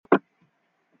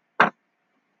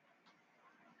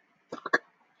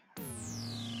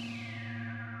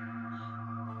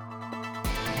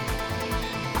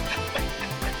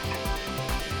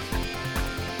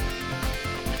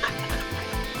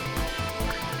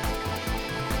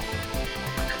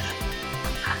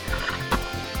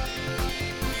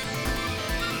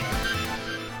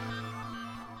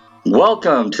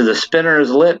Welcome to the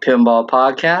Spinner's Lit Pinball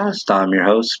Podcast. I'm your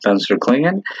host, Spencer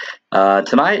Klingen.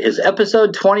 Tonight is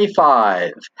episode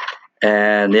 25,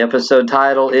 and the episode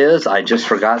title is, I just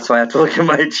forgot, so I have to look at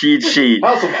my cheat sheet.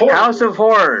 House of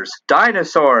Horrors,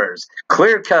 Dinosaurs,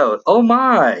 Clearcoat, oh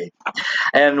my.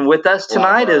 And with us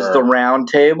tonight is the round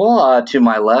table. To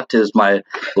my left is my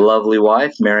lovely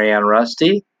wife, Marianne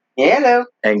Rusty. Hello.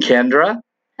 And Kendra.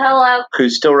 Hello.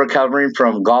 Who's still recovering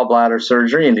from gallbladder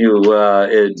surgery and who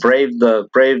braved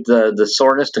the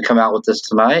soreness to come out with us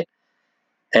tonight.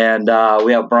 And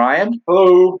we have Brian.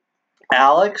 Hello.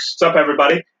 Alex. What's up,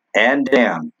 everybody? And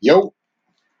Dan. Yo.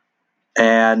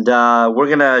 And we're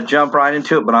going to jump right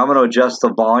into it, but I'm going to adjust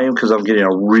the volume because I'm getting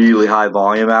a really high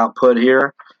volume output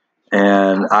here.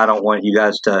 And I don't want you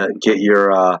guys to get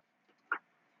your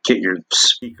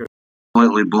speakers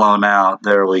completely blown out.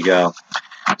 There we go.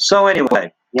 So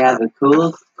anyway. Yeah, the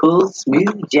cool,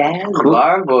 smooth jazz of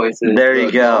our voices. There you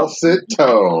go. Dulcet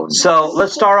tone. So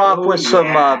let's start off with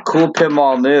some cool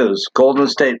pinball news. Golden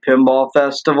State Pinball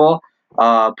Festival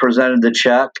presented the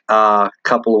check a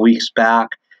couple of weeks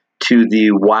back to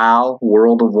the WOW,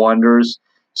 World of Wonders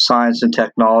Science and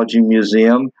Technology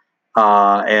Museum.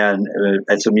 And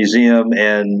it's a museum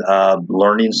and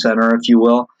learning center, if you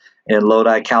will, in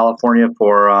Lodi, California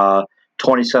for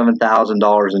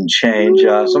 $27,000 and change.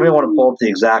 Somebody want to pull up the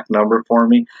exact number for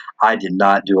me? I did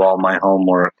not do all my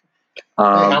homework.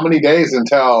 How many days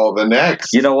until the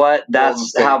next? You know what?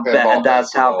 That's how bad.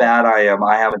 That's how bad I am.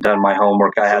 I haven't done my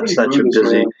homework. I had such a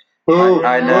busy.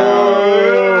 I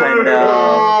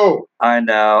know.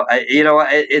 You know,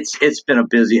 it's been a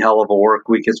busy hell of a work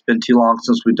week. It's been too long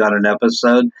since we've done an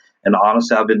episode, and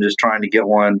honestly, I've been just trying to get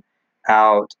one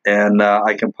out, and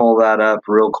I can pull that up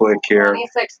real quick here.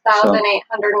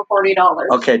 $26,840.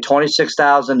 Okay,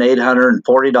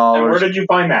 $26,840. And where did you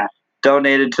find that?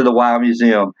 Donated to the WOW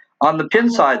Museum on the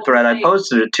Pinside thread. I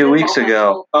posted it 2 weeks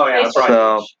ago. Oh yeah, that's right.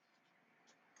 So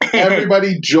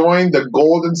everybody join the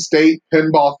Golden State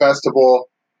Pinball Festival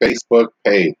Facebook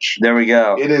page. There we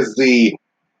go. It is the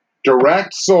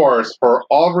direct source for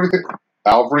everything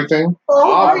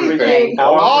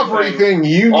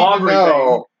you need to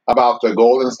know about the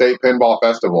Golden State Pinball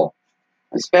Festival.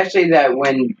 Especially that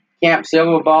when Camp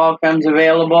Silver Ball comes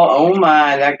available, oh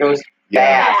my, that goes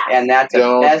fast. And that's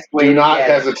the best way Do to not get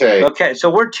it. hesitate. Okay, so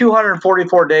we're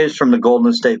 244 days from the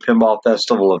Golden State Pinball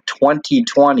Festival of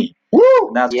 2020. Woo!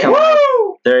 And that's coming up.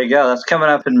 There you go. That's coming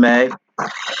up in May.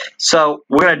 So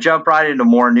we're going to jump right into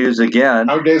more news again.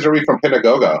 How many days are we from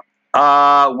Pinagogo?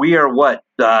 We are what?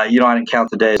 I didn't count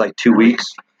the days, like 2 weeks.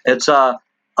 It's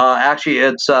actually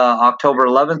it's October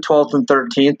 11th, 12th, and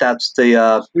 13th. That's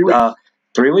the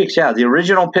 3 weeks. Yeah, the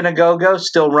original Pinagogo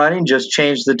still running. Just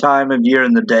changed the time of year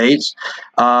and the dates.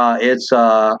 It's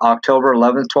October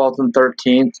 11th, 12th, and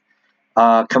 13th.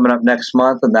 Coming up next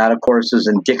month, and that, of course, is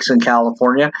in Dixon,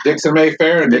 California. Dixon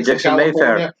Mayfair and Dixon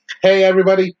Mayfair. Hey,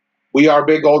 everybody. We are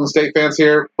big Golden State fans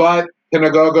here, but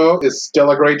Pinagogo is still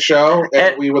a great show,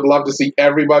 and we would love to see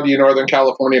everybody in Northern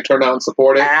California turn out and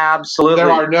support it. Absolutely.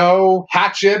 There are no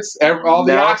hatchets. All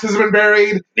the axes have been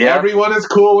buried. Yep. Everyone is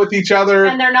cool with each other.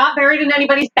 And they're not buried in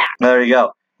anybody's back. There you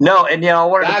go. No, and I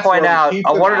wanted to point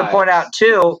out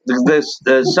too, this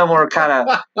similar kind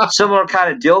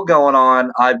of deal going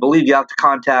on. I believe you have to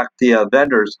contact the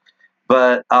vendors,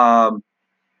 but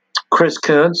Chris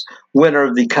Coons, winner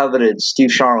of the coveted Steve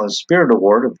Charlin Spirit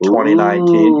Award of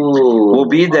 2019, will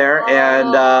be there.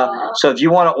 And so if you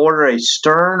want to order a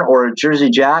Stern or a Jersey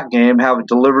Jack game, have it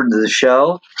delivered to the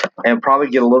show, and probably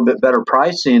get a little bit better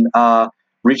pricing,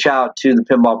 reach out to the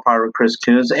Pinball Pirate Chris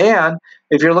Coons. And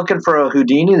if you're looking for a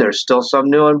Houdini, there's still some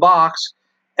new in box.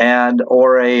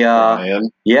 Or a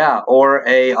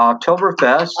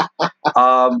Oktoberfest.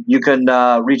 You can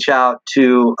reach out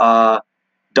to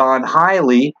Don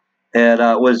Hiley at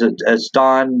as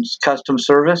Don's Custom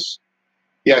Service.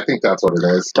 Yeah, I think that's what it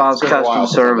is. Don's Custom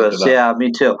Service. Yeah,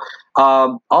 me too.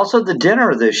 Also, the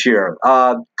dinner this year.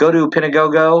 Go to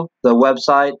Pinagogo, the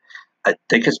website. I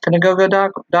think it's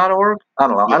pinagogo.org. I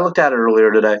don't know. Yeah. I looked at it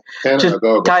earlier today. Just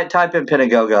type in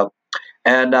Pinagogo.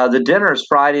 And the dinner is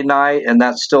Friday night, and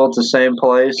that's still at the same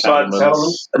place.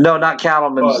 No, not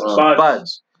Cattleman's.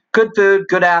 Buds. Good food,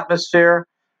 good atmosphere,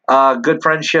 good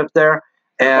friendship there.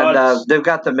 And they've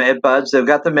got the Buds. They've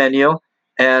got the menu,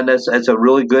 and it's a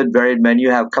really good, varied menu.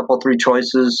 You have a couple, 3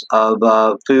 choices of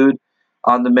food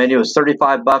on the menu. It's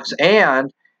 $35,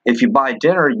 and if you buy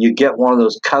dinner, you get one of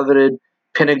those coveted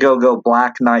Pinagogo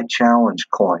Black Knight Challenge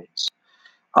coins.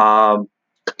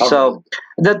 So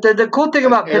the cool thing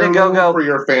about Pinagogo for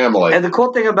your family, and the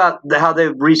cool thing about how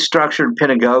they've restructured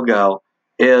Pinagogo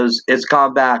is it's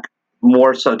gone back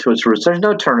more so to its roots. There's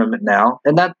no tournament now,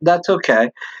 and that's okay.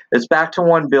 It's back to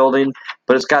one building,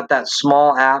 but it's got that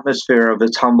small atmosphere of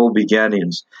its humble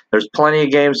beginnings. There's plenty of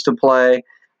games to play.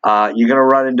 You're going to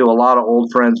run into a lot of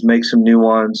old friends, make some new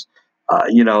ones.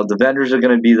 The vendors are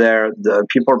going to be there. The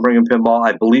people are bringing pinball.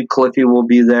 I believe Cliffy will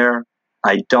be there.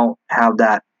 I don't have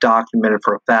that documented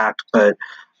for a fact, but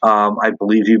I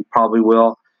believe he probably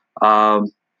will.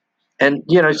 And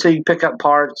so you pick up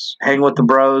parts, hang with the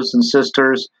bros and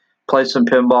sisters, play some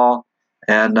pinball,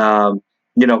 and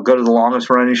go to the longest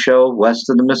running show west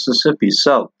of the Mississippi.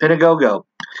 So Pinagogo,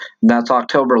 and that's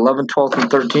October 11th, 12th,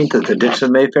 and 13th at the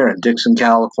Dixon Mayfair in Dixon,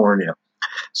 California.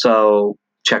 So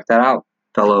check that out,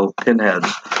 fellow pinheads.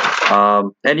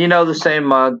 And the same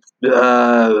month,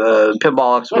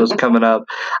 Pinball Expo is coming up.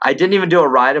 I didn't even do a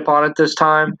write-up on it this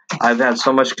time. I've had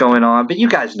so much going on, but you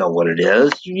guys know what it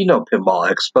is. You know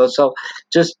Pinball Expo, so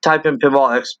just type in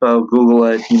Pinball Expo, Google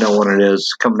it. You know when it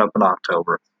is, coming up in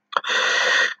October.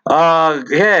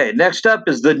 Okay, next up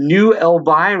is the new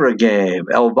Elvira game.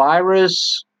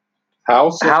 Elvira's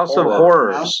House of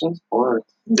Horrors.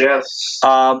 Yes.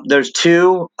 There's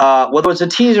two. There was a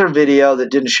teaser video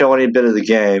that didn't show any bit of the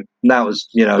game. And that was,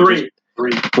 Three.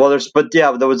 Well,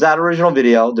 there was that original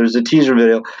video. There's a teaser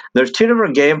video. There's two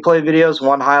different gameplay videos.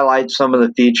 One highlights some of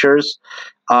the features.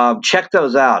 Check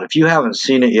those out if you haven't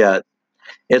seen it yet.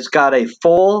 It's got a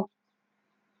full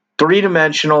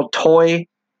 3-dimensional toy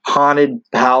haunted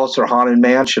house or haunted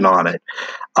mansion on it.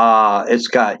 It's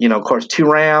got, of course, 2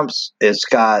 ramps. It's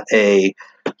got a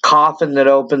coffin that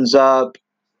opens up.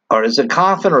 Or is it a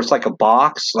coffin, or it's like a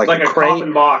box, like a crate,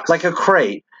 coffin box, like a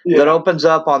crate that opens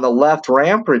up on the left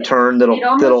ramp return.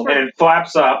 That'll and it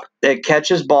flaps up. It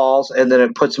catches balls and then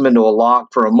it puts them into a lock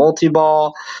for a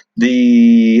multi-ball.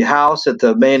 The house at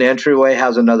the main entryway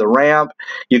has another ramp.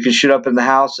 You can shoot up in the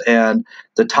house, and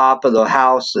the top of the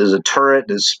house is a turret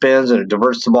that spins and it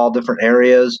diverts the ball different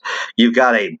areas. You've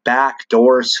got a back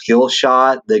door skill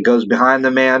shot that goes behind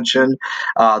the mansion.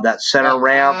 That center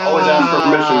ramp. Always ask for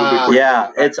permission.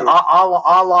 Yeah, it's a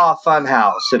la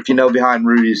Funhouse. If you know behind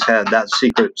Rudy's head, that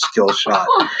secret skill shot.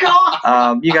 Oh,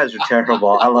 God. You guys are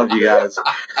terrible. I love you guys.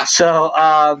 So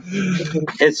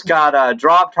it's got a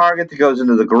drop target that goes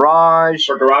into the garage.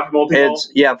 For garage multi-ball?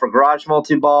 For garage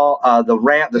multi-ball.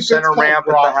 The center ramp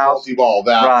at the house. Multi-ball,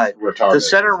 that's right. Retarded. The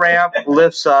center ramp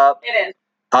lifts up. It is.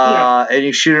 And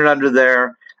you shoot it under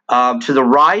there. To the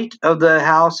right of the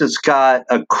house, it's got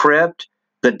a crypt,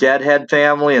 the Deadhead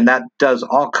family, and that does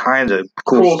all kinds of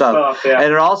cool stuff. Yeah.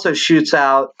 And it also shoots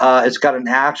out, it's got an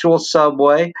actual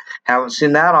subway. Haven't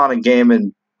seen that on a game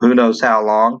in who knows how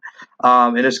long.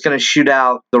 And it's going to shoot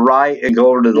out the right and go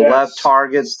over to the left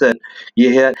targets that you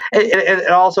hit. And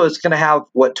also it's going to have,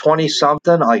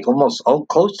 20-something, like almost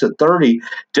close to 30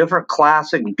 different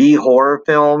classic B horror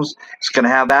films. It's going to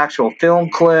have actual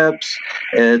film clips.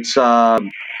 It's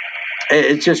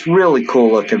just really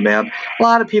cool looking, man. A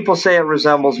lot of people say it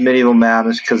resembles Medieval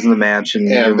Madness because of the mansion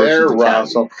and they're the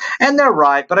castle. And they're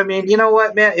right. But I mean, you know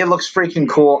what, man? It looks freaking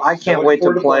cool. I can't wait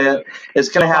to play it. It's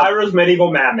gonna have Elvira's Medieval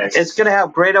Madness. It's gonna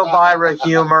have great Elvira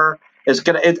humor.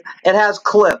 It has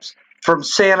clips from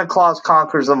Santa Claus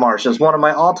Conquers the Martians, one of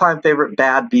my all-time favorite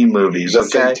bad B movies. The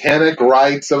Satanic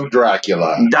Rites of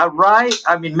Dracula. Right?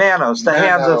 I mean, Manos, the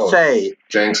Hands of Fate.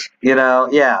 Jinx.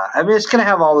 Yeah. I mean, it's going to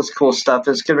have all this cool stuff.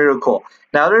 It's going to be really cool.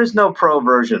 Now, there's no pro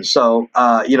version, so,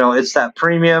 it's that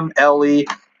premium LE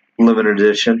limited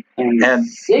edition. And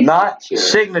not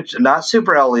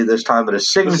Super LE this time, but a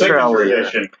signature LE.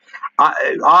 Edition.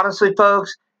 Honestly,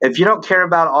 folks, if you don't care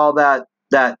about all that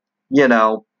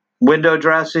window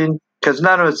dressing, because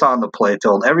none of it's on the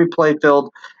playfield. Every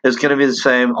playfield is going to be the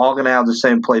same, all going to have the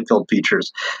same playfield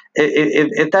features.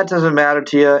 If that doesn't matter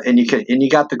to you, and you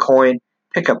got the coin,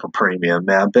 pick up a premium,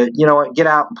 man. But you know what? Get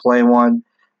out and play one.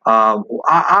 I'm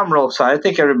real excited. I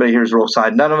think everybody here is real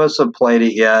excited. None of us have played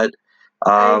it yet.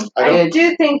 I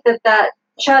do think that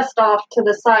chest off to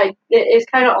the side is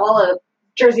kind of all of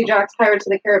Jersey Jack's Pirates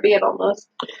of the Caribbean almost.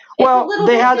 Well,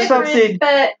 they had something.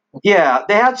 But yeah,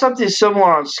 they had something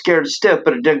similar on Scared Stiff,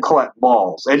 but it didn't collect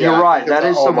balls. And you're right, that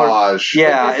is homage.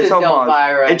 Yeah, it's homage.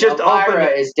 Elvira. It just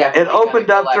opened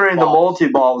up during the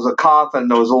multi-ball. It was a coffin.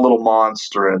 There was a little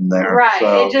monster in there. Right.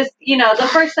 So. It just, the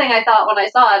first thing I thought when I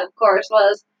saw it, of course,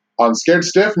 was. On Scared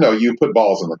Stiff? No, you put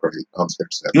balls in the crate on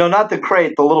Scared Stiff. No, not the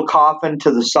crate. The little coffin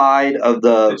to the side of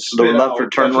the left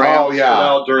return ramp. Oh,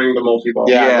 yeah. During the multi-ball.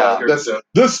 Yeah.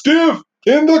 The Stiff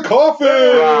in the coffin!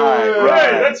 Right.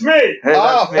 Hey, that's me! Hey,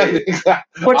 that's me. I'll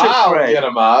Which is great. Get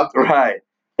him up. Right.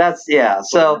 That's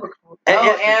So.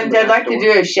 And I'd like to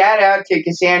do a shout out to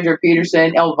Cassandra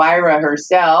Peterson, Elvira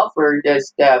herself, for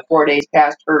just 4 days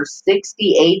past her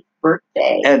 68th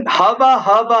birthday. And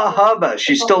hubba.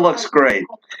 She still looks great.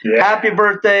 Yeah. Happy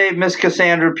birthday, Miss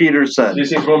Cassandra Peterson. She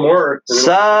seems one more.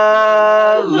 Salute.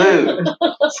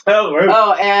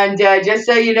 Oh, and just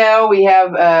so you know, we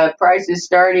have prices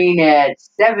starting at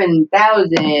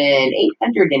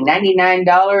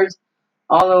 $7,899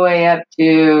 all the way up to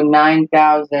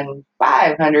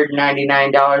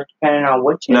 $9,599, depending on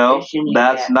which edition you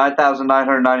get. No, that's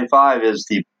 $9,995 is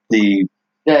the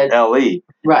LE.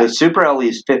 Right. The Super LE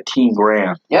is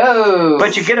 $15,000. Oh.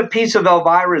 But you get a piece of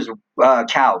Elvira's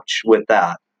couch with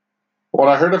that. Well,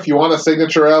 I heard if you want a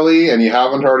signature LE and you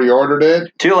haven't already ordered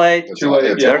it, too late.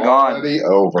 They're already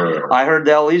over. I heard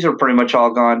the LEs are pretty much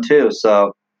all gone too.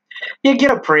 So you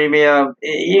get a premium.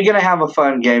 You're gonna have a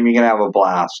fun game. You're gonna have a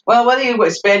blast. Well, whether you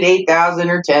spend $8,000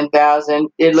 or $10,000,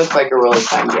 it looks like a really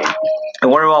fun game.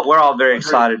 And we're all very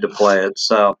excited to play it.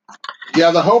 So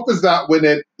yeah, the hope is that when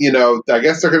it, I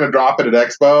guess they're gonna drop it at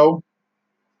Expo.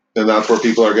 And that's where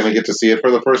people are going to get to see it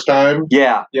for the first time.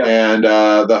 Yeah. And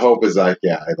the hope is like,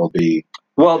 it'll be.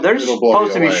 Well, they're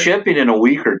supposed to be shipping in a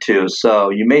week or two,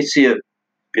 so you may see it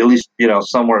at least,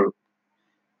 somewhere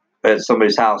at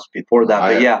somebody's house before that.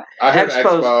 But I heard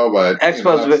Expo, but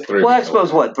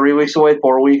Expo's what, 3 weeks away,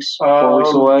 4 weeks, 4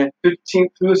 weeks away.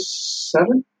 15th to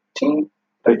 17th.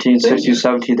 15th,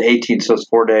 16th, 17th, 18th. So it's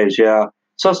 4 days. Yeah.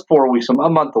 So it's 4 weeks, a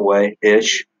month away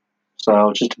ish.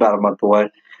 So just about a month away.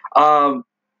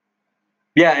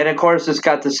 Yeah, and of course it's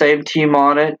got the same team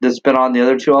on it that's been on the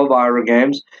other two Elvira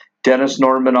games. Dennis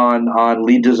Norman on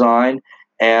lead design,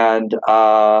 and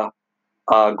Greg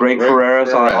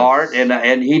Ferreras on art,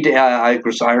 and he did, I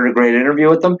heard a great interview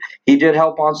with him. He did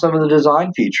help on some of the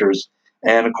design features,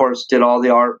 and of course did all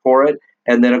the art for it.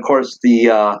 And then of course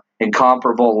the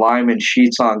incomparable Lyman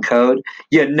Sheets on code.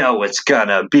 It's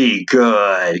gonna be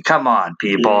good. Come on,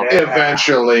 people. Yeah.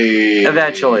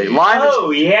 Eventually.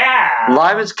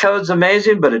 Lyman's code's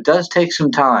amazing, but it does take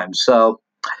some time. So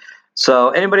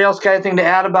anybody else got anything to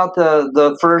add about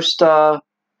the first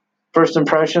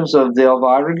impressions of the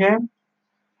Elvira game?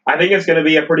 I think it's going to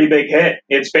be a pretty big hit.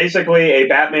 It's basically a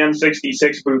Batman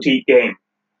 66 boutique game.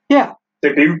 Yeah.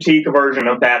 The boutique version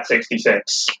of Bat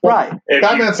 66. Right.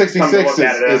 Batman 66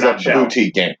 is a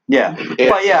boutique game. Yeah. But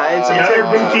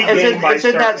it's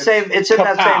in that same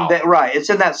right. It's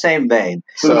in that same vein.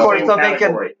 So of course they'll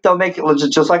make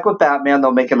it just like with Batman,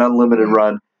 they'll make an unlimited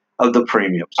run of the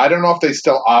premiums. I don't know if they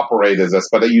still operate as this,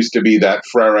 but it used to be that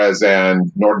Ferreras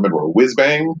and Nordman were Whiz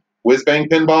Bang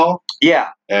Pinball. Yeah.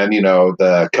 And,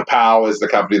 the Kapow is the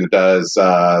company that does,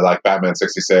 like Batman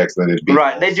 66. And they did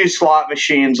right. They do slot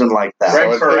machines and like that.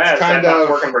 Greg Ferreras, that's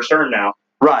working for Stern now.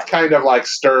 Right. It's kind of like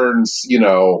Stern's,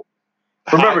 Remember,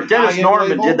 Dennis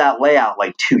Norman did that layout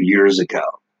like 2 years ago.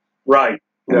 Right.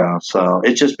 Yeah. So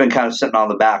it's just been kind of sitting on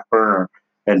the back burner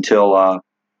until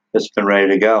it's been ready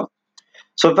to go.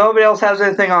 So if nobody else has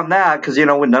anything on that, because,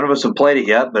 none of us have played it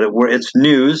yet, but it's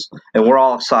news, and we're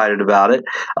all excited about it.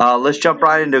 Let's jump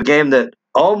right into a game that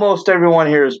almost everyone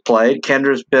here has played.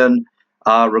 Kendra's been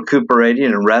recuperating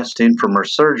and resting from her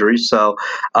surgery. So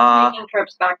making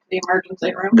trips back to the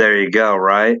emergency room. There you go,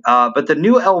 right? But the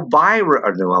new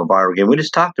Elvira game, we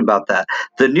just talked about that.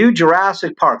 The new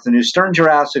Jurassic Park, the new Stern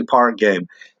Jurassic Park game.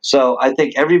 So I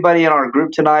think everybody in our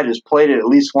group tonight has played it at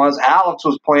least once. Alex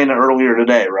was playing it earlier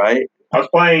today, right? I was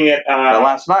playing it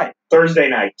last night. Thursday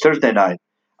night.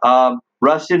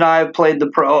 Rusty and I have played the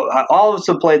pro. All of us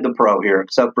have played the pro here,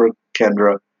 except for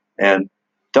Kendra. And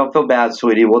don't feel bad,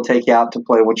 sweetie. We'll take you out to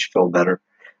play once you feel better.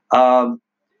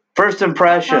 First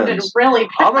impressions. Really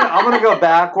bad. I'm gonna go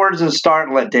backwards and start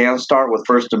and let Dan start with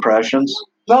first impressions.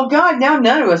 Well, God, now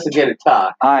none of us are going to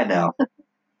talk. I know.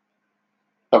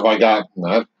 Have I got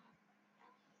that?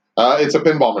 It's a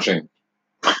pinball machine.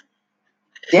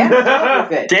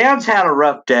 Dan's had a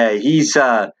rough day. He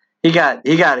got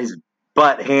his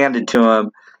butt handed to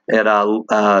him at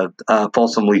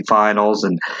Folsom League Finals,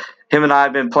 and him and I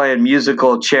have been playing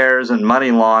musical chairs and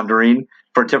money laundering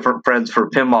for different friends for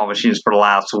pinball machines for the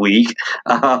last week.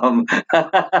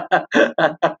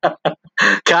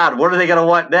 God, what are they going to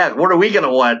want next? What are we going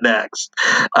to want next?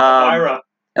 Elvira,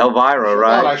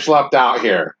 right? I schlepped out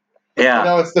here.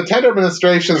 Yeah. It's the tender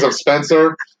administrations of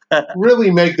Spencer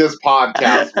really make this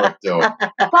podcast worth doing.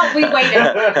 But we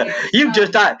waited. You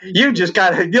just got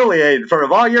humiliated in front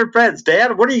of all your friends,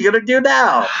 Dan. What are you going to do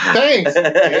now? Thanks.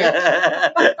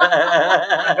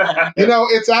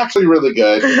 It's actually really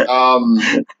good.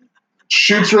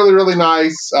 Shoots really, really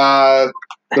nice. The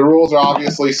rules are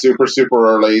obviously super, super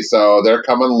early, so they're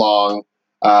coming along.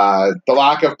 The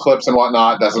lack of clips and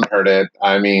whatnot doesn't hurt it.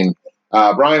 I mean,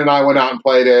 Brian and I went out and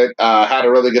played it, had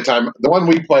a really good time. The one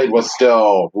we played was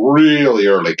still really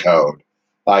early code.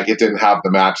 Like, it didn't have the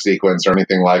match sequence or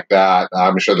anything like that.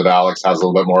 I'm sure that Alex has a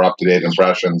little bit more up-to-date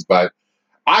impressions, but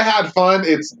I had fun.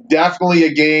 It's definitely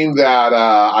a game that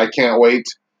I can't wait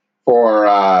for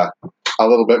a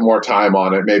little bit more time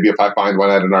on it. Maybe if I find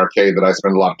one at an arcade that I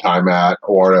spend a lot of time at,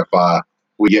 or if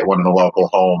we get one in a local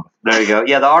home. There you go.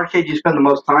 Yeah, the arcade you spend the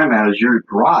most time at is your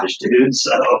garage, dude.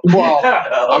 So, well,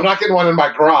 I'm not getting one in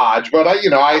my garage, but I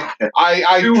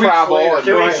travel.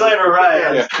 2 weeks later,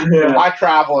 right? Yeah. I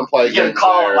travel and play. You get a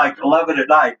call at like 11 at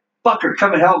night. Fucker,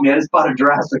 come and help me! I just bought a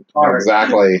Jurassic Park.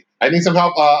 Exactly. I need some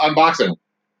help unboxing.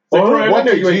 What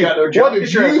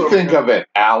did you think of it,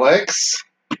 Alex?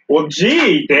 Well,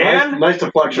 gee, Dan. Nice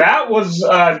deflection. That was,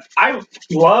 I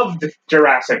loved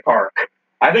Jurassic Park.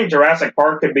 I think Jurassic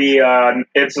Park could be,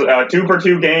 it's a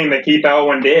 2-for-2 game that Keith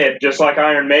Elwyn did, just like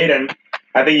Iron Maiden.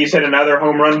 I think he's hit another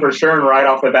home run for Stern right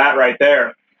off the bat right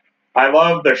there. I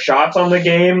love the shots on the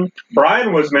game.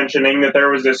 Brian was mentioning that there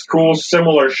was this cool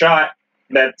similar shot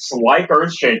that's like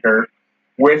Earthshaker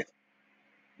with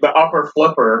the upper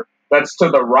flipper that's to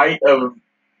the right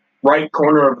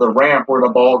corner of the ramp where the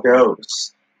ball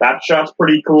goes. That shot's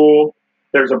pretty cool.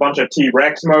 There's a bunch of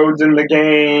T-Rex modes in the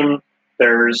game.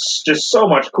 There's just so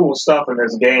much cool stuff in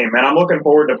this game, and I'm looking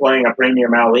forward to playing a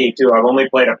Premium LE, too. I've only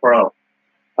played a Pro.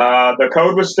 The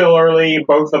code was still early,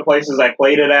 both the places I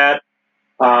played it at,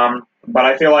 but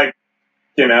I feel like,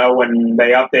 when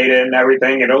they update it and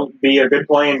everything, it'll be a good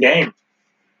playing game.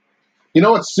 You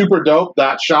know what's super dope?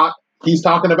 That shot he's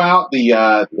talking about, the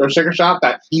Earthshaker shot,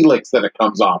 that helix that it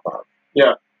comes off of.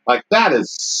 Yeah. Like, that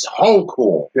is so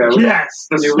cool. Yeah, yes,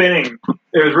 the spinning.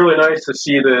 It was really nice to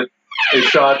see that a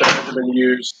shot that hasn't been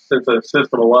used since a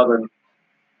System 11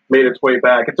 made its way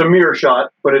back. It's a mirror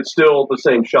shot, but it's still the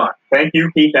same shot. Thank you,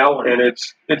 Keith Elwyn. And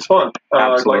it's fun.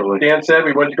 Absolutely. Like Dan said,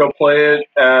 we went to go play it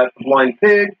at Blind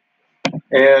Pig,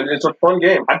 and it's a fun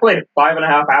game. I played it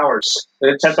 5.5 hours.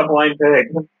 It's at the Blind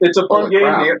Pig. It's a fun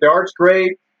game. The art's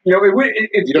great. It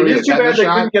is too bad they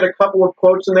couldn't get a couple of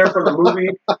quotes in there from the movie.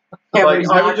 Yeah, but he's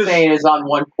not saying it's on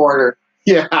 1/4.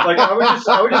 Yeah. Like,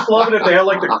 I would just love it if they had,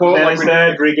 like, the quote, like,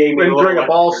 during a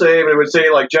ball save, and it would say,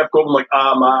 like, Jeff Goldblum, like,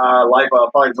 my life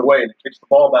finds a way, and it kicks the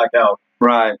ball back out.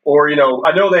 Right. Or, I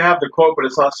know they have the quote, but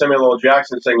it's not Samuel L.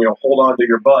 Jackson saying, hold on to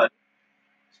your butt.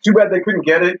 It's too bad they couldn't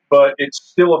get it, but it's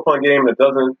still a fun game that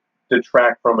doesn't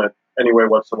detract from it anyway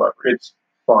whatsoever. It's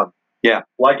fun. Yeah.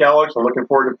 Like Alex, I'm looking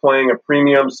forward to playing a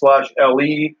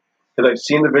Premium/LE, because I've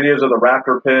seen the videos of the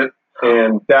Raptor Pit,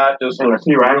 and that just looks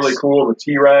really cool, the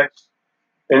T-Rex.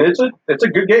 And it's a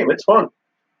good game. It's fun.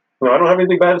 I don't have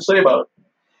anything bad to say about it.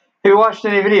 Have you watched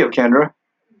any video, Kendra?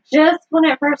 Just when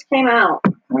it first came out.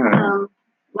 Right.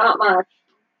 Not much.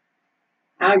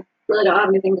 I really don't have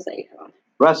anything to say about it.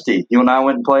 Rusty, you and I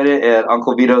went and played it at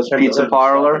Uncle Vito's Pizza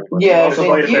Parlor. Yes,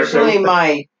 and usually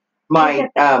my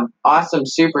awesome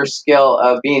super skill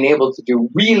of being able to do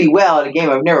really well at a game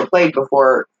I've never played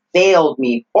before failed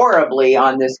me horribly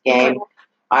on this game.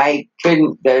 I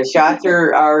couldn't. The shots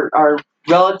are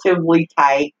relatively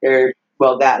tight. That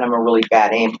and I'm a really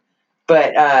bad aim.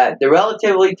 But they're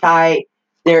relatively tight.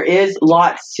 There is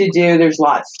lots to do. There's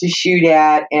lots to shoot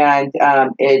at. And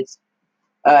it's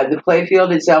the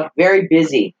playfield itself, very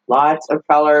busy. Lots of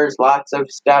colors, lots of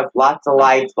stuff, lots of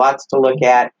lights, lots to look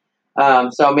at.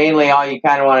 So mainly all you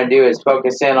kind of want to do is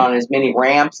focus in on as many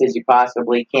ramps as you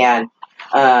possibly can.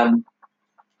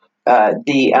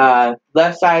 The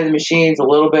left side of the machine is a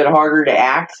little bit harder to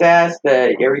access.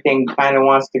 Everything kind of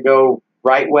wants to go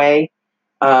right way,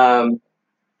 and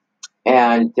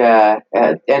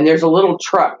there's a little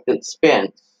truck that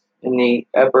spins in the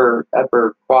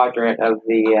upper quadrant of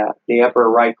the upper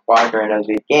right quadrant of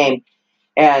the game,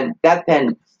 and that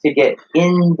tends to get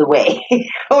in the way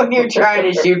when you're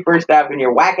trying to shoot for stuff and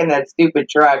you're whacking that stupid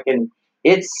truck and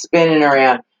it's spinning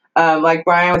around. Like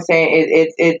Brian was saying,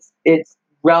 it's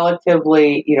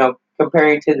relatively,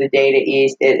 comparing to the Data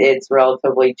East, it's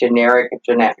relatively generic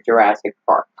Jurassic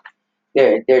Park.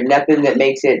 There's nothing that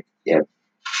makes it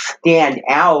stand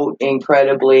out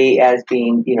incredibly as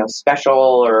being, special,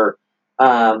 or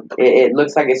it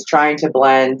looks like it's trying to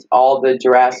blend all the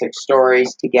Jurassic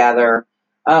stories together,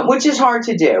 which is hard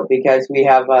to do because we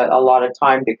have a lot of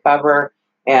time to cover,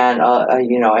 and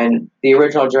and the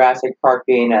original Jurassic Park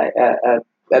being a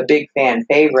big fan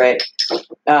favorite.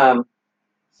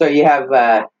 So you have,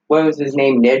 what was his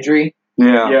name, Nedry?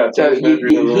 Yeah. So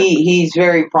he's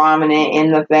very prominent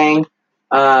in the thing.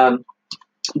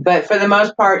 But for the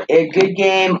most part, a good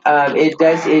game.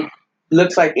 It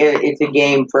looks like it's a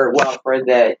game for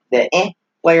the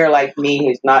player like me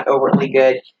who's not overly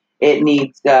good, it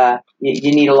needs you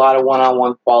need a lot of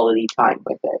one-on-one quality time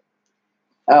with it.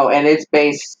 Oh, and its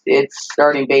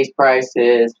starting base price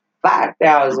is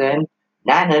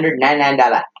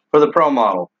 $5,999 for the pro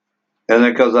model, and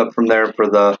it goes up from there for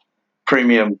the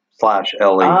premium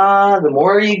 /LE. The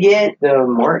more you get, the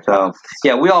more. So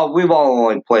yeah, we've all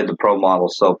only played the pro model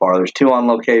so far. There's 2 on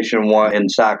location, 1 in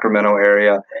Sacramento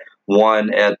area,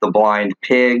 1 at the Blind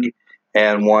Pig,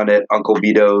 and 1 at Uncle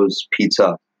Vito's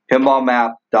Pizza.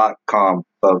 Pinballmap.com,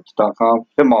 folks.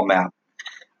 Pinball map.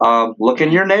 Look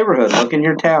in your neighborhood, look in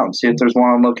your town, see if there's one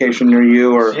on location near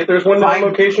you, or see if there's one on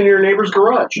location in your neighbor's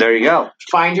garage. There you go.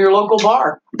 Find your local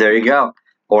bar. There you go,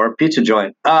 or a pizza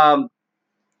joint.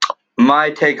 My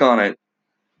take on it.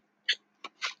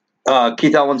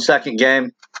 Keith Elwin's second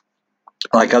game,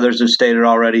 like others have stated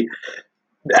already,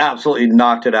 absolutely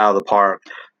knocked it out of the park.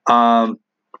 I'm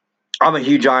a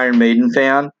huge Iron Maiden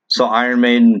fan, so Iron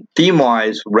Maiden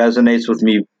theme-wise resonates with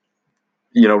me,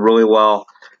 really well.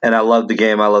 And I love the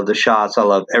game. I love the shots. I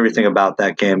love everything about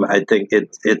that game. I think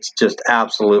it's just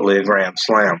absolutely a grand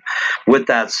slam. With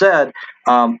that said,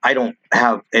 I don't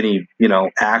have any,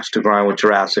 axe to grind with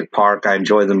Jurassic Park. I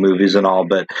enjoy the movies and all,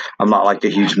 but I'm not like a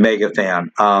huge mega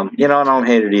fan. And I don't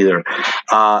hate it either.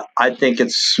 I think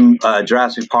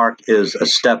Jurassic Park is a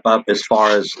step up as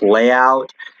far as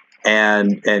layout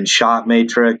and shot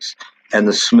matrix and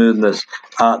the smoothness.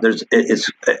 I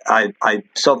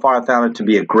so far I found it to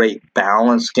be a great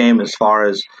balanced game as far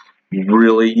as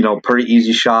really, pretty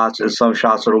easy shots, and some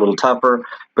shots are a little tougher,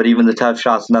 but even the tough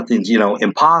shots, nothing's,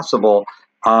 impossible.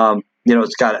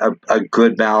 It's got a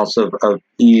good balance of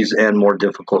ease and more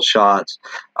difficult shots.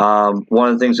 One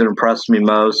of the things that impressed me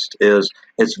most is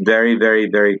it's very, very,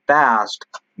 very fast,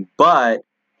 but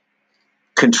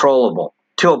controllable.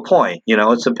 To a point,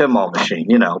 it's a pinball machine,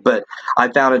 but I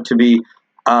found it to be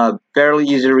fairly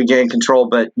easy to regain control,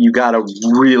 but you got to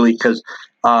really, because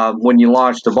when you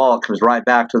launch the ball, it comes right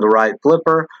back to the right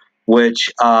flipper,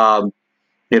 which,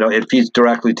 it feeds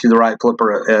directly to the right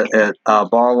flipper at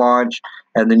ball launch,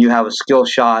 and then you have a skill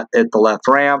shot at the left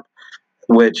ramp,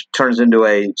 which turns into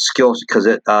a skill, because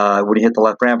when you hit the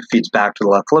left ramp, it feeds back to the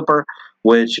left flipper,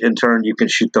 which in turn you can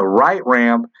shoot the right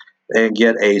ramp and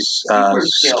get a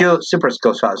super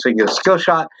skill shot. So you get a skill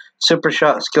shot, super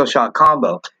shot, skill shot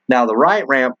combo. Now the right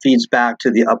ramp feeds back to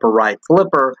the upper right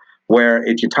flipper, where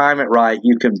if you time it right,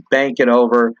 you can bank it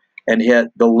over and hit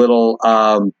the little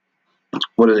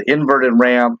inverted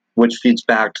ramp, which feeds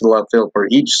back to the left flipper.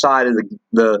 Each side of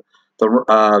the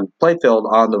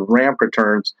playfield on the ramp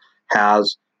returns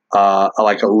has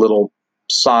like a little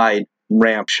side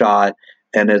ramp shot.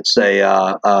 And it's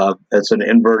it's an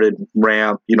inverted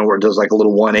ramp, where it does like a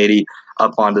little 180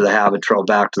 up onto the habit trail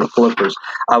back to the flippers.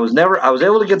 I was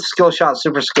able to get the skill shot,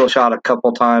 super skill shot a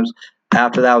couple times.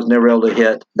 After that, I was never able to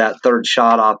hit that third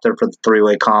shot off there for the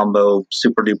 3-way combo,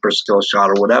 super duper skill shot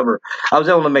or whatever. I was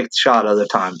able to make the shot other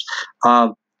times.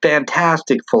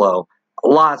 Fantastic flow,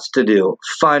 lots to do,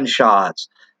 fun shots.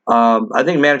 I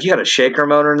think, man, if you got a shaker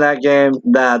motor in that game,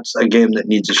 that's a game that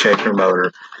needs a shaker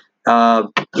motor. The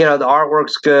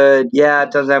artwork's good. Yeah, it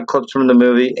doesn't have clips from the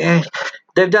movie.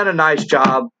 They've done a nice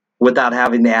job without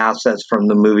having the assets from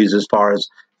the movies as far as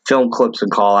film clips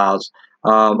and call-outs.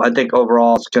 I think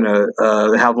overall it's going to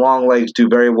have long legs, do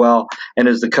very well. And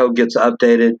as the code gets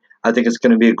updated, I think it's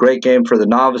going to be a great game for the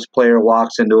novice player who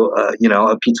walks into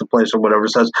a pizza place or whatever,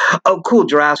 says, "Oh, cool,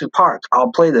 Jurassic Park.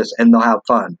 I'll play this," and they'll have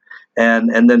fun.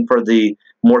 And then for the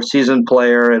more seasoned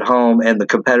player at home and the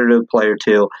competitive player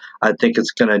too, I think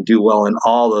it's going to do well in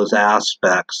all those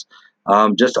aspects.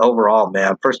 Just overall,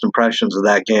 man, first impressions of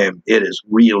that game, it is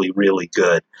really, really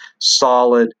good.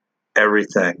 Solid,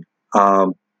 everything.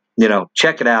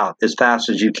 Check it out as fast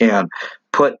as you can.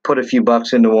 Put a few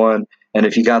bucks into one, and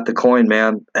if you got the coin,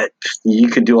 man, you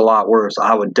could do a lot worse.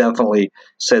 I would definitely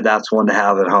say that's one to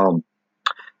have at home.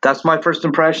 That's my first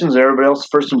impressions. Everybody else's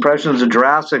first impressions of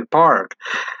Jurassic Park.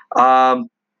 We're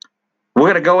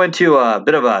going to go into a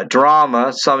bit of a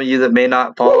drama. Some of you that may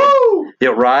not follow it,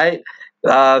 right?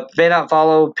 May not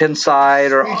follow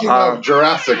Pinside or Speaking of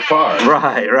Jurassic Park,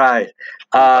 right.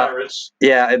 Pirates.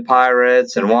 Yeah, and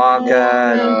Pirates and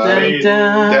Wonka,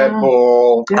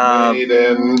 Deadpool,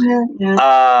 Maiden.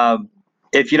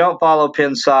 If you don't follow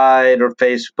Pinside or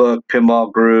Facebook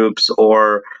pinball groups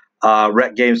or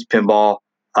Rec Games Pinball,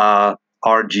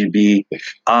 RGB,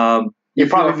 you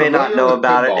probably may not know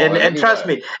about it. And trust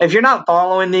me, if you're not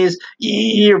following these,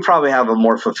 you probably have a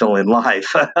more fulfilling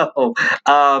life.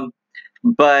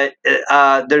 But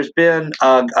there's been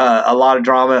a lot of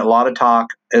drama, a lot of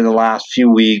talk in the last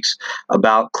few weeks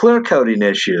about clear coating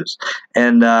issues.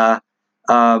 And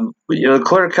The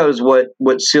clear coat is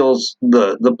what seals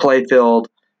the play field,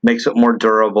 makes it more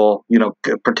durable.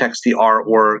 Protects the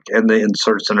artwork and the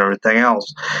inserts and everything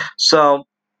else. So,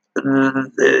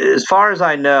 as far as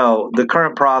I know, the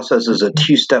current process is a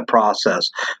two-step process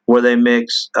where they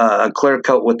mix a clear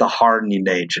coat with a hardening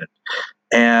agent.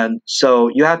 And so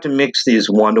you have to mix these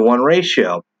 1-to-1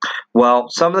 ratio. Well,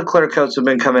 some of the clear coats have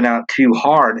been coming out too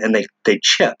hard, and they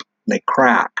chip, and they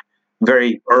crack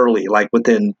very early, like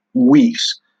within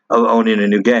weeks of owning a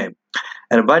new game.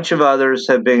 And a bunch of others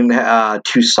have been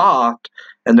too soft,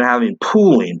 and they're having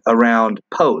pooling around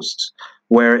posts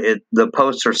where the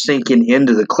posts are sinking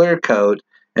into the clear coat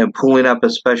and pooling up,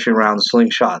 especially around the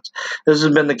slingshots. This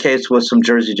has been the case with some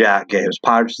Jersey Jack games.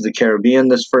 Pirates of the Caribbean,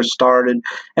 this first started,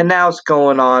 and now it's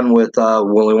going on with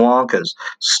Willy Wonka's.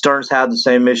 Stern's had the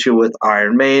same issue with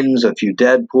Iron Maidens, a few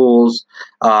Deadpools,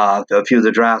 a few of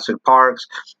the Jurassic Parks.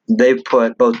 They've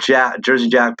put both Jersey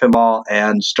Jack Pinball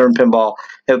and Stern Pinball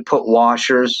have put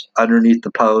washers underneath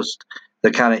the post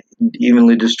that kind of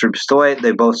evenly distributes the weight.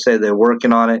 They both say they're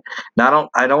working on it. Now,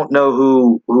 I don't know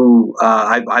who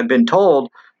I've been told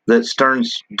that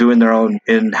Stern's doing their own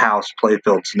in-house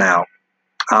playfields now.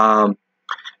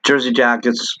 Jersey Jack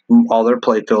gets all their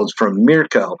playfields from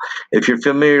Mirko. If you're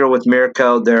familiar with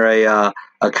Mirko, they're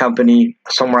a company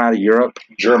somewhere out of Europe,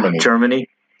 Germany,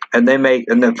 and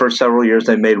then for several years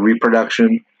they made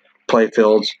reproduction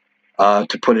playfields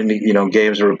to put into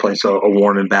games to replace a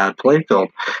worn and bad playfield.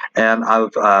 And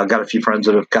I've got a few friends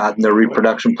that have gotten their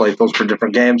reproduction playfields for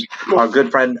different games. Our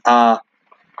good friend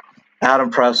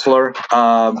Adam Pressler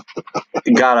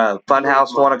got a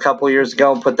Funhouse one a couple of years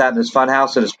ago and put that in his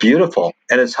Funhouse, and it's beautiful.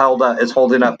 And it's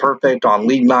holding up perfect on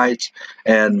league nights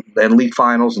and league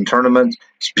finals and tournaments.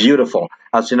 It's beautiful.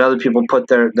 I've seen other people put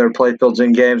their playfields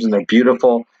in games, and they're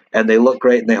beautiful, and they look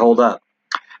great, and they hold up.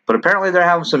 But apparently they're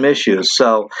having some issues.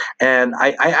 So, and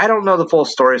I don't know the full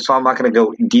story, so I'm not going to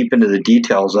go deep into the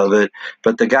details of it.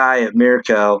 But the guy at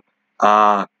Mirko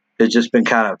has just been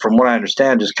kind of, from what I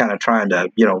understand, just kind of trying to,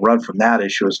 run from that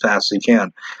issue as fast as he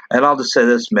can. And I'll just say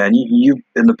this, man, you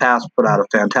in the past put out a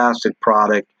fantastic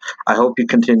product. I hope you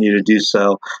continue to do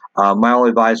so. My only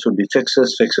advice would be fix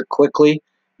it quickly,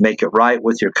 make it right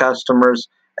with your customers,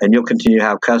 and you'll continue to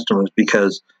have customers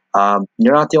because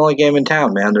you're not the only game in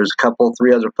town, man. There's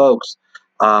three other folks.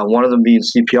 One of them being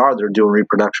CPR. They're doing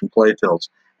reproduction playfields.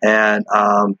 And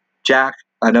Jack,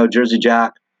 I know Jersey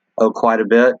Jack quite a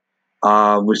bit.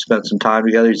 We spent some time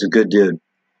together. He's a good dude.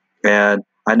 And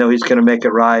I know he's going to make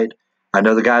it right. I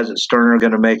know the guys at Stern are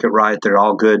going to make it right. They're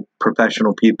all good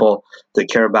professional people that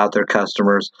care about their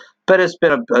customers. But it's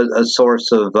been a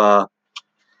source of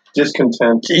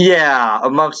discontent. Yeah,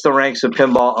 amongst the ranks of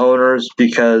pinball owners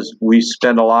because we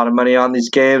spend a lot of money on these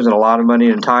games and a lot of money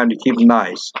and time to keep them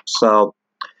nice. So,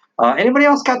 anybody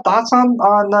else got thoughts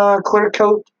on clear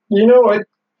coat?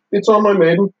 It's on my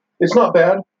Maiden. It's not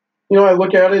bad. I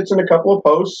look at it. It's in a couple of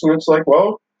posts, and it's like,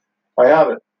 well, I have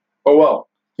it. Oh well.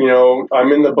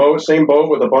 I'm in the same boat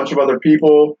with a bunch of other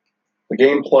people. The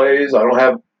game plays.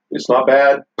 It's not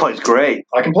bad. Plays great.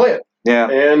 I can play it. Yeah.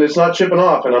 And it's not chipping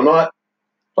off, and I'm not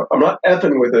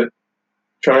effing with it.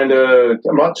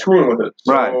 I'm not screwing with it.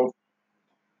 So right.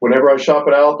 Whenever I shop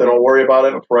it out, then I'll worry about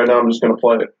it. For right now, I'm just going to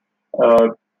play it.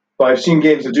 But I've seen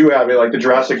games that do have it, like the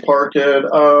Jurassic Park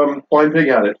and Blind Pig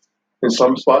had it. In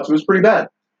some spots, it was pretty bad.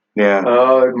 Yeah.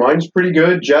 Mine's pretty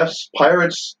good. Jeff's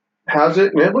Pirates has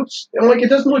it, and it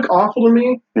doesn't look awful to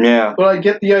me. Yeah. But I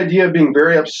get the idea of being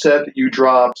very upset that you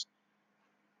dropped,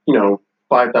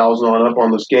 $5,000 up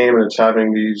on this game and it's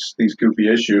having these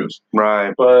goofy issues.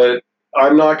 Right. But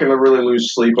I'm not going to really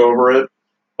lose sleep over it.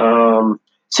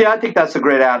 See, I think that's a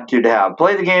great attitude to have.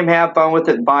 Play the game, have fun with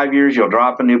it. In 5 years, you'll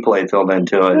drop a new playfield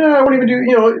into it. Yeah, I won't even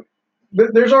do,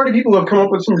 there's already people who have come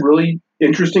up with some really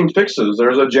interesting fixes.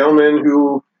 There's a gentleman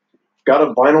who got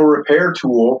a vinyl repair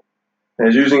tool and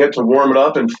is using it to warm it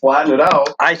up and flatten it out.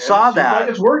 I saw that. Like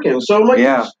it's working. So,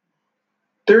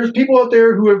 there's people out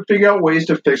there who have figured out ways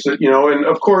to fix it, and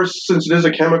of course, since it is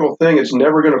a chemical thing, it's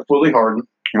never going to fully harden.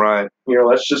 Right.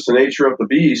 That's just the nature of the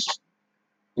beast.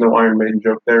 No Iron Maiden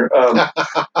joke there.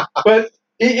 But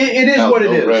it is what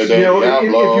it is. If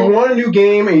you want a new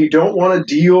game and you don't want to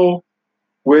deal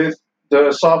with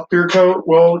the soft clear coat,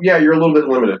 well, yeah, you're a little bit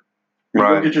limited.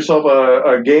 Right. Get yourself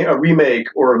a remake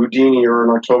or a Houdini or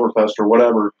an Oktoberfest or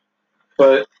whatever.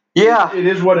 But yeah, it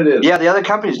is what it is. Yeah, the other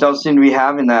companies don't seem to be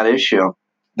having that issue.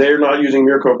 They're not using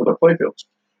Mirko for their playfields.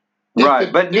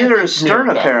 Right, but neither is Stern,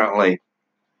 apparently.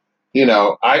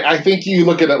 I think you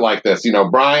look at it like this.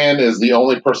 Brian is the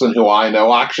only person who I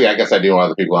know. Actually, I guess I do know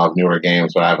other people who have newer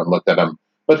games, but I haven't looked at them.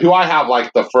 But who I have,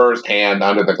 like, the first hand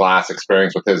under the glass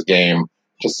experience with his game.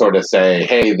 to sort of say,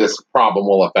 hey, this problem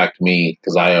will affect me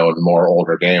because I own more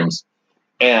older games.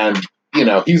 And,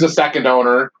 he's a second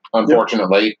owner,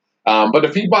 unfortunately. Yep. But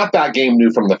if he bought that game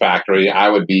new from the factory, I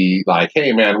would be like,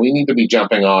 hey, man, we need to be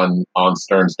jumping on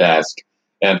Stern's desk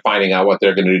and finding out what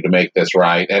they're going to do to make this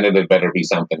right. And it had better be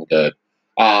something good.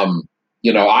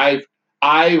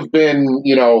 I've been,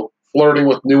 flirting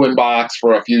with New Inbox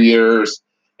for a few years.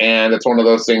 And it's one of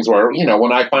those things where,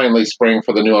 when I finally spring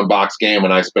for the New Inbox game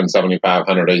and I spend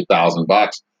 $7,500,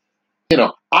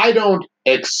 $8,000, I don't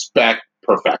expect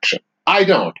perfection. I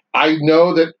don't. I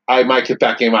know that I might get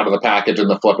that game out of the package and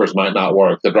the flippers might not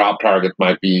work. The drop target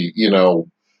might be,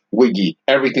 wiggy.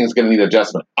 Everything's going to need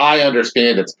adjustment. I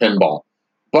understand it's pinball.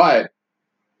 But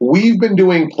we've been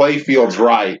doing play fields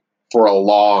right for a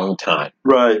long time.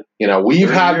 Right.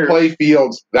 We've had play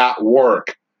fields that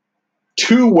work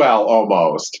too well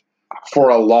almost for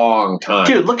a long time.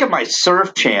 Dude, look at my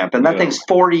Surf Champ, and that thing's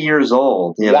 40 years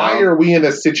old. Why are we in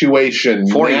a situation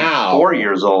now? 4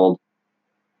 years old.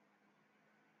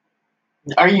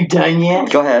 Are you done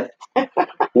yet? Go ahead.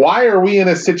 Why are we in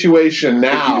a situation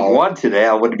now? If you won today,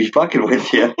 I wouldn't be fucking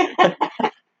with you.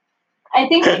 I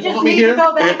think we just need to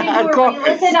go back into a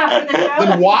re-listen after the show.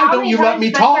 Then why don't you let me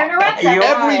talk?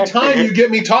 Every time you get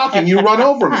me talking, you run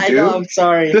over me, dude. I'm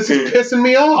sorry. This is pissing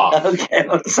me off. Okay,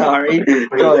 I'm sorry.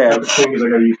 Go ahead.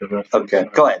 Okay,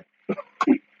 go ahead.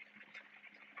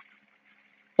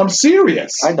 I'm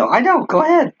serious. I know. Go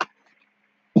ahead.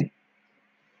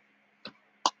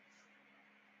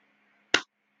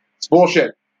 It's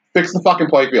bullshit. Fix the fucking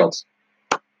playfields.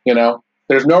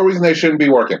 There's no reason they shouldn't be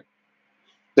working.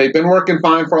 They've been working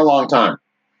fine for a long time.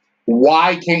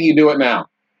 Why can't you do it now?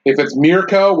 If it's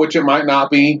Mirko, which it might not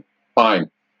be,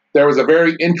 fine. There was a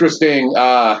very interesting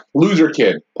Loser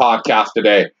Kid podcast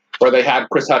today where they had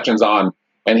Chris Hutchins on,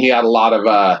 and he had a lot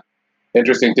of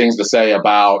interesting things to say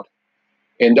about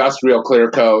industrial clear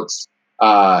coats,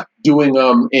 doing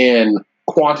them in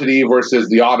quantity versus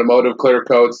the automotive clear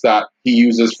coats that he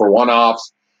uses for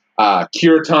one-offs,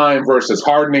 cure time versus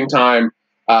hardening time.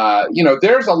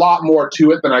 There's a lot more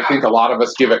to it than I think a lot of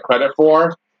us give it credit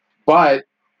for. But,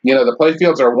 the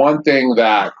playfields are one thing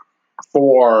that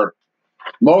for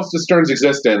most of Stern's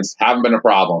existence haven't been a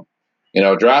problem.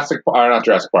 Not Jurassic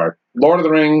Park, Lord of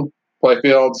the Ring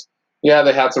playfields, yeah,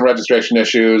 they had some registration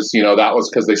issues. That was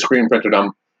because they screen printed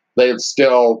them. They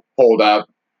still hold up.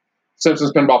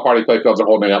 Simpsons Pinball Party playfields are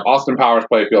holding up. Austin Powers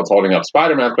playfields holding up.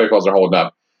 Spider-Man playfields are holding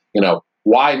up.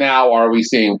 Why now are we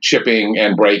seeing chipping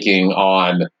and breaking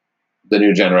on the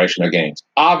new generation of games?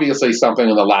 Obviously, something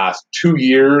in the last 2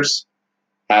 years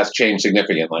has changed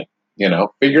significantly.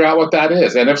 Figure out what that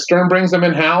is. And if Stern brings them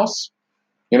in-house,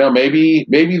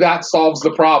 maybe that solves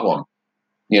the problem,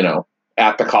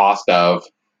 at the cost of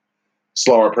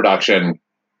slower production,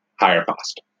 higher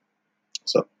cost.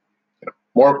 So,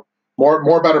 more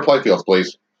better playfields,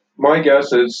 please. My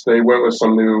guess is they went with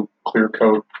some new clear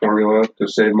coat formula to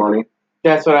save money.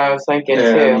 That's what I was thinking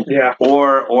too. Yeah.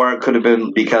 Or it could have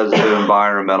been because of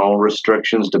environmental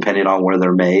restrictions, depending on where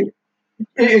they're made.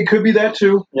 It could be that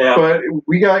too. Yeah. But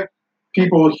we got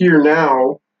people here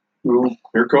now who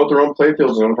clear coat their own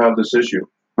playfields and don't have this issue.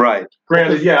 Right.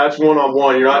 Granted, yeah, it's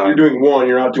one-on-one. You're doing one.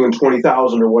 You're not doing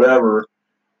 20,000 or whatever.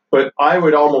 But I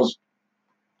would almost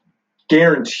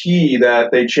guarantee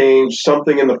that they changed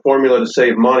something in the formula to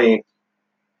save money.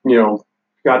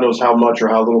 God knows how much or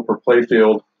how little per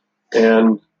playfield.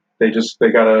 And they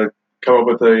got to come up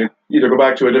with either go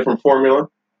back to a different formula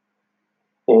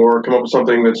or come up with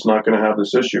something that's not going to have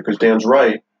this issue. Because Dan's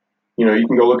right. You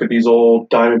can go look at these old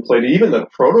diamond plate, even the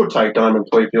prototype diamond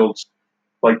plate fields,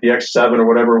 like the X7 or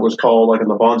whatever it was called, like in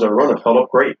the Bonsai Run, have held up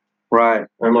great. Right.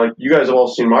 I'm like, you guys have all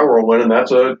seen my Whirlwind, and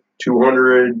that's a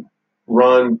 200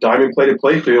 run diamond plated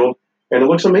playfield. And it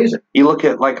looks amazing. You look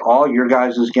at like all your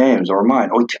guys' games or mine.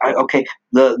 Okay,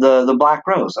 the Black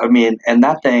Rose. I mean, and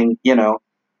that thing,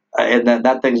 and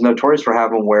that thing's notorious for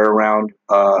having wear around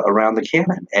the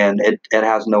cannon, and it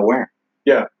has no wear.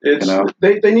 Yeah,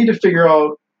 they need to figure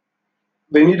out.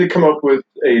 They need to come up with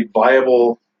a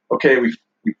viable. Okay, we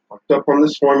fucked up on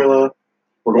this formula.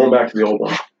 We're going back to the old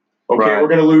one. Okay, right. We're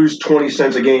going to lose 20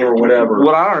 cents a game or whatever.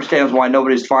 What I don't understand is why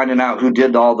nobody's finding out who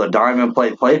did all the diamond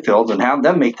plate playfields and have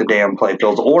them make the damn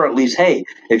playfields. Or at least, hey,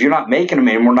 if you're not making them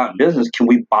and we're not in business, can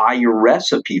we buy your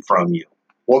recipe from you?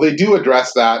 Well, they do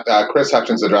address that. Chris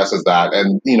Hutchins addresses that.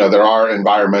 And, there are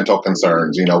environmental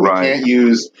concerns. We can't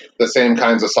use the same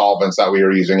kinds of solvents that we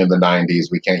were using in the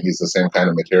 90s. We can't use the same kind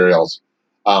of materials.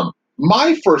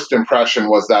 My first impression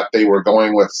was that they were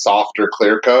going with softer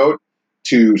clear coat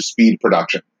to speed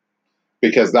production.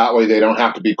 Because that way they don't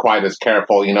have to be quite as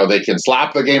careful. They can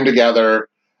slap the game together.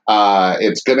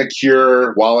 It's going to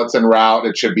cure while it's en route.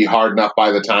 It should be hard enough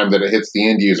by the time that it hits the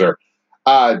end user.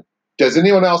 Does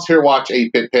anyone else here watch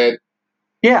 8-Bit Pit?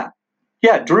 Yeah.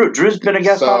 Drew's been a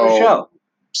guest on the show.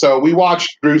 So we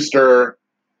watched Brewster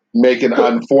make an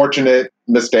unfortunate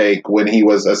mistake when he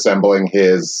was assembling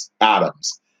his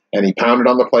atoms. And he pounded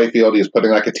on the playfield. He was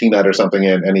putting like a T-nut or something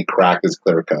in, and he cracked his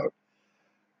clear coat.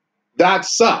 That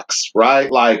sucks, right?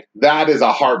 Like, that is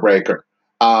a heartbreaker.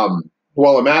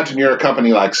 Well, imagine you're a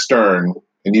company like Stern,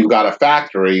 and you've got a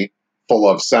factory full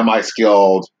of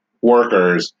semi-skilled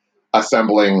workers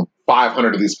assembling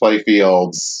 500 of these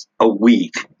playfields a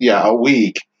week. Yeah, a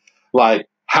week. Like,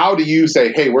 how do you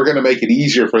say, hey, we're going to make it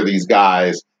easier for these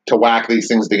guys to whack these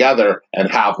things together and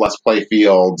have less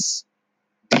playfields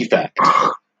defect?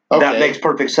 Okay. That makes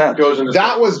perfect sense.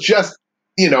 That was just,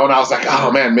 and I was like,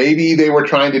 oh man, maybe they were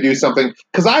trying to do something,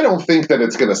 because I don't think that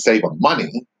it's going to save them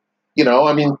money.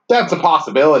 I mean, that's a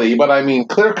possibility, but I mean,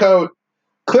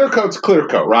 clearcoat's clear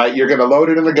coat, right? You're going to load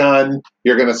it in the gun,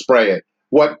 you're going to spray it.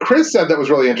 What Chris said that was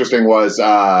really interesting was,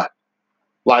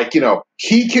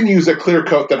 he can use a clear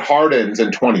coat that hardens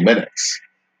in 20 minutes.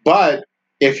 But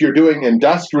if you're doing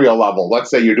industrial level, let's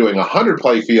say you're doing 100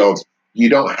 playfields, you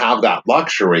don't have that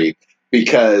luxury,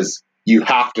 because you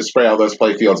have to spray all those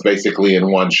playfields basically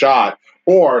in one shot,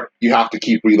 or you have to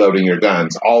keep reloading your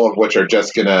guns, all of which are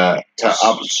just going to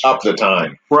up the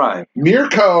time. Right.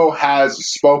 Mirko has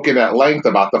spoken at length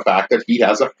about the fact that he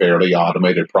has a fairly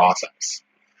automated process.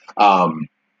 And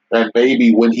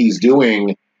maybe when he's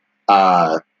doing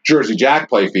Jersey Jack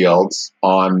playfields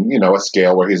on, a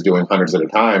scale where he's doing hundreds at a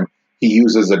time, he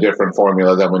uses a different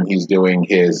formula than when he's doing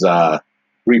his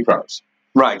repros.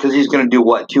 Right, because he's going to do,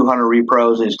 200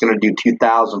 repros, and he's going to do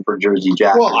 2,000 for Jersey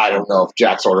Jack. Well, I don't know if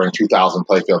Jack's ordering 2,000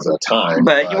 playfields at a time.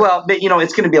 But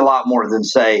it's going to be a lot more than,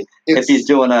 say, if he's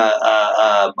doing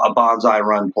a bonsai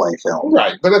run playfield.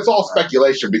 Right, but it's all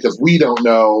speculation, because we don't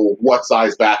know what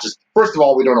size batches. First of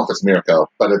all, we don't know if it's Mirko,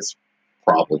 but it's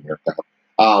probably Mirko.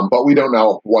 But we don't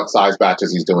know what size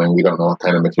batches he's doing. We don't know what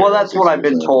kind of material. Well, that's what I've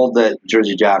been told, that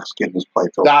Jersey Jack's getting his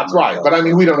playfield. That's right, but I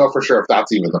mean, we don't know for sure if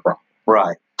that's even the problem.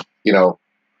 Right.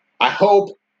 I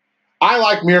hope. I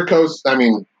like Mirko's. I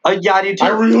mean, yeah, I do too. I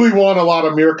really want a lot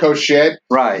of Mirko shit.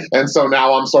 Right. And so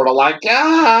now I'm sort of like,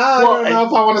 I don't know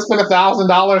if I want to spend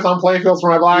 $1,000 on playfields for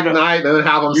my Black Knight and then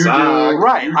have them suck.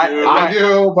 Right. I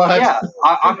do, but yeah,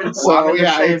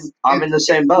 I'm in the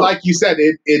same boat. Like you said,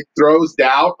 it throws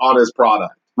doubt on his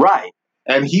product. Right.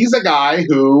 And he's a guy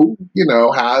who,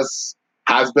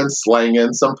 has been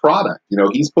slanging some product.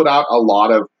 He's put out a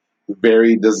lot of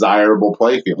very desirable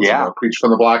playfields. Yeah. Creature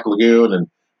from the Black Lagoon and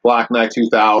Black Knight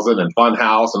 2000 and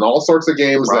Funhouse and all sorts of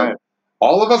games that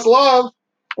all of us love.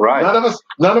 Right.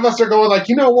 None of us are going like,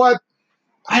 you know what?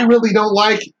 I really don't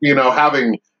like,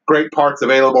 having great parts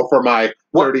available for my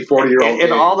 30, 40-year-old games.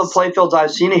 And all the playfields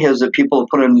I've seen of his that people have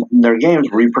put in their games,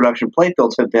 reproduction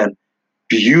playfields, have been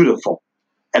beautiful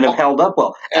and have held up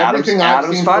well. Everything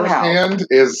I've seen firsthand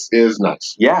is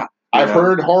nice. Yeah. I've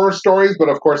heard horror stories, but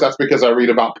of course that's because I read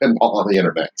about pinball on the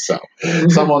internet. So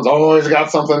someone's always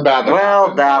got something bad.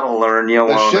 That'll learn you.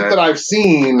 The shit that I've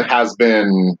seen has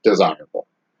been desirable.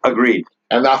 Agreed.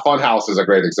 And that Funhouse is a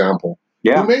great example.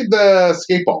 Yeah. Who made the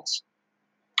skate balls?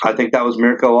 I think that was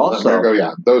Mirko also. Mirko,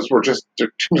 yeah. Those were just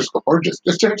gorgeous.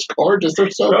 Just gorgeous.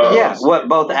 They're so good. Yeah,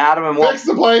 both Adam and Fix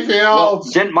the playfield.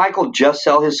 Didn't Michael just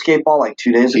sell his skate ball like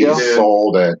 2 days ago? He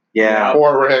sold it. Yeah.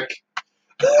 Poor Rick.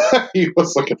 He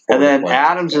was looking for it. And then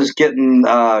Adams is getting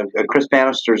Chris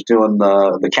Bannister's doing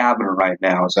the cabinet right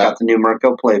now. It's got the new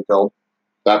Mirko playfield.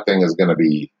 That thing is going to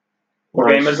be.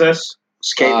 What game is this?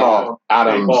 Skateball.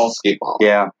 Adams skateball.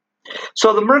 Yeah.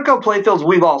 So the Mirko playfields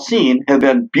we've all seen have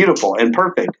been beautiful and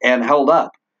perfect and held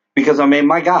up. Because, I mean,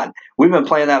 my God, we've been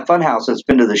playing that Funhouse. It's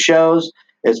been to the shows.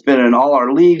 It's been in all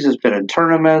our leagues. It's been in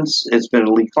tournaments. It's been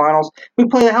in league finals. We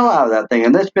play the hell out of that thing.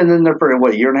 And that's been in there for,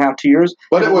 a year and a half, 2 years?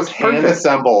 But it was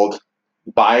hand-assembled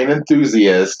by an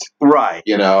enthusiast. Right.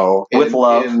 With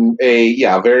love. In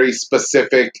a, very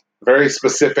specific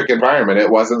environment.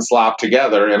 It wasn't slapped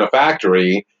together in a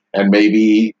factory, and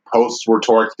maybe posts were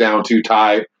torqued down too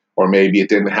tight, or maybe it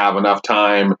didn't have enough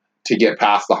time to get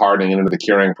past the hardening and into the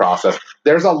curing process.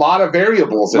 There's a lot of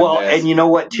variables in this. Well, and you know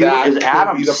what, too, is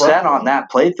Adam sat on that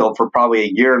playfield for probably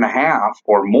a year and a half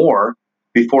or more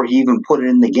before he even put it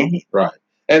in the game. Right.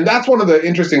 And that's one of the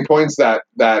interesting points that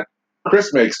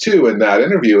Chris makes, too, in that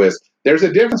interview is there's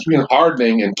a difference between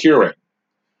hardening and curing.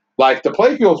 Like, the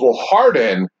playfields will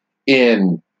harden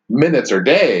in minutes or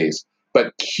days,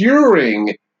 but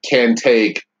curing can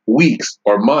take weeks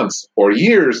or months or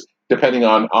years depending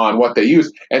on what they use.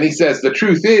 And he says the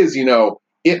truth is,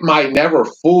 it might never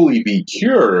fully be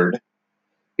cured,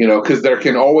 because there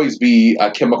can always be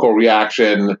a chemical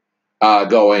reaction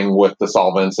going with the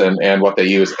solvents and what they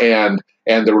use, and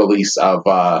the release of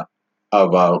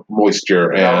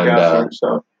moisture and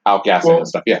stuff. Outgassing and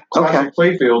stuff. Yeah. Classic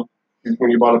playfield.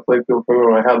 When you bought a playfield from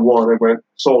them, I had one. I went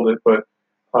sold it, but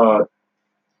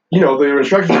the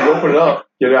instructions: you open it up,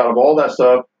 get out of all that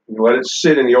stuff, and you let it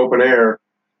sit in the open air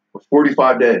for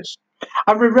 45 days.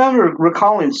 I remember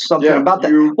recalling something about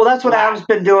that. Well, that's what Adam's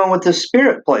been doing with the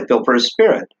Spirit playfield for his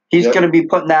Spirit. He's going to be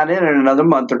putting that in another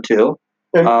month or two.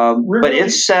 But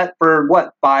it's set for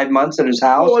 5 months in his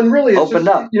house. Well, and really, it's opened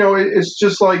just, up. It's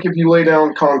just like if you lay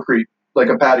down concrete, like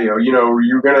a patio.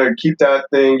 You're gonna keep that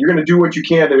thing. You're gonna do what you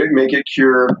can to make it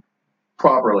cure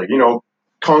properly.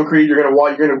 Concrete. You're gonna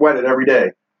wet it every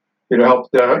day. It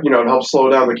helps slow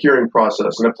down the curing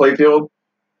process. And a playfield,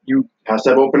 you has to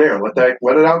have open air. Let it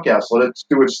outgas. Let it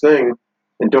do its thing,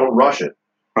 and don't rush it.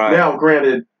 Right. Now,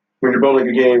 granted, when you're building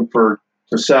a game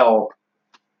to sell,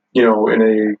 in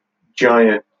a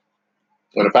giant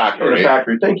in a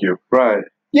factory. Thank you. Right.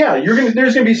 Yeah,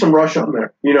 there's gonna be some rush on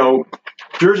there.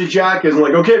 Jersey Jack isn't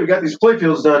like, okay, we got these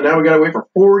playfields done. Now we got to wait for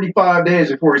 45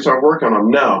 days before we start working on them.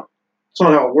 No, it's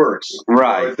not how it works.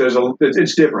 Right.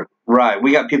 It's different. Right.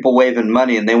 We got people waving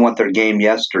money and they want their game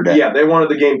yesterday. Yeah, they wanted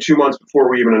the game 2 months before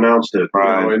we even announced it.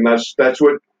 Right. And that's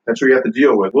what you have to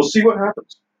deal with. We'll see what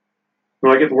happens.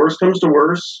 If worse comes to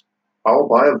worse, I'll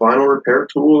buy a vinyl repair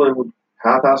tool and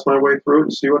half-ass my way through it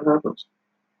and see what happens.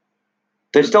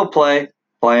 They still play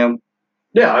them.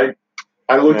 Yeah,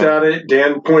 I looked at it.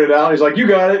 Dan pointed out. He's like, "You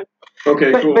got it."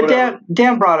 Okay, cool. But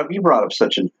Dan brought up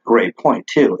such a great point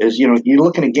too. Is you're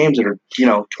looking at games that are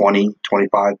 20,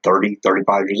 25, 30,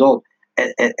 35 years old,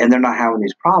 and they're not having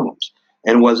these problems.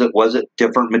 And was it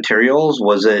different materials?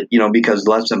 Was it because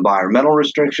less environmental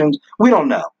restrictions? We don't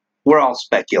know. We're all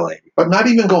speculating. But not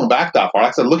even going back that far.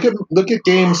 I said, look at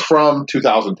games from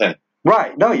 2010.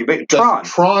 Right. No, Tron.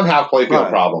 Does Tron have playfield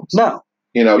problems? No.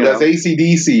 Does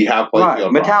AC/DC have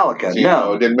playfield problems? Metallica,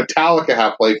 no. Did Metallica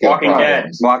have playfield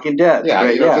problems? Walking Dead.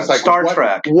 Yeah, just like Star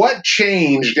Trek. What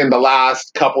changed in the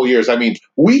last couple years? I mean,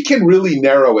 we can really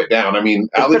narrow it down. I mean,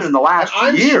 it's been in the last year.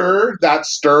 I'm sure that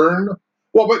Stern.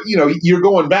 Well, but you're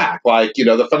going back.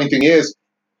 The funny thing is,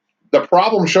 the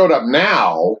problem showed up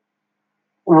now,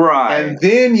 right? And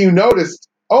then you noticed,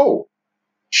 oh,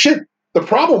 shit. The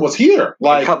problem was here.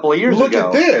 A couple of years ago. Look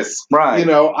at this. Right.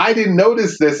 I didn't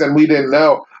notice this and we didn't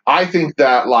know. I think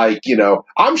that,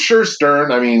 I'm sure Stern,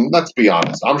 I mean, let's be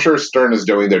honest. I'm sure Stern is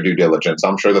doing their due diligence.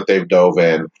 I'm sure that they've dove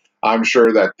in. I'm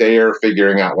sure that they are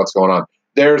figuring out what's going on.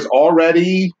 There's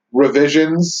already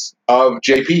revisions of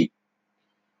JP.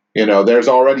 There's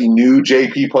already new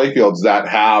JP playfields that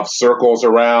have circles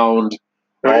around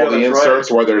all the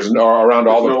inserts where there's around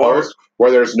all the posts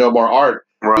where there's no more art.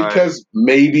 Right. Because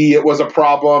maybe it was a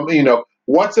problem.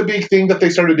 What's a big thing that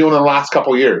they started doing in the last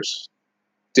couple of years?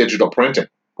 Digital printing.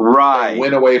 Right. They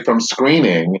went away from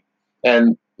screening,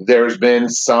 and there's been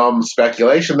some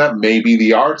speculation that maybe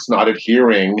the art's not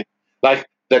adhering. Like,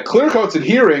 the clear coat's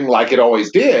adhering like it always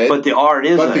did. But the art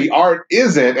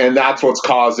isn't. And that's what's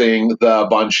causing the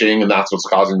bunching, and that's what's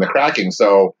causing the cracking.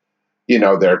 So,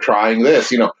 they're trying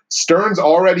this. Stern's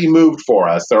already moved for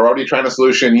us. They're already trying a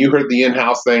solution. You heard the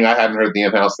in-house thing. I hadn't heard the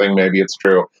in-house thing. Maybe it's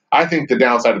true. I think the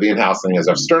downside of the in-house thing is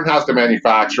if Stern has to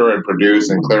manufacture and produce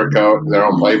and clear coat their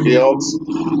own playfields,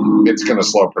 it's going to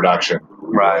slow production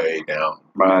way down.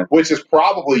 Right. Which is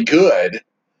probably good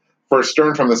for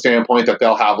Stern from the standpoint that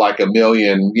they'll have like a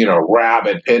million,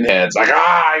 rabid pinheads.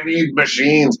 I need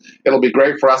machines. It'll be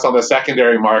great for us on the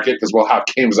secondary market because we'll have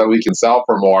games that we can sell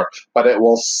for more. But it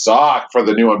will suck for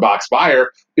the new unboxed buyer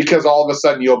because all of a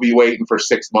sudden you'll be waiting for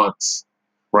 6 months.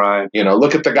 Right.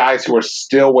 Look at the guys who are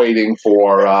still waiting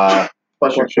for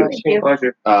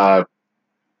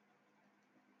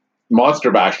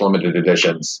Monster Bash limited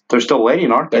editions. They're still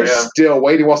waiting, aren't they? They're still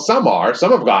waiting. Well, some are.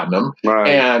 Some have gotten them. Right.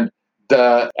 And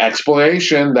the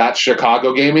explanation that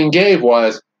Chicago Gaming gave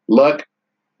was, look,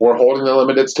 we're holding the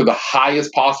limiteds to the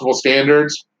highest possible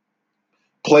standards.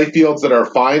 Playfields that are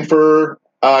fine for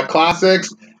classics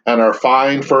and are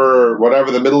fine for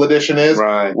whatever the middle edition is.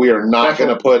 Right. We are not going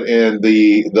to put in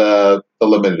the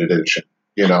limited edition.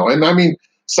 And I mean,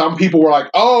 some people were like,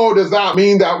 "Oh, does that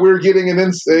mean that we're getting a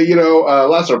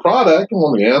lesser product?"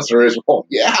 Well, the answer is, "Well,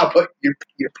 yeah, but you're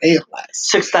paying less.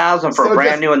 $6,000 for a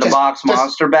brand new in the box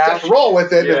Monster Bash. Just roll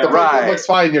with it. Yeah, if the product looks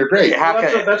fine, you're great." How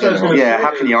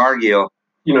can you argue?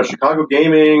 Chicago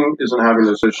Gaming isn't having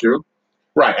this issue,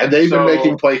 right? And they've been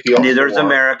making playfields. Neither is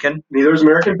American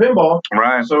Pinball,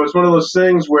 right? So it's one of those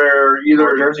things where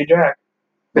either Jersey Jack.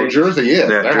 Well, Jersey is.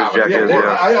 Yeah, Jersey Jack is.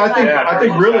 I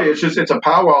think really it's a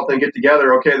powwow thing. Get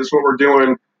together. Okay, this is what we're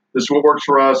doing. This is what works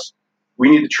for us. We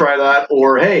need to try that.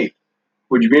 Or, hey,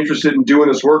 would you be interested in doing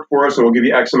this work for us? And we'll give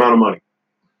you X amount of money.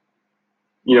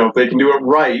 If they can do it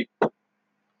right,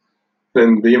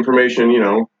 then the information,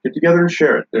 get together and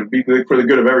share it. It'd be good for the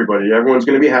good of everybody. Everyone's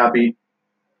going to be happy.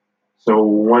 So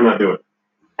why not do it?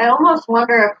 I almost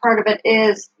wonder if part of it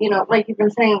is, like you've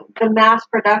been saying, the mass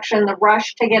production, the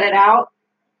rush to get it out.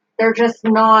 They're just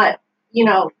not,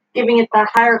 giving it the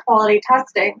higher quality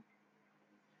testing.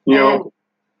 Well,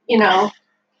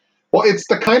 it's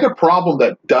the kind of problem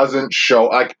that doesn't show,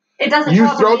 like, it doesn't you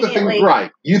show up throw the immediately. thing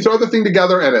right. You throw the thing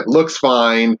together and it looks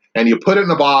fine, and you put it in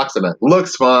a box and it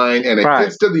looks fine, and it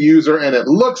gets to the user and it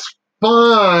looks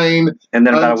fine. And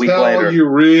then about a week later, until you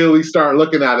really start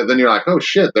looking at it, then you're like, oh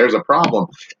shit, there's a problem.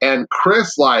 And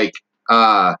Chris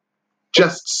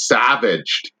just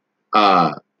savaged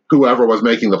whoever was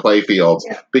making the playfields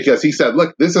because he said,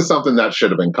 look, this is something that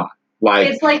should have been caught. Like,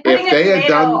 it's like putting a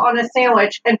tomato on a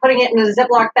sandwich and putting it in a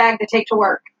Ziploc bag to take to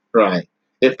work. Right.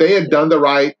 If they had done the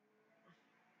right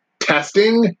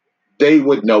testing, they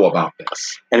would know about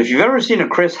this. And if you've ever seen a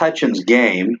Chris Hutchins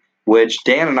game, which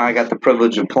Dan and I got the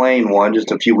privilege of playing one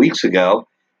just a few weeks ago,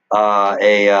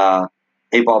 a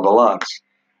 8-Ball Deluxe,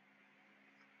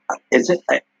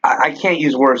 I can't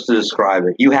use words to describe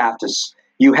it. You have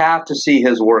to see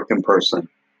his work in person.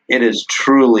 It is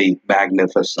truly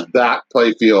magnificent. That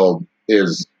playfield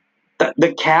is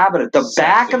the cabinet, the sexy.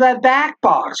 back of that back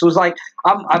box was like,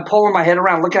 I'm pulling my head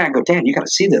around looking at it and go, Dan, you got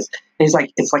to see this. And he's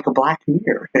like, it's like a black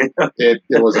mirror. It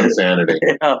was insanity.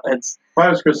 If I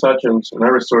was Chris Hutchins and I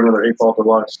restored another 8-Ball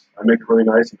Deluxe, I make it really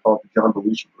nice and call it the John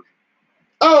Belushi version.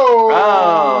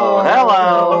 Oh,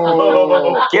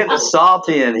 hello. Getting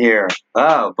salty in here.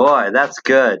 Oh, boy, that's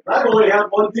good. I only have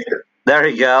one beer. There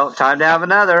you go. Time to have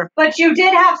another. But you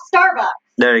did have Starbucks.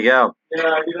 There you go. Yeah,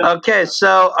 I do that. Okay,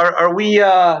 so are we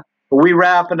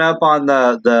wrapping up on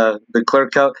the clear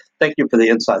coat? Thank you for the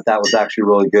insight. That was actually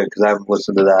really good because I haven't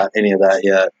listened to any of that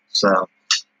yet. So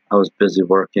I was busy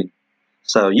working.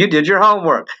 So you did your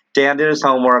homework. Dan did his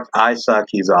homework. I suck.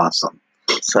 He's awesome.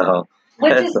 So.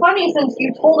 Which is funny since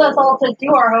you told us all to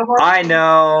do our homework. I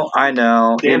know.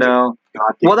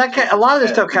 Well, a lot of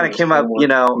this stuff kind of came up,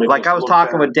 like I was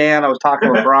talking with Dan, I was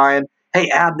talking with Brian. Hey,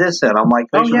 add this in. I'm like,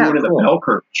 oh yeah, cool. The bell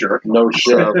curve jerk. No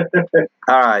shit.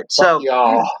 All right, so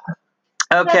y'all.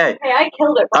 Okay, I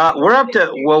killed it. we're up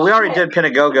to. Well, we already did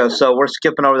Pinagogo, so we're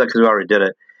skipping over that because we already did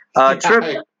it.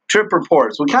 Trip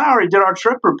reports. We kind of already did our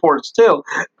trip reports too.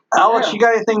 Alex, you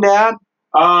got anything to add?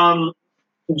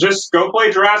 Just go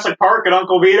play Jurassic Park at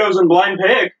Uncle Vito's and Blind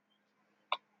Pig.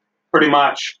 Pretty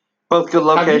much. Both good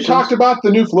locations. Have you talked about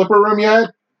the new flipper room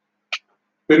yet?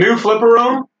 The new flipper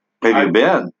room? Have you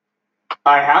been?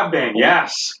 I have been,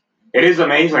 yes. It is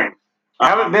amazing. I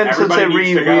haven't been since they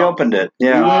reopened it.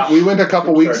 Yeah, we went a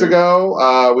couple weeks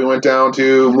ago. We went down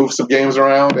to move some games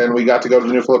around, and we got to go to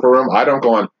the new flipper room. I don't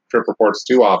go on trip reports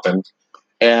too often,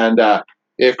 and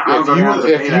if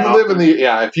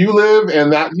you live in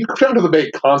that, you come to the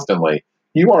Bay constantly.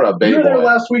 You are a Bay boy. You were there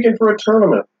last weekend for a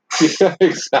tournament. Yeah,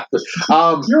 exactly.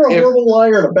 You're a horrible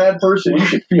liar and a bad person. You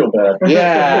should feel bad.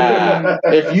 Yeah.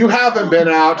 If you haven't been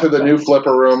out to the new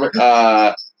flipper room,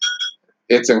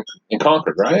 it's in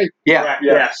Concord, right? Yeah.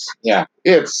 Yes. Yeah.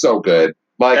 It's so good.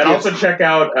 And also check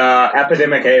out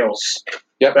Epidemic Ales.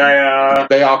 Yep.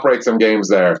 They operate some games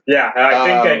there. Yeah, I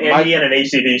think an Indian and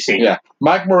AC/DC. Yeah.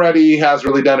 Mike Moretti has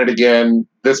really done it again.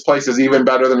 This place is even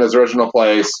better than his original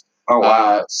place. Oh,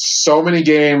 wow. So many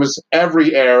games,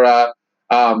 every era.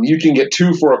 You can get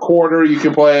 2 for $25. You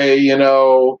can play,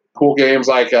 cool games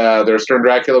like there's Stern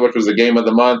Dracula, which was the game of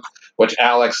the month, which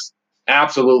Alex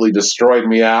absolutely destroyed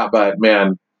me at, but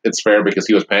man, it's fair because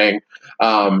he was paying.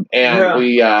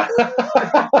 We got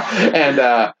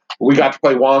to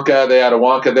play Wonka. They had a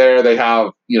Wonka there. They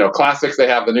have, classics. They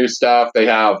have the new stuff. They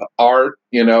have art,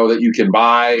 that you can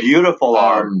buy. Beautiful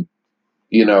art.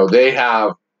 They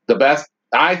have the best.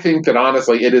 I think that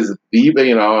honestly, it is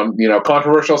the,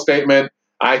 controversial statement.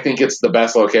 I think it's the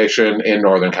best location in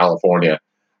Northern California.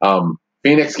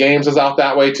 Phoenix Games is out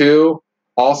that way too.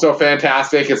 Also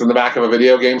fantastic. It's in the back of a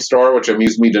video game store, which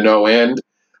amused me to no end.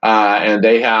 And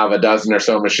they have a dozen or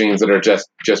so machines that are just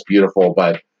beautiful.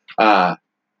 But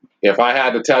if I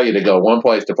had to tell you to go one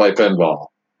place to play pinball,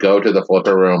 go to the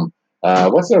Flipper Room.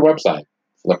 What's their website?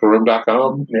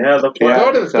 Flipperroom.com? Yeah, go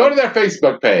to their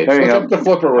Facebook page. Look up the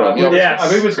Flipper Room. I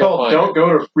think it was called Don't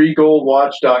Go to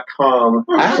freegoldwatch.com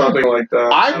or something like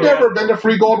that. I've never been to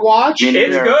Free Gold Watch.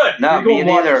 It's good. No, me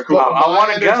neither. I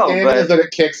want to go. But is that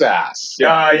it kicks ass.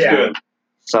 Yeah, it's good.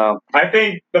 So I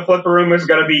think the Flipper Room is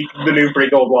going to be the new Free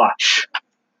Gold Watch.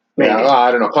 Maybe. Yeah, I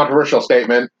don't know. Controversial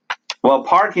statement. Well,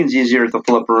 parking's easier at the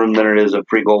flipper room than it is at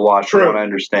Free Gold Watch, from what I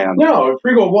understand. No,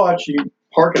 Free Gold Watch, you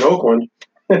park in Oakland.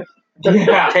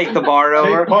 Take the BART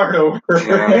over. Take BART over.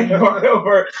 Take BART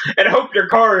over, and hope your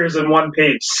car is in one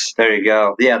piece. There you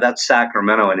go. Yeah, that's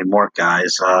Sacramento anymore,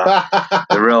 guys.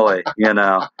 Really,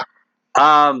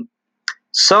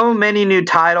 so many new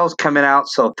titles coming out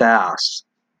so fast.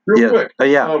 Real quick.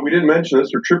 Yeah. We didn't mention this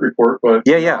or trip report, but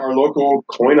our local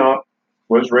coin-op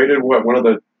was rated one of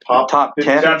the top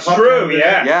 10. That's true.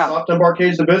 Yeah. Top 10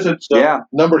 arcades to visit. So. Yeah.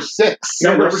 Number 6.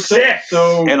 Number 6.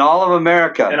 So in all of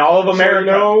America.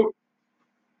 So,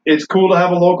 it's cool to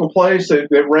have a local place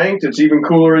that ranked. It's even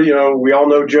cooler, we all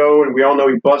know Joe, and we all know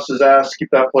he busts his ass to keep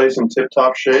that place in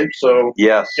tip-top shape. So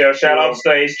yes. Shout out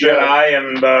to Ace Jedi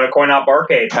and Coin Op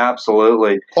Arcade.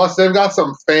 Absolutely. Plus, they've got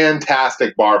some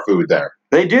fantastic bar food there.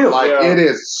 They do. It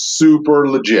is super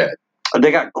legit.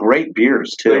 They got great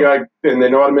beers, too. And they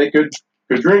know how to make good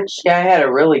drinks. Yeah, I had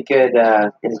a really good,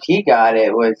 if he got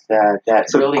it, was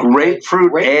it's really a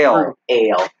grapefruit ale.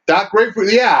 That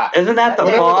grapefruit, yeah. Isn't that the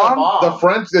bomb? The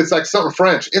French, it's like something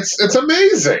French. It's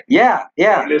amazing. Yeah.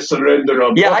 Yeah,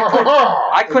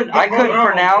 I couldn't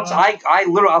pronounce. I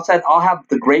literally, I said, I'll have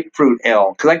the grapefruit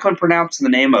ale because I couldn't pronounce the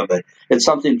name of it. It's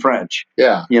something French.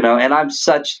 Yeah. And I'm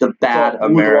such the bad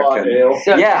American.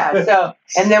 So,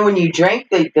 and then when you drink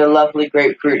the lovely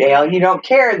grapefruit ale, you don't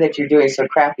care that you're doing so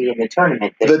crappy in the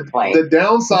tournament that you're playing. The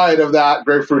downside of that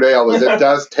grapefruit ale is it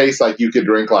does taste like you could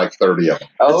drink like 30 of them.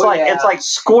 It's like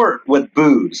squirt with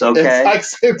booze. Okay.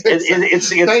 It's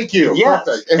thank you. Yes.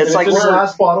 Perfect. It's like the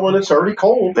last bottle and it's already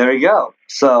cold. There you go.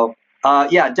 So.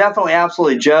 Definitely,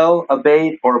 absolutely. Joe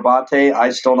Abate or Abate, I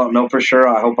still don't know for sure.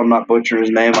 I hope I'm not butchering his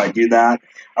name. I do that.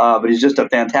 But he's just a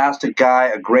fantastic guy,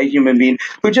 a great human being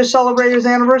who just celebrated his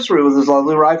anniversary with his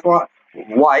lovely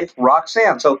wife,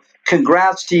 Roxanne. So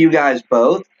congrats to you guys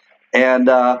both. And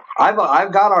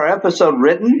I've got our episode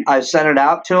written. I sent it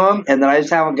out to him, and then I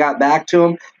just haven't got back to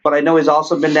him. But I know he's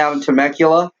also been down in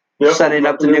Temecula. Setting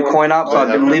up the new coin op, so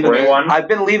I've been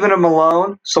leaving him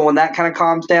alone. So when that kind of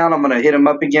calms down, I'm going to hit him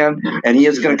up again, and he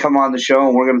is going to come on the show,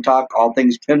 and we're going to talk all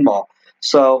things pinball.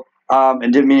 So,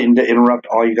 and didn't mean to interrupt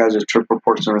all you guys' trip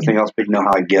reports and everything else, but you know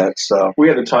how I get. So we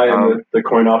had to tie in the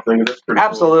coin op thing.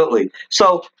 Absolutely. Cool.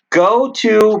 So go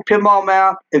to Pinball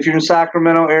Map if you're in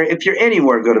Sacramento area. If you're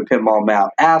anywhere, go to Pinball Map.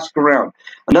 Ask around.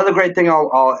 Another great thing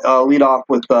I'll lead off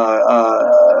with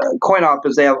coin op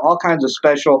is they have all kinds of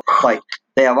special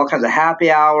They have all kinds of happy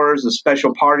hours and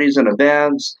special parties and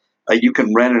events. You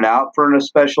can rent it out for a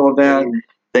special event.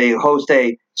 They host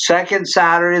a second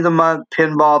Saturday of the month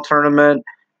pinball tournament.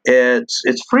 It's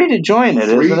free to join it,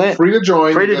 isn't it? Free to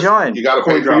join. Free to join. You got to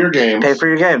pay for your games. Pay for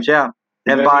your games, yeah.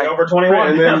 And buy over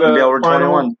 21. And then the over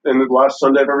 21. And the last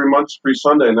Sunday of every month is free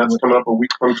Sunday, and that's coming up a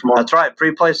week from tomorrow. That's right.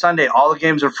 Free play Sunday. All the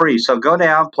games are free. So go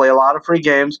down, play a lot of free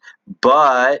games,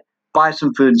 but buy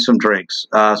some food and some drinks.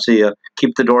 So you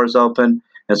keep the doors open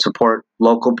and support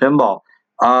local pinball.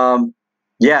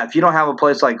 If you don't have a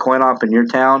place like Coin Op in your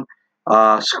town,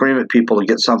 scream at people to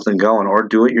get something going or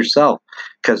do it yourself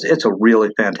because it's a really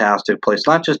fantastic place,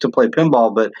 not just to play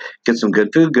pinball, but get some good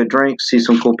food, good drinks, see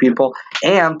some cool people,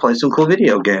 and play some cool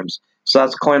video games. So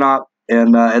that's Coin Op.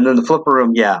 And then the Flipper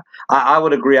Room, I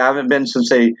would agree. I haven't been since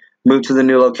they moved to the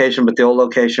new location, but the old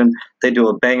location, they do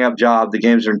a bang-up job. The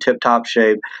games are in tip-top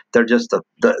shape. They're just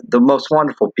the most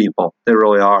wonderful people. They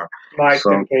really are. Mike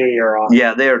and Katie are awesome.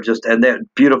 Yeah, they are just, and they're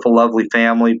beautiful, lovely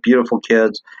family, beautiful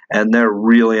kids, and they're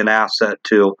really an asset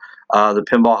to the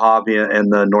pinball hobby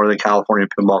and the Northern California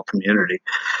pinball community.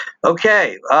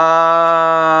 Okay,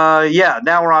 now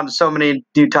we're on to so many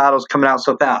new titles coming out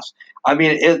so fast. I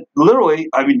mean,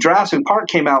 Jurassic Park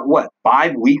came out,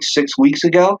 6 weeks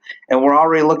ago, and we're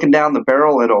already looking down the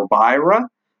barrel at Elvira.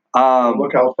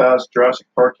 Look how fast Jurassic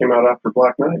Park came out after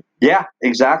Black Knight. Yeah,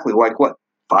 exactly.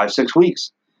 5-6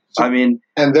 weeks. And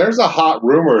there's a hot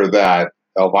rumor that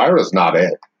Elvira's not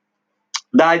it.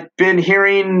 I've been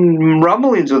hearing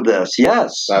rumblings of this,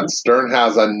 yes. That Stern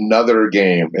has another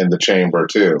game in the chamber,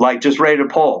 too. Just ready to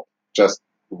pull. Just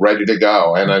ready to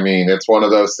go. And, it's one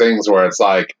of those things where it's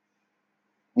like,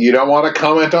 you don't want to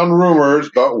comment on rumors,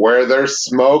 but where there's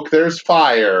smoke, there's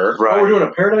fire. Right. Oh, we're doing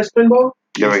a Paradise Pinball?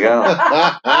 Here we go.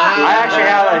 I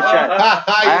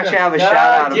actually have a shout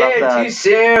out about that. Too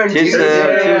soon.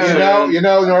 You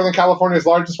know, Northern California's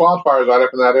largest wildfire is right up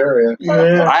in that area.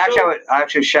 Yeah. I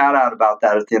actually shout out about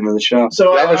that at the end of the show.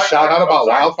 So you have a shout out about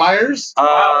wildfires?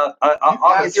 I'll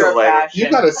get to it later.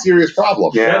 You've got a serious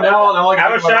problem. Yeah. Now I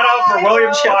have a shout out for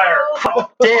William Fire.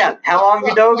 Dan, how long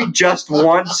ago? Just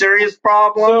one serious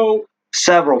problem? So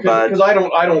several, bud. Because I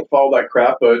don't follow that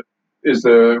crap, but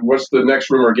what's the next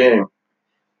rumor game?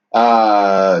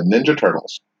 Ninja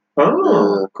Turtles.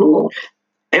 Oh, cool.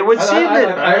 It would seem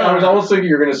that I was almost thinking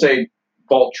you were going to say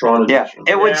Voltron edition.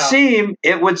 It would seem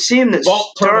that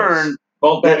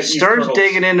Stern's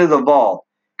digging into the vault.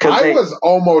 I was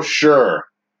almost sure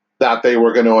that they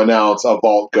were going to announce a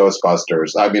Vault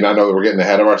Ghostbusters. I mean, I know that we're getting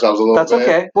ahead of ourselves a little bit. That's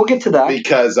okay. We'll get to that.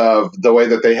 Because of the way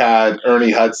that they had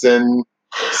Ernie Hudson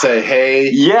say,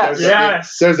 hey,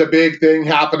 there's a big thing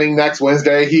happening next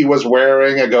Wednesday. He was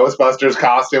wearing a Ghostbusters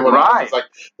costume. And I was like,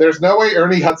 there's no way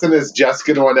Ernie Hudson is just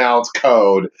going to announce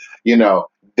Code. You know,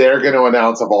 they're going to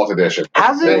announce a Vault Edition.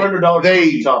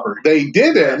 They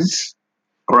didn't.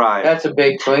 Right. That's a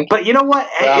big twink. But you know what?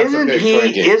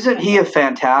 Isn't he a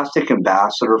fantastic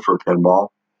ambassador for pinball?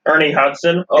 Ernie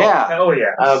Hudson? Oh, yeah. Hell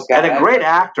yeah. Oh, God, and a great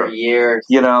actor. For years.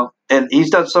 You know, and he's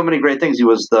done so many great things. He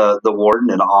was the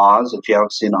warden in Oz. If you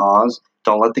haven't seen Oz,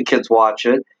 don't let the kids watch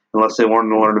it unless they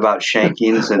want to learn about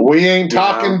shankings. And we ain't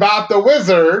talking about the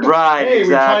wizard. Right, hey,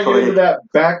 exactly. We're trying to get into that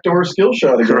backdoor skill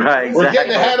shot again. Right, exactly. We're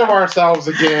getting ahead of ourselves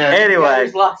again. Anyway.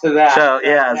 There's lots of that.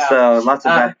 So lots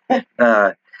of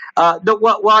that.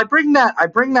 Well, I bring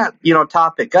that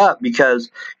topic up because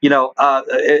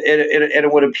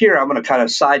it would appear I'm going to kind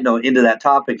of side note into that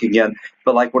topic again,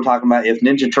 but like we're talking about if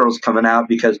Ninja Turtles coming out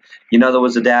because there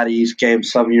was a Daddy East game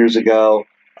some years ago,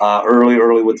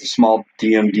 early with the small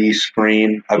DMD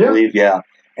screen, I believe,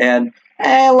 and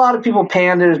a lot of people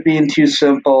panned it as being too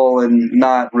simple and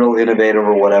not real innovative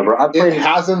or whatever. It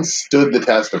hasn't stood the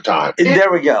test of time.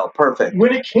 There we go. Perfect.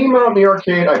 When it came out in the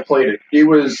arcade, I played it. It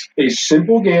was a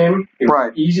simple game. It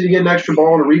was easy to get an extra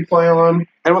ball and a replay on. And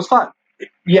it was fun.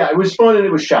 Yeah, it was fun and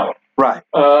it was shallow. Right.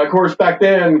 Of course, back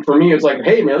then, for me, it's like,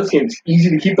 hey, man, this game's easy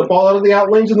to keep the ball out of the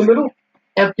out lanes in the middle.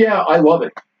 Heck yeah, I love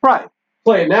it. Right.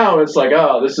 Play it now, and it's like,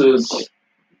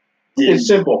 it's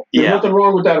simple. There's nothing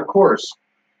wrong with that, of course.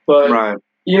 But,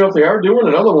 if they are doing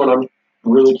another one, I'm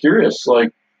really curious.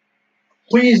 Like,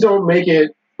 please don't make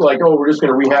it like, oh, we're just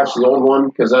going to rehash the old one,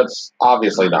 because that's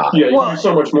obviously not. Yeah, you can do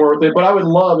so much more with it. But I would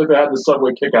love if it had the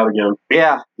subway kick out again.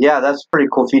 Yeah, that's a pretty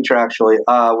cool feature, actually.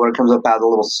 When it comes up out of the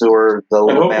little sewer, the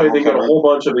little and hopefully they get a whole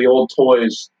bunch of the old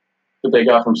toys that they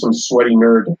got from some sweaty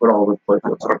nerd to put all over the place.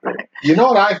 You know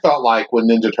what I felt like when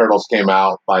Ninja Turtles came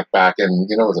out, like back in,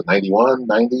 was it 91,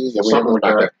 90? Something like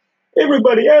that.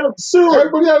 Everybody out of the sewer.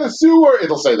 Everybody out of the sewer.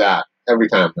 It'll say that every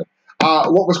time.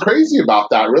 What was crazy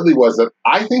about that really was that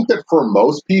I think that for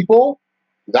most people,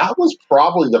 that was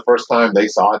probably the first time they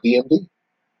saw a DMD.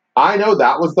 I know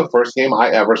that was the first game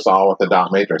I ever saw with the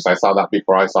dot matrix. I saw that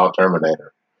before I saw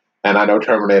Terminator. And I know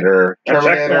Terminator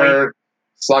Slugmas.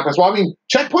 Well, I mean,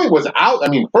 Checkpoint was out,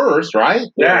 first, right?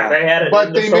 Yeah, they had it.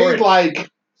 But they made like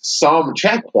some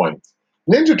checkpoints.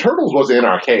 Ninja Turtles was in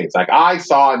arcades. Like, I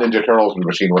saw a Ninja Turtles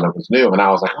machine when it was new, and I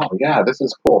was like, oh, yeah, this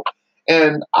is cool.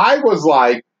 And I was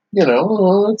like,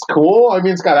 it's cool. I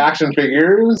mean, it's got action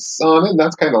figures on it, and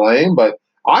that's kind of lame, but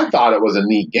I thought it was a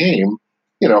neat game,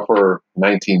 for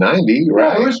 1990,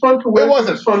 right? Yeah, it was fun for it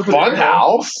wasn't fun for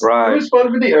Funhouse. Right. It was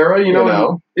fun for the era,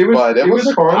 It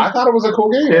was fun. I thought it was a cool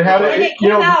game. It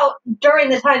came out during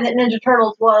the time that Ninja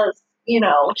Turtles was,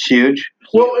 huge.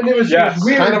 Well, and it was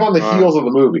weird. Kind of on the heels of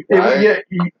the movie, right?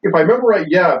 If I remember right,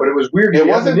 but it was weird. It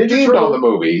wasn't themed on the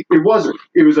movie. It wasn't.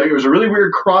 It was a really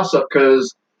weird cross-up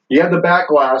because you had the back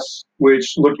glass,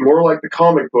 which looked more like the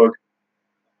comic book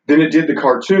than it did the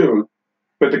cartoon.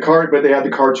 But they had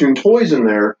the cartoon toys in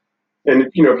there. And if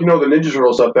you know the Ninja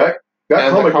Turtles stuff, that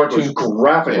comic book was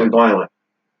graphically violent.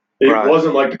 It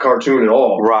wasn't like the cartoon at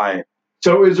all. Right.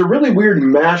 So it was a really weird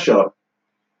mashup.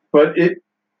 But it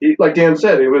like Dan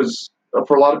said, it was,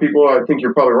 for a lot of people, I think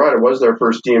you're probably right, it was their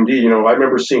first DMD. I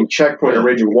remember seeing Checkpoint at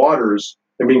Raging Waters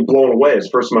and being blown away. It's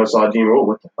the first time I saw a DMD. Oh,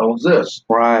 what the hell is this?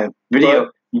 Right.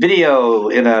 Video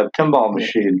in a pinball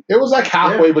machine. It was like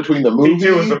halfway between the movie.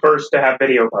 P2 was the first to have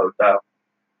video mode, though.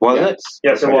 Was it?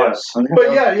 Yes, it was.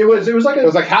 But yeah, it was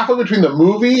like halfway between the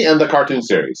movie and the cartoon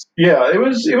series. Yeah, it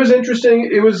was interesting.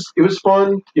 It was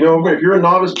fun. If you're a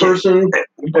novice person,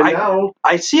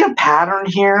 I see a pattern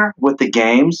here with the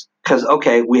games because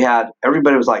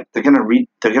everybody was like they're gonna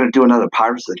do another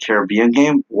Pirates of the Caribbean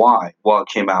game. Why? Well, it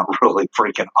came out really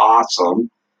freaking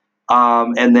awesome.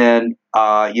 And then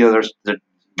there's the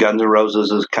Guns N'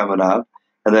 Roses is coming up.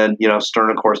 And then, Stern,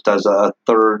 of course, does a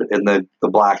third in the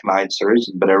Black Knight series,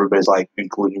 but everybody's like,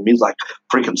 including me, is like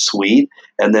freaking sweet.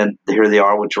 And then here they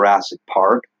are with Jurassic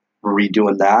Park,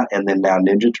 redoing that, and then now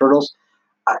Ninja Turtles.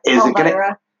 Is it going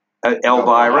to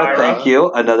Elvira? Thank you,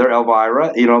 another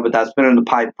Elvira. But that's been in the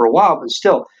pipe for a while, but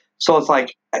still. So it's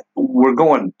like we're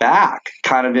going back,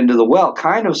 kind of into the well,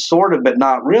 kind of, sort of, but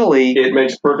not really. It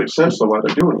makes perfect sense though why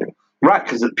they're doing it. Right,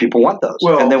 because people want those,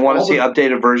 and they want to see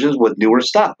updated versions with newer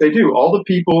stuff. They do. All the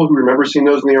people who remember seeing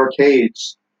those in the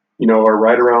arcades are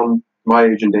right around my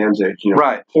age and Dan's age.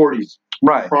 Right. 40s.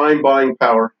 Right. Prime buying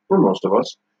power for most of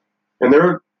us, and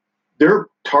they're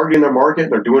targeting their market.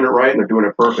 And they're doing it right, and they're doing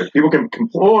it perfect. People can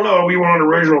complain, oh no, we want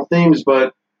original themes,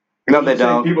 but no, they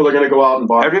don't. People are going to go out and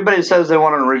buy. Everybody says they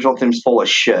want an original theme is full of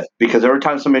shit because every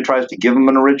time somebody tries to give them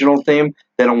an original theme,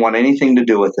 they don't want anything to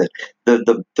do with it.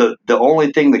 The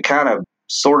only thing that kind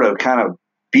of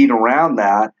beat around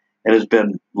that and has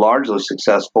been largely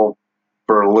successful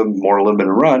for a more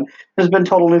limited run has been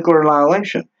Total Nuclear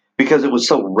Annihilation because it was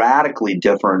so radically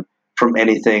different from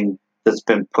anything that's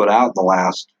been put out in the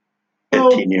last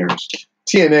 15 years.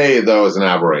 TNA, though, is an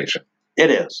aberration. It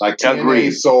is. Like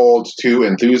TNA sold to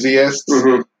enthusiasts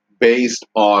based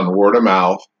on word of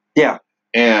mouth. Yeah.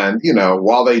 And,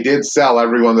 while they did sell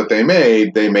everyone that they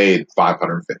made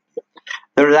 550.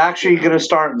 They're actually going to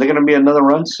they're going to be another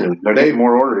run soon. They're getting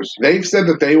more orders. They've said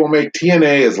that they will make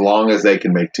TNA as long as they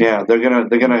can make TNA. Yeah, they're going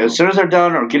to, as soon as they're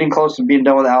done or getting close to being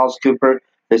done with Alice Cooper,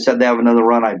 they said they have another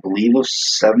run, I believe, of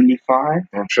 75.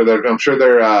 I'm sure they're going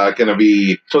to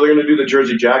be. So they're going to do the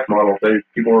Jersey Jack model.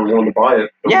 People are willing to buy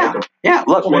it. Yeah.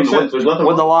 Look, when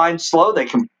the line's slow, they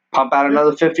can pump out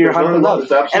another 50 or 100 of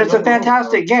those, and it's a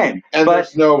fantastic game. And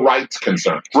there's no rights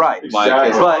concerns, right?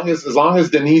 Exactly. Like, as long as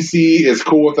Denise is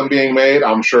cool with them being made,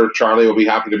 I'm sure Charlie will be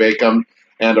happy to make them.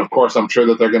 And of course, I'm sure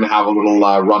that they're going to have a little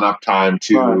run-up time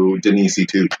to Denise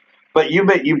too. But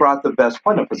you brought the best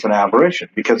point up. It's an aberration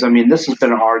because this has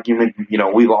been an argument.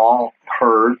 We've all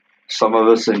heard. Some of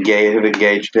us have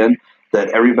engaged in that.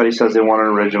 Everybody says they want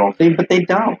an original theme, but they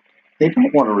don't. They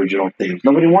don't want original themes.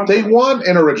 Nobody wants. They want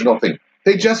an original theme.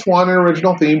 They just want an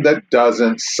original theme that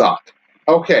doesn't suck.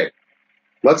 Okay,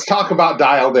 let's talk about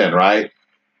Dialed In. Right,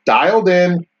 Dialed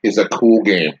In is a cool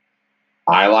game.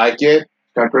 I like it.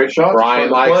 Got great shots. Brian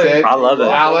likes it. I love it.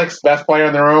 Alex, best player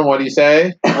in the room. What do you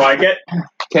say? Like it.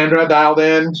 Kendra, Dialed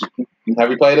In.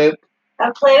 Have you played it?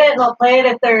 I've played it, and I'll play it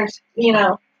if there's,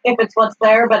 if it's what's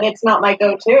there, but it's not my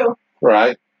go-to.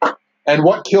 Right. And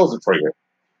what kills it for you?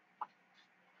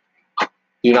 Do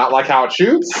you not like how it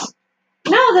shoots?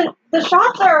 No, the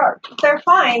shots they're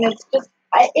fine. It's just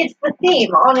it's the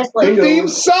theme, honestly. The theme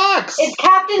sucks. It's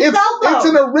Captain Cell Phone. It's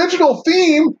an original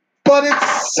theme, but it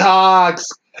sucks.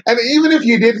 And even if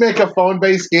you did make a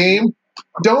phone-based game,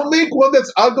 don't make one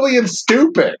that's ugly and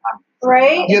stupid.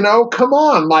 Right? Come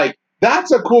on. Like,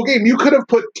 that's a cool game. You could have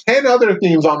put 10 other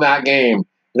themes on that game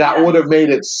that would have made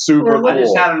it super cool. I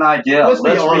just had an idea. Let's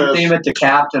retheme it to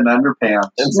Captain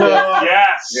Underpants.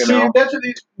 Yes. See, that's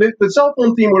the cell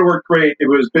phone theme would work great. It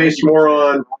was based more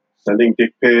on sending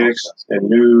dick pics and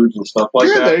nudes and stuff like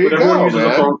that. There you go, uses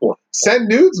a phone for. Send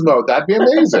nudes mode. That'd be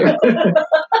amazing.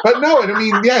 But no,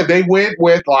 they went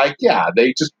with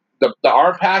the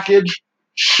R package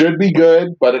should be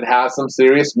good, but it has some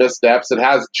serious missteps. It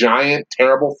has giant,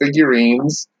 terrible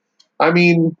figurines. Am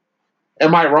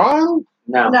I wrong?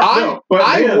 No.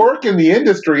 I work in the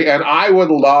industry, and I would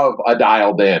love a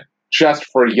Dialed In just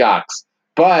for yucks.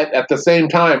 But at the same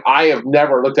time, I have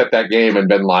never looked at that game and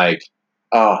been like,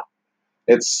 oh,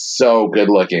 it's so good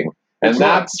looking. And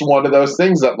that's one of those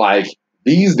things that,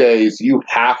 these days, you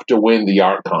have to win the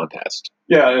art contest.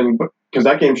 Yeah, and because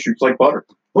that game shoots like butter.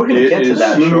 We're going to get to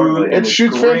that shortly. It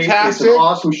shoots fantastic. It's an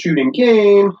awesome shooting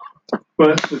game,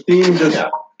 but the theme just... Yeah.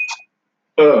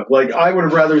 I would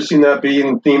have rather seen that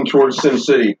being themed towards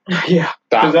SimCity. Yeah.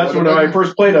 Because that's when I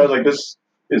first played, I was like, this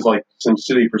is like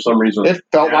SimCity for some reason. It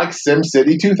felt like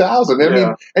SimCity 2000.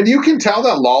 And you can tell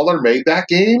that Lawler made that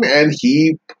game, and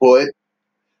he put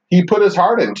his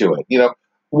heart into it.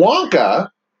 Wonka,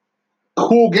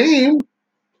 cool game,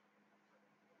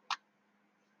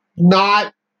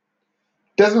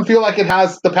 doesn't feel like it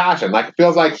has the passion. It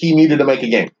feels like he needed to make a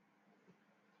game.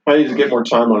 I need to get more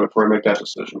time on it before I make that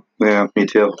decision. Yeah, me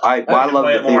too. I love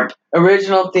the theme.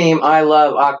 Original theme, I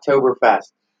love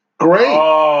Oktoberfest. Great.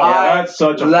 Oh, that's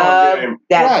such a fun game.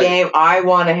 That game. I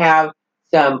want to have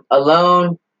some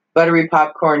alone, buttery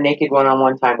popcorn, naked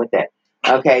one-on-one time with it.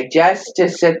 Okay, just to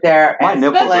sit there and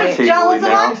play. Spencer's jealous of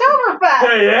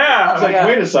Oktoberfest. Yeah. I was like,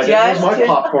 wait a second, where's my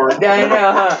popcorn? I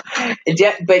know,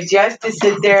 huh? But just to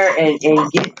sit there and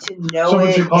get to know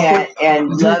it and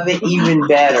love it even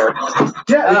better.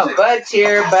 Yeah. Bud's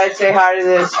here. Bud, say hi to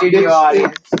the studio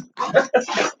audience.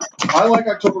 I like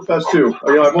Oktoberfest too.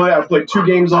 I've played 2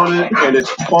 games on it, and it's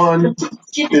fun.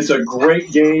 It's a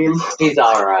great game. He's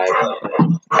all right.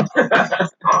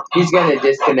 He's going to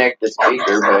disconnect the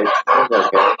speaker, but it's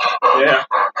okay. Yeah.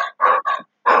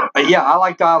 Yeah, I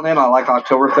like Dialed In. I like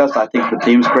Oktoberfest. I think the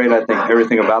theme's great. I think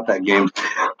everything about that game's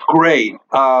great.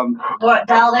 What,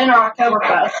 dialed in or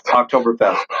Oktoberfest?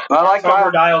 Oktoberfest. I like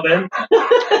October dialed in.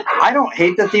 I don't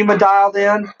hate the theme of Dialed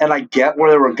In, and I get where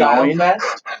they were going.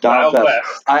 Dialed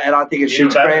Fest. And I think it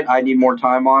shoots great. I need more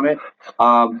time on it.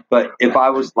 But if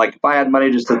I had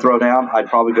money just to throw down, I'd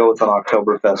probably go with an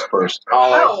Oktoberfest first.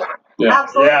 Oh, Yeah.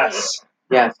 absolutely.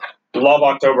 Yes. Love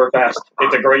Oktoberfest.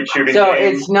 It's a great shooting So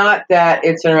game. it's not that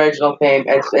it's an original theme.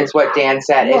 It's what Dan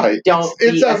said. Right.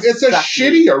 It's a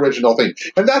shitty original thing,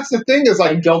 and that's the thing is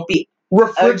like and don't be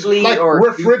ugly or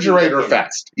refrigerator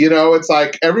fest. You know, it's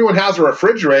like everyone has a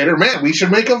refrigerator. Man, we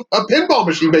should make a pinball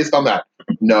machine based on that.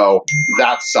 No,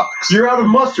 that sucks. You're out of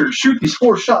mustard. Shoot these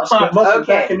 4 shots. Get mustard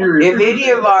Okay. back in your If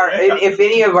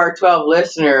any of our 12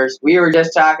 listeners, we were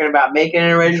just talking about making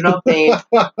an original theme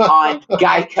on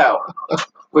Geico,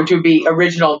 which would be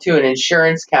original to an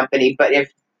insurance company. But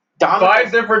if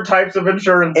 5 different types of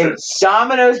insurances. If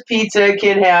Domino's Pizza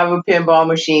can have a pinball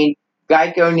machine,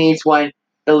 Geico needs one.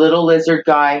 The little lizard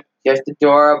guy, just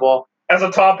adorable. As a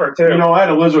topper, too. You know, I had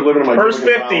a lizard living in my First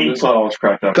 50. It's not always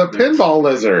cracked up. The pinball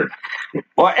lizard.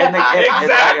 Well, and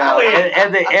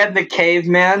Exactly. and the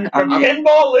caveman. The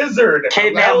pinball lizard.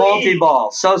 Caveman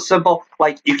multi-ball. So simple.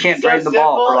 Like, you can't drain the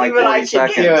ball for like 40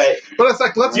 seconds. Do it. But it's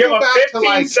like, let's You go have a back to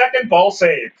 15-second ball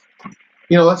save.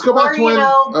 let's go back Or,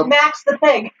 to when. Max the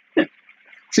Pig.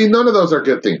 See, none of those are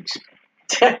good themes.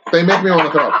 They make me want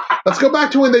to throw up. Let's go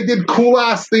back to when they did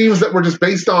cool-ass themes that were just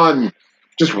based on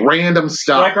just random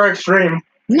stuff. Striker Extreme.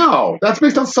 No, that's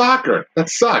based on soccer. That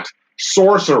sucked.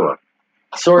 Sorcerer.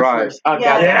 Sorcerers. Oh,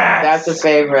 God. Yes. That's a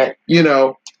favorite. You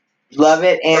know, Love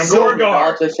it. And Silver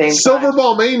all at the same time. Silver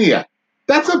Ball Mania.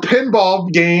 That's a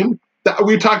pinball game. That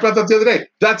we talked about that the other day.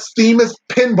 That's theme is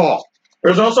pinball.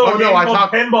 There's also a game I called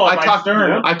talked, Pinball by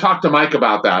Stern. I talked to Mike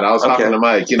about that. I was talking to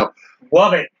Mike. You know,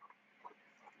 Love it.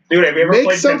 Dude, have you ever make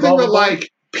played something pinball that before?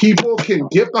 like people can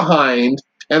get behind,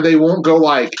 and they won't go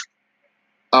like,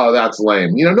 "Oh, that's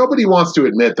lame." You know, nobody wants to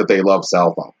admit that they love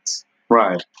cell phones,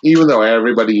 Right. even though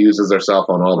everybody uses their cell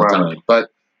phone all the Right. time. But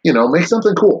you know, make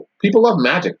something cool. People love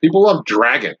magic. People love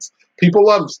dragons. People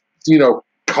love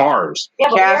cars. Yeah,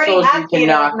 but we already Castles have you can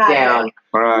Theater of knock Magic. down.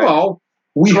 Right. Well,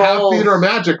 we have Trolls. Theater of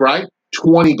Magic, right?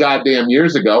 20 goddamn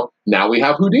years ago. Now we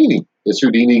have Houdini. Is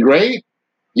Houdini great?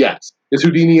 Yes. Is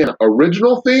Houdini an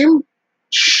original theme?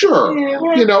 Sure.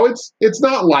 You know, it's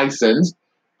not licensed.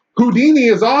 Houdini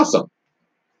is awesome.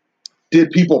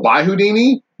 Did people buy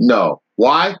Houdini? No.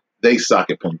 Why? They suck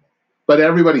at pinball. But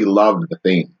everybody loved the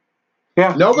theme.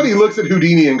 Yeah. Nobody looks at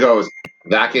Houdini and goes,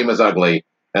 that game is ugly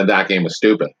and that game is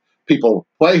stupid. People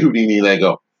play Houdini and they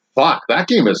go, fuck, that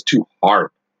game is too hard.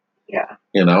 Yeah.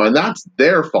 You know, and that's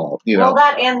their fault, you know. Well,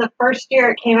 that and the first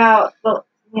year it came out, the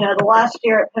last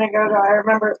year at Pinagogo, I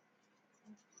remember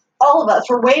all of us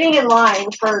were waiting in line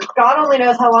for God only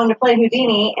knows how long to play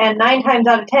Houdini, and 9 times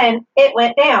out of 10, it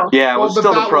went down. Yeah, it was Well,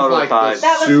 still but the that was like prototype. the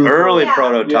That was super- Early yeah.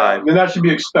 prototype. Yeah, I mean, that should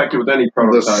be expected with any the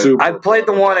prototype. super I've played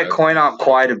the one at Coin-Op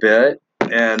quite a bit,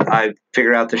 and I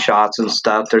figured out the shots and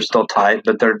stuff. They're still tight,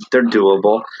 but they're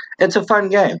doable. It's a fun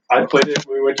game. I played it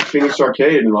when we went to Phoenix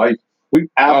Arcade, and we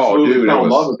absolutely dude, fell it in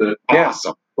was love with it.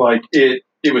 awesome. Like it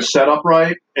was set up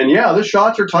right, and yeah, the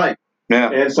shots are tight. Yeah.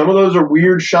 And some of those are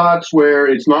weird shots where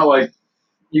it's not like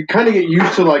you kind of get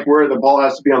used to like where the ball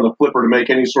has to be on the flipper to make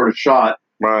any sort of shot.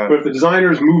 Right. But if the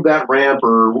designers move that ramp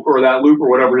or that loop or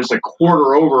whatever just a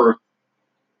quarter over,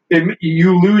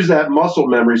 you lose that muscle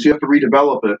memory, so you have to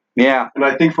redevelop it. Yeah. And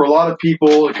I think for a lot of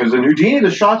people, because in Houdini,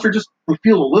 the shots are just, they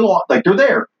feel a little like they're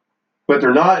there, but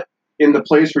they're not in the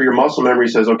place where your muscle memory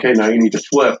says, okay, now you need to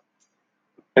flip.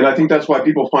 And I think that's why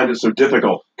people find it so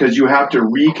difficult, because you have to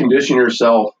recondition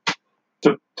yourself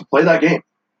to play that game.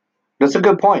 That's a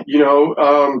good point. You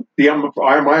know,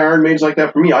 my Iron Maiden's like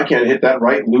that for me. I can't hit that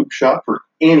right loop shot for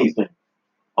anything.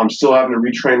 I'm still having to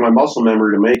retrain my muscle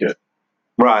memory to make it.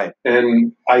 Right.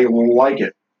 And I like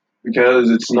it because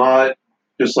it's not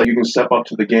just like you can step up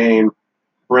to the game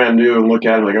brand new and look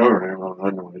at it like, oh, I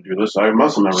know how to do this. I have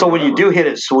muscle memory. So when you do hit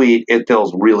it sweet, it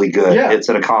feels really good. Yeah. It's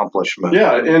an accomplishment.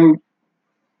 Yeah, and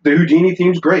the Houdini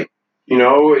theme's great. You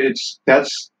know, it's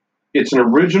an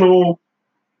original.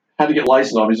 Had to get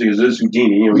licensed, obviously, because it is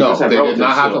Houdini. You know, No, just have they did relatives,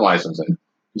 not have so. to license it.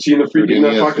 You see in the free, didn't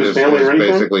have to talk to his family or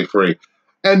anything? Basically free.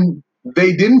 And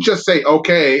they didn't just say,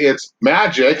 okay, it's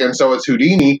magic, and so it's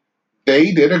Houdini.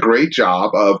 They did a great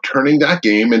job of turning that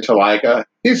game into like a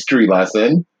history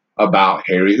lesson about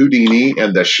Harry Houdini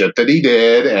and the shit that he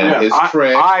did and his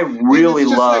trick. I really it's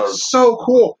just, love. like, so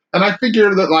cool. And I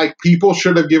figured that like people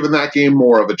should have given that game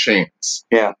more of a chance.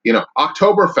 Yeah. You know,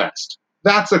 Oktoberfest.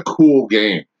 That's a cool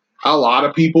game. A lot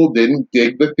of people didn't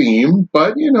dig the theme,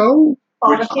 but you know, A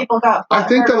lot of people got. I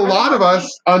think that a lot of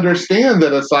us understand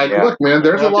that it's like, look, man,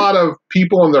 there's a lot of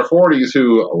people in their 40s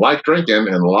who like drinking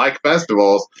and like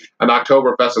festivals, and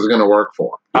Oktoberfest is going to work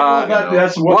for.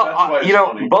 That's why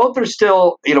funny. Both are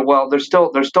still, they're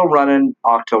still running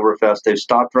Oktoberfest. They've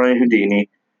stopped running Houdini,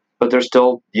 but they're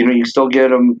still, you can still get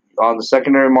them on the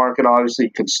secondary market. Obviously,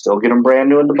 you can still get them brand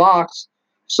new in the box.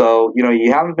 So,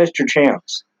 you haven't missed your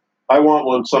chance. I want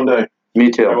one someday. Me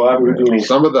too.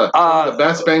 Some of the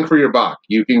best bang for your buck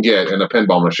you can get in a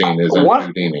pinball machine is in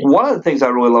Houdini. One of the things I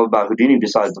really love about Houdini,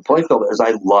 besides the playfield, is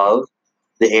I love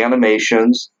the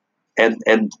animations and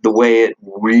the way it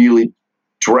really,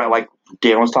 like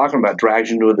Dan was talking about, drags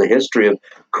you into the history of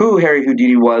who Harry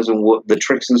Houdini was and what the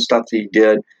tricks and stuff that he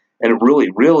did. And it really,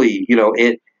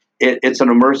 it's an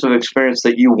immersive experience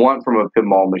that you want from a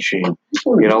pinball machine.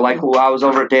 Like I was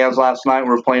over at Dan's last night, we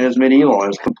were playing as Medieval, and it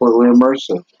was completely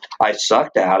immersive. I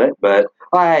sucked at it, but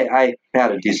I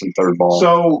had a decent third ball.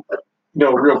 So,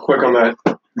 real quick on that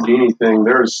Houdini thing,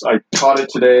 I caught it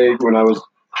today when I was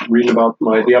reading about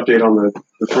the update on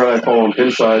the thread I follow on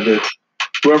Pinside, that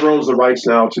whoever owns the rights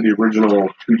now to the original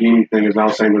Houdini thing is now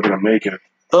saying they're going to make it.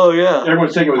 Oh, yeah.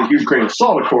 Everyone's taking it with a huge grain of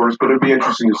salt, of course, but it'd be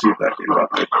interesting to see if that came up.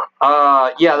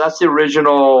 Yeah, that's the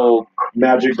original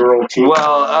Magic Girl team.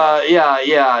 Well,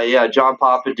 yeah. John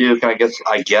Papaduke, and I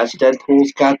guess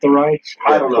Deadpool's got the rights.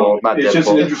 I don't know. Not it's Deadpool. Just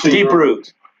an interesting. Deep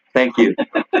Root. Thank you.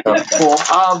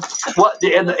 And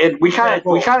we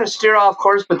kind of steer off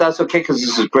course, but that's okay because this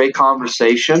is a great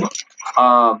conversation,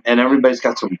 and everybody's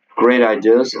got some great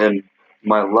ideas. And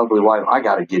my lovely wife, I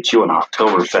got to get you an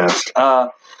Oktoberfest.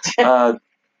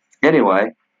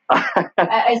 Anyway,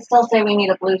 I still say we need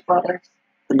a Blues Brothers.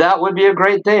 That would be a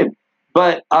great thing,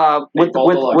 but with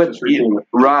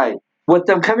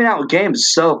them coming out with games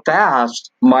so fast,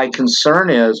 my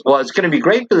concern is, it's going to be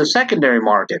great for the secondary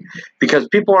market because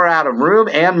people are out of room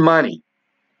and money,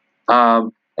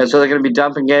 and so they're going to be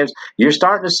dumping games. You're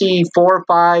starting to see 4,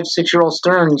 5, 6-year-old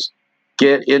Sterns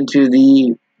get into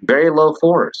the very low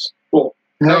 4s. Well,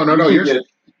 no, you're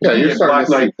starting to see Black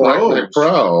Knight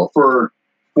Pro for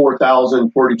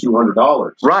 $4,000,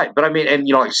 $4,200. Right, but I mean, and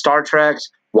like Star Trek's,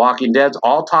 Walking Dead's,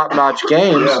 all top-notch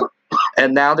games,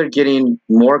 and now they're getting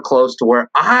more close to where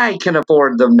I can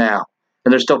afford them now,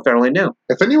 and they're still fairly new.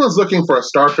 If anyone's looking for a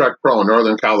Star Trek Pro in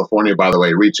Northern California, by the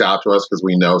way, reach out to us because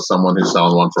we know someone who's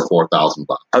selling one for $4,000.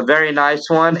 A very nice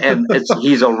one, and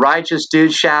he's a righteous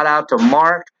dude. Shout out to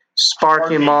Mark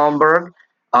Sparky Malmberg.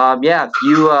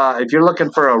 If you're looking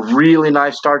for a really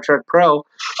nice Star Trek Pro,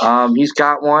 he's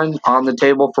got one on the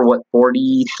table for what,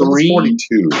 43?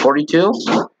 42. 42?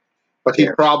 But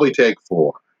he'd probably take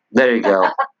 4. There you go.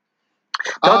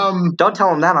 Don't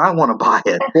tell him that. I want to buy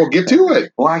it. Well, get to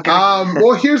it. Well,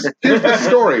 here's the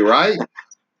story, right?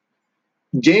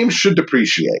 Games should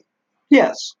depreciate.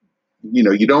 Yes.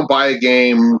 You don't buy a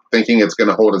game thinking it's going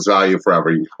to hold its value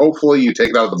forever. Hopefully, you take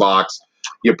it out of the box,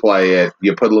 you play it,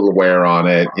 you put a little wear on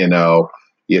it, you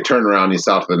turn around, you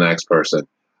sell it to the next person.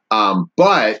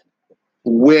 But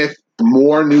with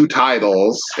more new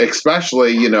titles,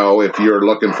 especially, if you're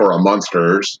looking for a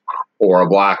Munsters or a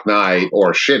Black Knight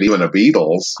or even a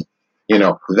Beatles,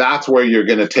 that's where you're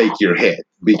going to take your hit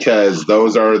because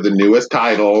those are the newest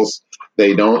titles.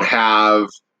 They don't have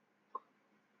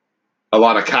a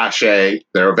lot of cachet.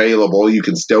 They're available. You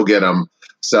can still get them.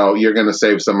 So you're going to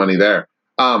save some money there.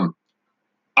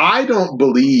 I don't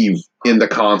believe in the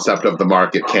concept of the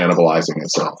market cannibalizing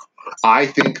itself. I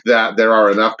think that there are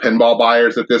enough pinball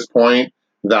buyers at this point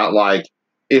that, like,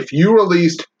 if you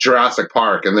released Jurassic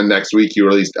Park and then next week you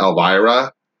released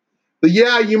Elvira,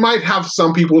 you might have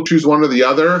some people choose one or the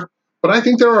other, but I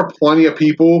think there are plenty of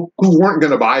people who weren't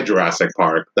going to buy Jurassic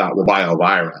Park that will buy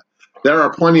Elvira. There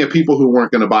are plenty of people who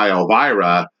weren't going to buy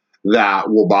Elvira that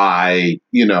will buy,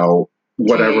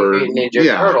 whatever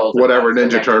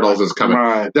Ninja Turtles is coming.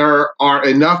 Right. There are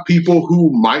enough people who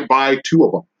might buy 2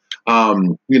 of them.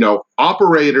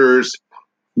 Operators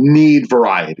need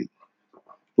variety.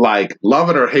 Like, love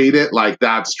it or hate it, like,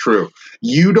 that's true.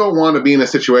 You don't want to be in a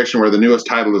situation where the newest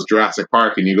title is Jurassic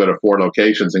Park and you go to 4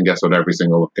 locations and guess what every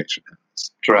single location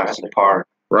has? Jurassic Park.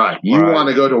 Right. You want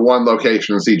to go to one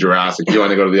location and see Jurassic. You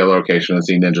want to go to the other location and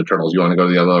see Ninja Turtles. You want to go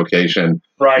to the other location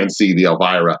and see the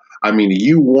Elvira. I mean,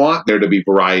 you want there to be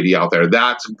variety out there.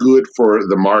 That's good for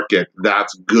the market.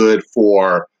 That's good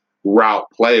for route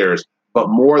players. But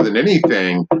more than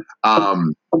anything,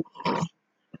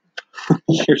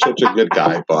 you're such a good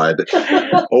guy, bud.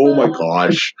 Oh, my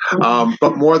gosh.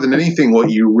 But more than anything,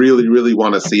 what you really, really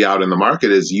want to see out in the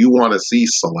market is you want to see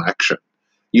selection.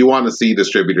 You want to see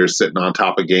distributors sitting on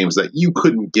top of games that you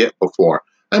couldn't get before.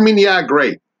 I mean,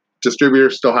 great.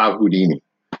 Distributors still have Houdini.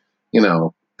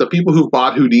 the people who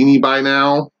bought Houdini by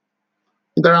now,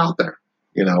 they're out there,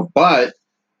 But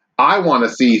I want to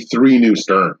see 3 new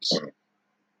Sterns.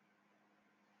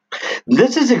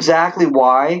 This is exactly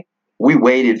why we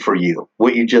waited for you.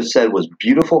 What you just said was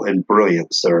beautiful and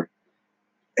brilliant, sir.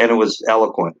 And it was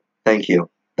eloquent. Thank you.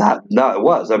 No, it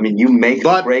was. I mean, you make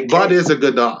a great case. Bud is a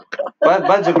good dog.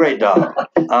 Bud's a great dog.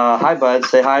 Hi, Bud.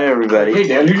 Say hi to everybody. Hey,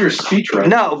 Dan, who's your speech right?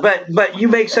 No, but you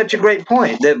make such a great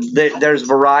point that there's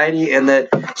variety and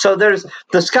so there's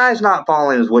the sky's not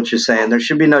falling is what you're saying. There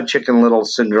should be no Chicken Little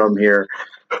syndrome here.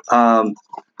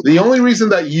 The only reason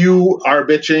that you are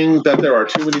bitching that there are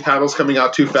too many titles coming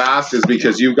out too fast is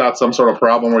because you've got some sort of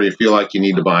problem where you feel like you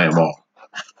need to buy them all.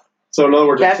 So in other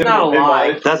words, that's not a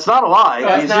lie. That's not a lie.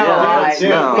 That's not a lie.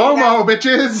 No. FOMO,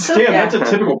 bitches. Damn, that's a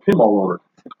typical pinball owner.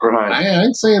 Right. I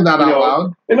ain't saying that out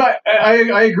loud. And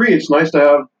I agree. It's nice to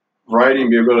have variety and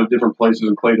be able to go to different places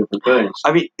and play different things.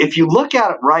 I mean, if you look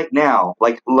at it right now,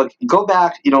 go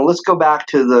back. Let's go back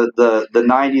to the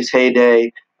 90s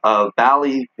heyday of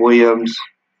Bally Williams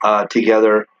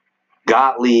together,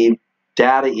 Gottlieb,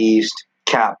 Data East,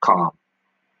 Capcom.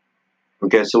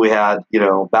 Okay, so we had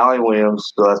Bally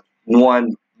Williams. So that's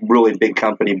one really big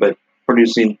company, but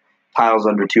producing titles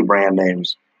under 2 brand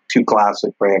names, 2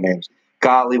 classic brand names.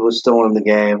 Gottlieb was still in the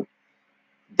game.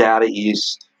 Data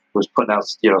East was putting out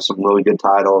some really good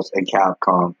titles, and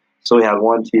Capcom. So we had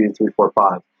 1, 2, 3, 4,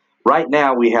 5. Right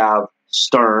now we have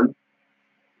Stern,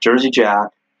 Jersey Jack,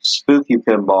 Spooky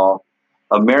Pinball,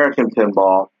 American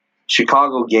Pinball,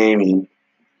 Chicago Gaming.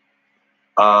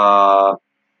 Who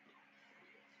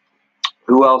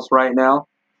else right now?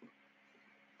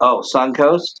 Oh,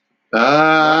 Suncoast.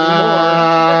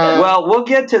 Well, we'll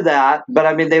get to that, but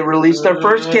I mean, they released their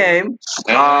first game.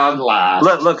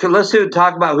 Let's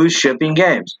talk about who's shipping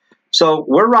games. So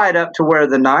we're right up to where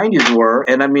the 90s were,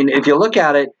 and I mean, if you look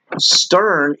at it,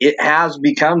 Stern, it has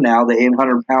become now the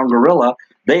 800-pound gorilla.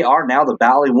 They are now the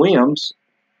Bally Williams.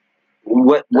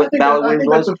 What Bally Williams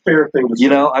was? That's a fair thing to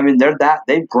say. I mean,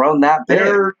 they've grown that big.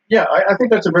 I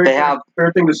think that's a very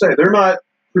fair thing to say. They're not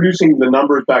producing the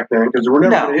numbers back then because we're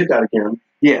never going to hit that again.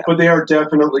 Yeah, but they are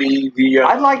definitely the.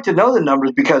 I'd like to know the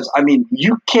numbers because I mean,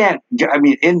 you can't. I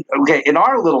mean, in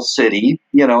our little city,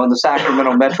 in the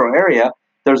Sacramento metro area,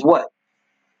 there's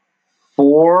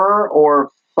 4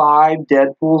 or 5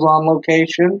 Deadpools on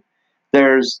location.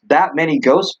 There's that many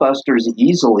Ghostbusters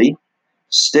easily,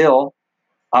 still.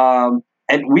 And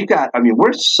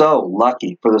we're so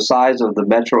lucky for the size of the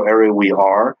metro area we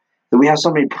are that we have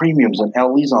so many premiums and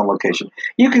LEs on location.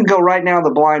 You can go right now to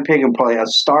the Blind Pig and play a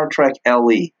Star Trek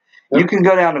LE. Yep. You can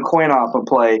go down to Coin-Op and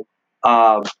play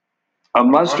a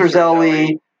Monsters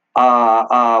LE,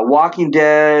 Walking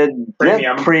Dead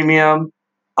Premium,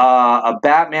 a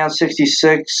Batman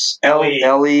 66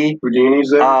 LE.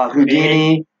 Houdini's there.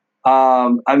 Houdini.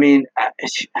 I mean,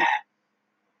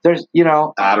 there's,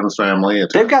 Addams Family.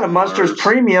 They've got a Monsters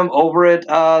Premium over at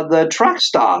the truck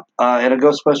stop at a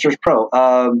Ghostbusters Pro.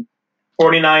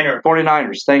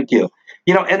 49ers, thank you.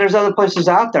 And there's other places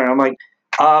out there. I'm like,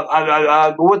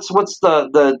 what's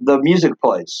the music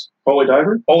place? Holy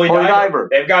Diver? Holy Diver.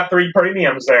 They've got 3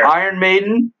 premiums there. Iron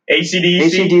Maiden,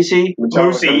 AC/DC,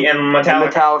 Lucy, and Metallica.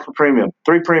 And Metallica Premium.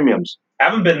 3 premiums.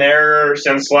 Haven't been there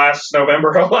since last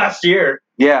November of last year.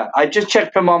 Yeah, I just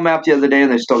checked Pinball Map the other day,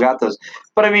 and they still got those.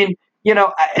 But I mean,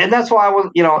 and that's why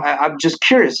I'm just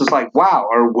curious. It's like, wow,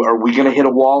 are we going to hit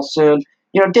a wall soon?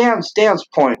 Dan's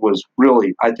point was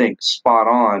really, I think, spot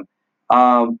on.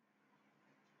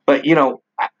 But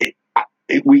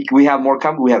we have more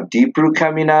coming. We have Deep Root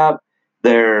coming up.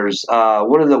 There's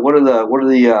what are the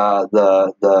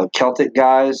Celtic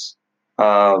guys?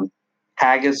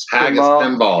 Haggis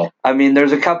Pinball. I mean,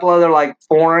 there's a couple other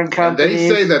foreign companies.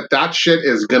 And they say that shit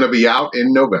is going to be out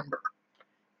in November.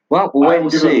 Well, we'll wait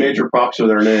and see. I give major props to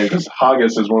their name because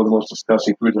haggis is one of the most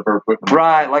disgusting foods I've ever put in.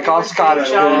 Right, like all Scottish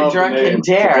food.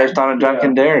 Based on a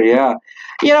drunken dare. Yeah.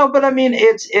 But I mean,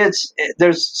 it's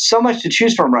there's so much to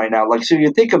choose from right now. So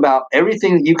you think about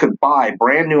everything that you could buy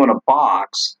brand new in a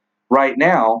box right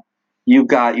now. You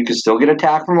can still get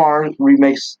Attack from Mars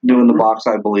remakes new in the box,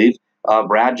 I believe.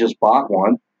 Brad just bought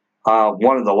one.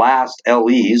 One of the last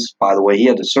LEs, by the way. He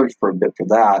had to search for a bit for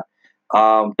that.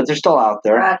 But they're still out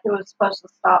there. Brad, who was supposed to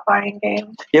stop buying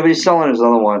games. Yeah, but he's selling his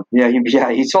other one. Yeah,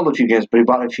 he sold a few games, but he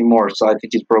bought a few more, so I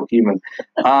think he's broke even.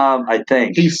 I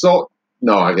think. He sold...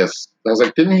 No, I guess... I was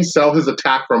like, didn't he sell his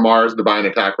Attack from Mars to buy an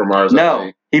Attack from Mars?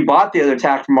 No, he bought the other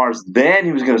Attack from Mars, then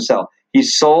he was going to sell. He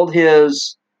sold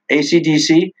his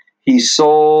AC/DC. He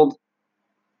sold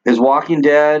his Walking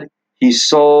Dead. He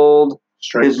sold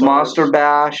his Monster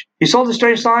Bash. He sold the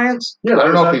Strange Science? Yeah, I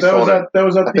don't know if he sold it. That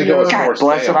was at the... God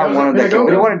bless it. I wanted that game.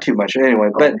 He wanted too much anyway.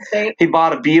 But he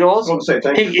bought a Beatles. Golden State,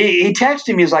 he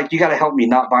texted me. He's like, you got to help me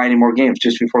not buy any more games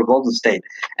just before Golden State.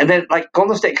 And then like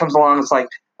Golden State comes along. It's like,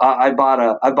 I bought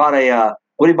a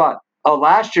what he bought? Oh,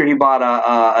 last year he bought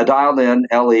a dialed-in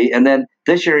LE, and then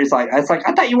this year he's like, I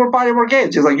thought you were buying more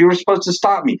games. He's like, you were supposed to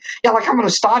stop me. Yeah, like I'm going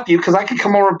to stop you because I can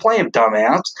come over and play him,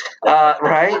 dumbass.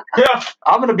 Right? Yeah.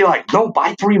 I'm going to be like, no,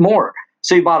 buy 3 more.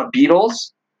 So he bought a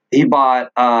Beatles. He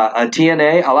bought a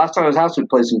TNA. Last time I was at his house, we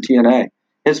played some TNA.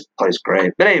 His plays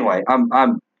great. But anyway, I'm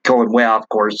going way off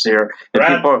course here.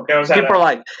 And people are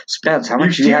like, Spence, how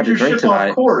much you had to drink tonight?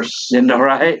 Of course. You know,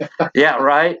 right? Yeah,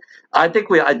 right. I think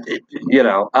no,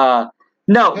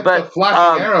 Hit but the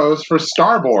flashing arrows for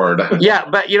Starboard. Yeah,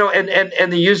 but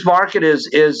and the used market is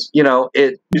it's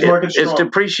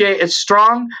depreciate. It's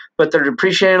strong, but they're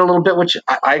depreciating a little bit, which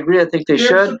I agree. I think they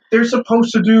should. They're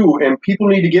supposed to do, and people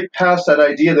need to get past that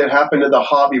idea that happened in the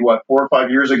hobby 4 or 5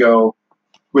 years ago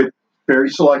with very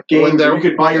select games. You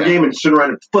could buy your game and sit around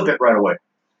and flip it right away.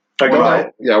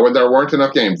 When there weren't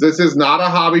enough games. This is not a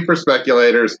hobby for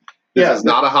speculators. This is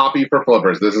not a hobby for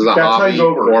flippers. This is a hobby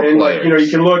for players. You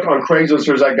can look on Craigslist.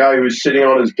 There's that guy who's sitting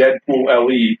on his Deadpool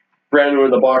LE, brand new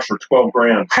in the box for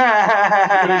 $12,000.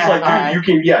 And it's like,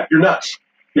 dude, you're nuts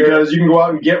because you can go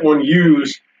out and get one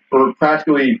used for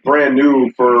practically brand new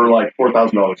for like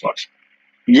 $4,000 less.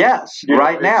 Yes,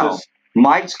 now.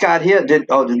 Mike's got hit. Did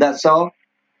that sell?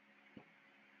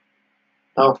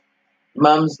 Oh.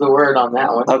 Mum's the word on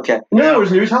that one. Okay. No, it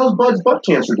was news. How's Bud's butt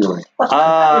cancer doing?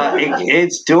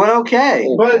 It's doing okay.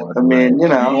 But I mean,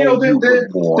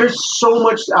 there's so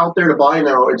much out there to buy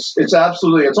now. It's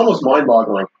almost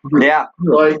mind-boggling. Yeah.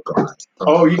 Like,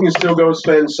 you can still go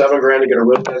spend $7,000 to get a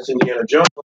real nice Indiana Jones,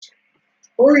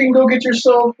 or you can go get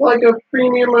yourself like a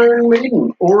premium Iron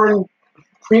Maiden or a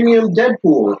premium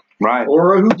Deadpool, right?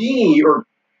 Or a Houdini or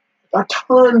a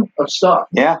ton of stuff.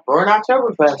 Yeah. Or an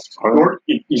Oktoberfest.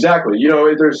 Exactly.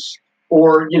 There's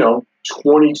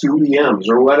 22 EMs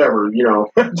or whatever,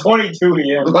 22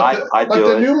 EMs. But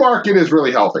the new market is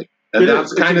really healthy. And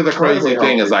that's kind of the crazy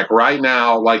thing is like right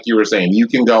now, like you were saying, you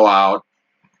can go out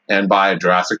and buy a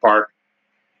Jurassic Park.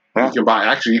 Yeah. You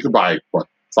can buy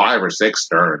 5 or 6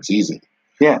 Sterns easy.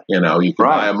 Yeah. You can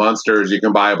buy a Munsters, you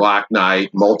can buy a Black Knight,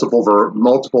 multiple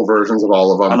versions of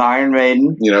all of them. An Iron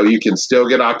Maiden. You can still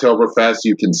get Oktoberfest,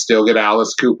 you can still get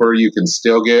Alice Cooper, you can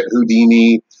still get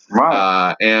Houdini.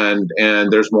 Right. And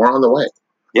there's more on the way.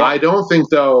 Yeah. I don't think,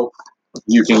 though,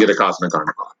 you can get a Cosmic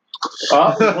Army.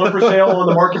 There's one for sale on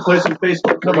the marketplace on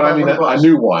Facebook. No, but I mean a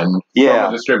new one from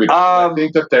a distributor. I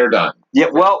think that they're done.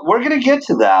 Yeah, well, we're going to get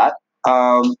to that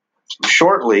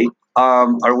shortly.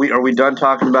 Are we done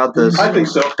talking about this? I think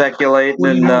so. Speculating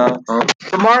and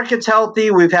the market's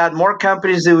healthy. We've had more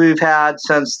companies than we've had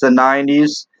since the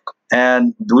 90s,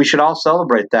 and we should all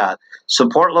celebrate that.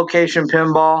 Support Location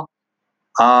Pinball.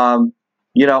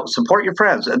 Support your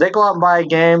friends. They go out and buy a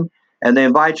game, and they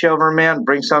invite you over, man.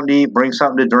 Bring something to eat, bring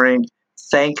something to drink.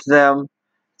 Thank them.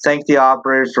 Thank the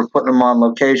operators for putting them on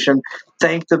location.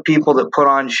 Thank the people that put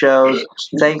on shows.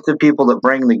 Thank the people that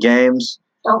bring the games.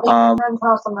 Don't leave your friend's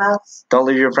house a mess. Don't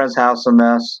leave your friend's house a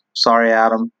mess. Sorry,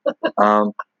 Adam.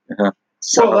 Well,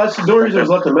 that's the only reason it was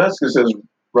left a mess because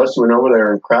Rusty went over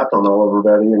there and crapped on all over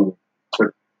Betty and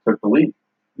took the lead.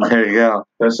 There you go.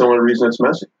 That's the only reason it's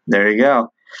messy. There you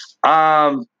go.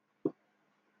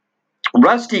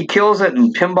 Rusty kills it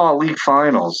in Pinball League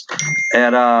Finals.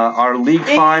 At our league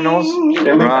finals.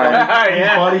 Right.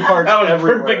 Yeah. Body parts that was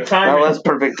everywhere. perfect timing. That was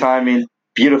perfect timing.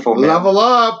 Beautiful, man. Level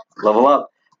up. Level up.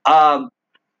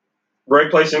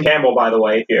 Great place in Campbell, by the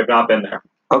way, if you have not been there.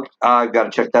 Okay, I've got to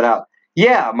check that out.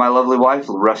 Yeah, my lovely wife,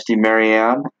 Rusty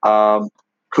Marianne,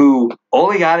 who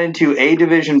only got into A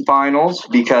Division finals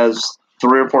because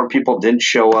 3 or 4 people didn't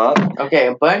show up. Okay,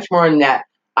 a bunch more than that.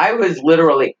 I was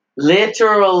literally,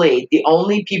 the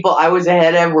only people I was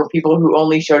ahead of were people who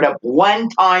only showed up one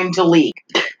time to league.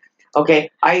 Okay,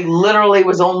 I literally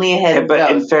was only ahead of those.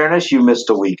 But in fairness, you missed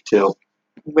a week, too.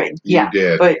 But, yeah, you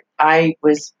did. But I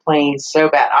was playing so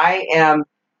bad. I am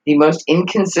the most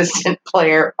inconsistent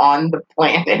player on the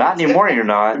planet. Not anymore, you're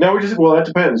not. No, that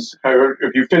depends.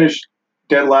 If you finish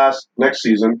dead last next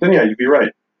season, then yeah, you'd be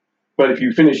right. But if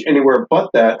you finish anywhere but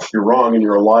that, you're wrong and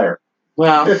you're a liar.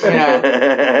 Well,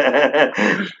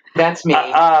 that's me.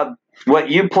 What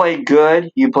you played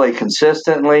good, you played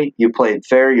consistently, you played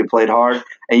fair, you played hard,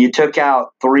 and you took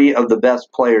out 3 of the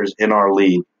best players in our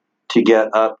league to get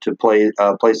up to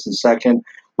place in second,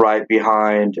 right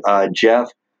behind Jeff,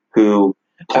 who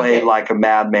played like a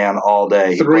madman all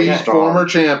day. Three former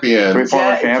champions.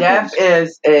 Jeff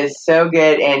is so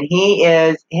good, and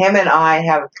him and I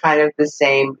have kind of the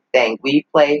same thing. We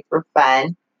play for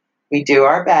fun. We do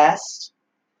our best,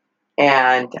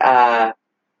 and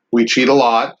we cheat a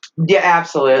lot. Yeah,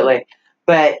 absolutely.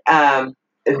 But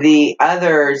the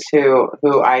others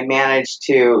who I managed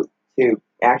to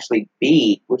actually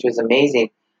beat, which was amazing,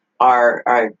 were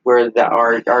our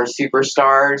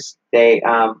superstars. They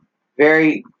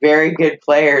very, very good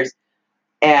players,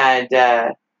 and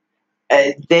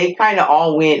they kind of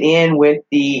all went in with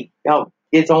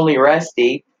it's only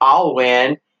Rusty, I'll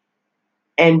win,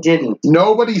 and didn't.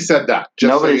 Nobody said that.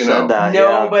 Nobody said that.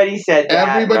 Nobody said that.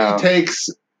 Everybody takes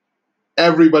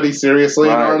everybody seriously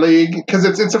in our league because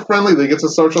it's a friendly league. It's a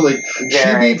social league.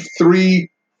 She beat 3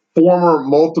 former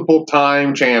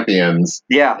multiple-time champions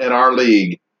in our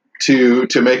league to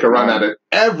make a run at it.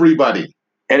 Everybody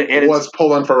was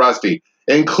pulling for Rusty,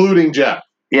 including Jeff.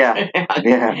 Yeah.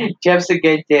 Jeff's a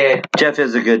good dude. Jeff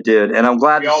is a good dude, and I'm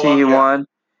glad to see he won.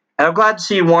 And I'm glad to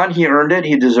see he won. He earned it.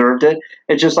 He deserved it.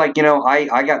 It's just like,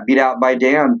 I got beat out by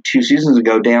Dan 2 seasons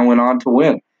ago. Dan went on to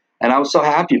win. And I was so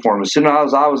happy for him. As soon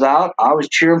as I was out, I was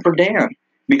cheering for Dan.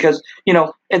 Because,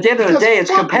 at the end of the day,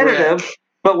 it's competitive. Rick.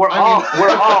 But we're all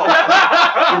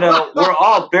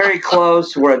very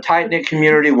close. We're a tight-knit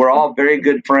community. We're all very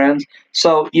good friends.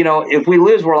 So, if we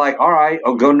lose, we're like, all right,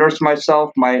 I'll go nurse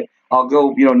myself. I'll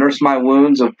go, nurse my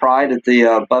wounds of pride at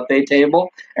the buffet table,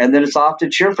 and then it's off to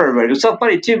cheer for everybody. It was so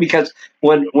funny too because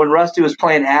when Rusty was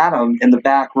playing Adam in the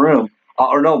back room,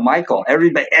 Michael,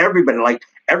 everybody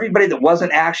that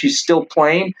wasn't actually still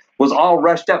playing was all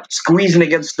rushed up, squeezing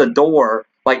against the door,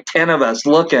 like 10 of us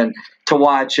looking to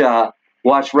watch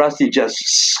Rusty just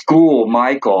school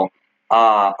Michael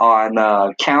on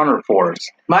Counterforce.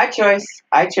 My choice.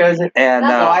 I chose it. And so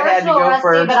I had to go Rusty,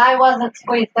 first. But I wasn't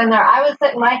squeezed in there. I was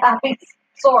sitting my happy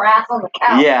sore ass on the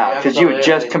couch. Yeah, because you had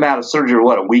just come out of surgery,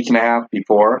 a week and a half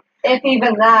before? If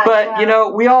even that. But,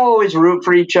 we all always root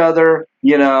for each other,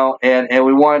 and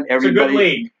we want everybody. It's a good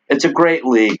league. It's a great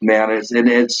league, man.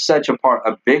 It's such a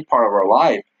big part of our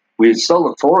life. We so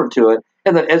look forward to it.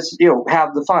 And it's,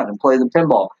 have the fun and play the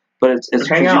pinball. But it's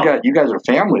because you guys are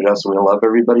family to us. We love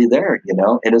everybody there,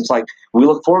 and it's like we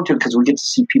look forward to it because we get to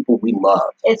see people we love.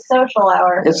 It's social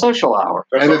hour.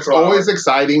 And it's always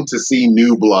exciting to see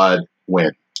new blood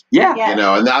win. Yeah.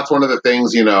 And that's one of the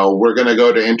things, we're going to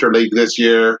go to Interleague this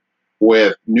year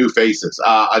with new faces.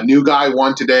 A new guy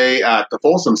won today at the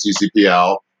Folsom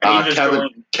CCPL.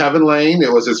 Kevin Lane.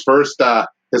 It was his first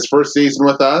season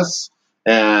with us,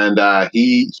 and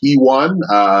he won.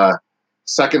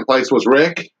 Second place was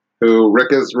Rick.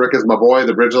 Rick is my boy,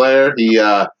 the bridge layer.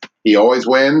 He always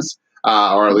wins,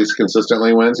 or at least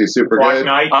consistently wins. He's super good.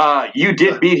 You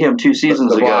did beat him 2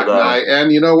 seasons ago, Black though. Knight.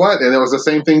 And you know what? And it was the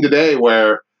same thing today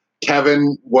where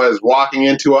Kevin was walking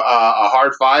into a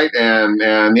hard fight, and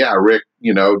Rick,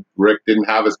 Rick didn't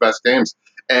have his best games.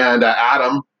 And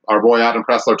Adam, our boy Adam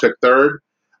Pressler, took third.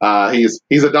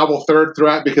 He's a double third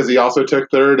threat because he also took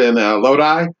third in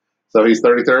Lodi, so he's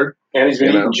 33rd. And he's been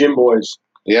eating Gym Boys.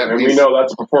 Yeah, and we know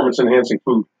that's a performance-enhancing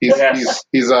food. He's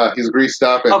greased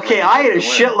up. I ate a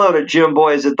shitload of Gym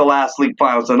Boys at the last league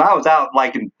finals, and I was out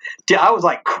I was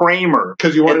like Kramer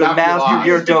because you wanted at the Master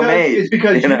Gear Domain. It's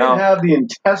because you didn't have the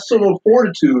intestinal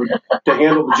fortitude to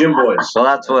handle the Gym Boys. Well,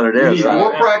 that's what it is.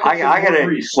 More practice. I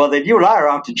gotta. Well, then you and I are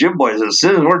off to Gym Boys as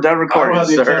soon as we're done recording, I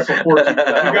don't have the intestinal fortitude.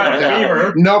 You got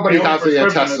fever. Nobody has the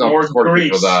intestinal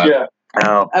fortitude for that. Yeah.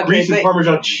 Oh. Grease and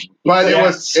Parmesan cheese. But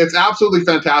it's absolutely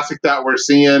fantastic that we're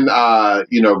seeing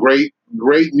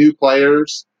great new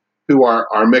players who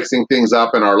are mixing things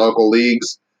up in our local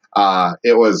leagues.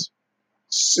 It's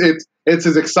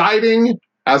as exciting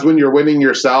as when you're winning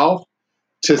yourself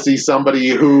to see somebody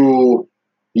who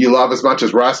you love as much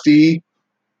as Rusty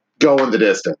go in the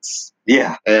distance.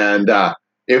 Yeah. And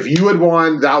if you had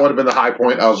won, that would have been the high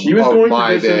point of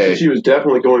my day. She was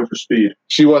definitely going for speed.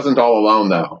 She wasn't all alone,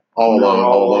 though. All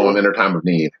alone in her time of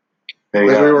need. We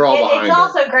were all behind It's her.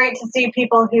 also great to see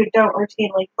people who don't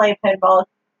routinely play pinball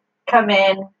come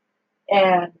in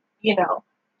and,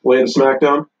 lay the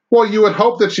smackdown. Well, you would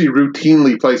hope that she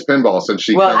routinely plays pinball since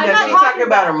she. Well, I'm not talking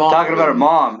about her mom. Talking about her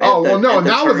mom. Oh well, no,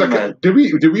 that was did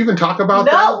we even talk about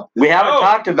that? We haven't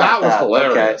talked about that. That was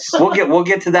hilarious. Okay. We'll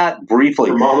get to that briefly.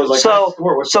 Her mom was like,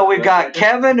 so we've got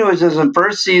Kevin, who is his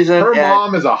first season. Her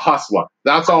mom is a hustler.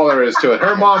 That's all there is to it.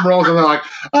 Her mom rolls in there like,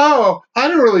 oh, I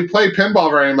didn't really play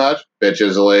pinball very much.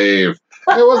 Bitches leave.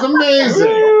 It was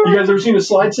amazing. You guys ever seen a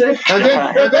slide safe? And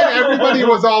then everybody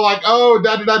was all like, "Oh,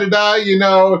 da da da da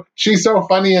da," she's so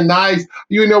funny and nice.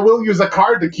 We'll use a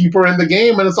card to keep her in the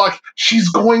game, and it's like she's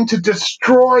going to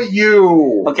destroy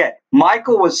you. Okay,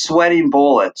 Michael was sweating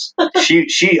bullets. If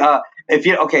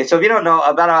you don't know,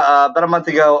 about a month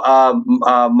ago,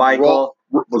 Michael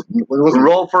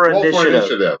roll for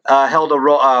initiative. Held a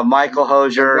roll. Michael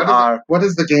Hosier. What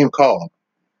is the game called?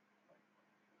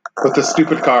 With the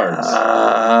stupid cards.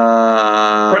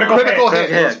 Critical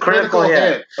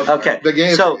hit. Okay. The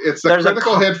game. So it's the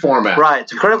critical hit format. Right.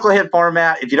 It's a critical hit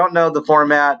format. If you don't know the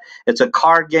format, it's a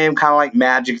card game, kind of like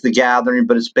Magic the Gathering,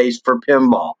 but it's based for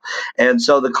pinball. And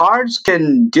so the cards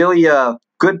can deal you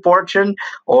good fortune,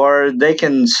 or they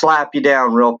can slap you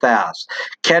down real fast.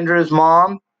 Kendra's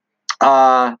mom,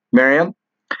 Miriam,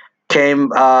 came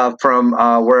from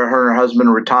where her and her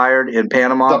husband retired in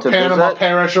Panama to Panama visit.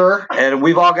 Perisher. And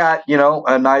we've all got,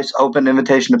 a nice open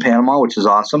invitation to Panama, which is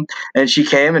awesome. And she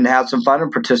came and had some fun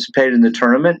and participated in the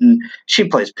tournament. And she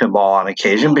plays pinball on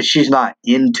occasion, but she's not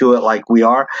into it like we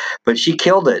are. But she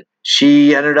killed it.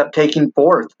 She ended up taking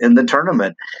fourth in the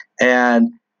tournament.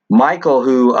 And Michael,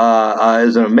 who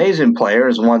is an amazing player,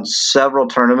 has won several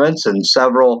tournaments and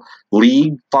several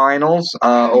league finals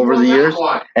over the years.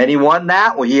 And he won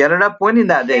that one. He ended up winning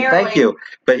that day. Barely. Thank you.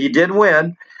 But he did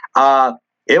win.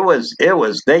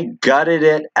 They gutted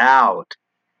it out.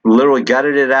 Literally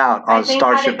gutted it out on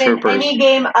Starship Troopers. Any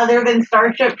game other than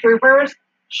Starship Troopers,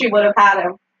 she would have had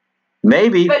him.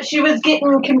 Maybe. But she was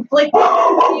getting conflicted.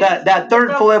 That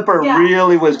third flipper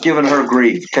really was giving her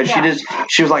grief because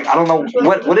she was like, I don't know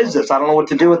what is this? I don't know what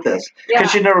to do with this because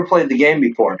she never played the game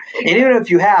before. And even if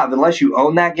you have, unless you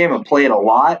own that game and play it a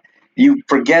lot, you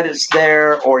forget it's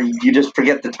there, or you just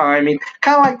forget the timing.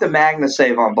 Kind of like the Magna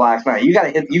save on Black Knight. You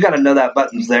gotta know that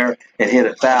button's there and hit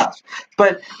it fast.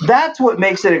 But that's what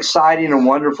makes it exciting and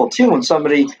wonderful too. When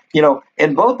somebody,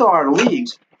 in both of our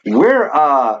leagues, we're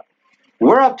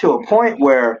up to a point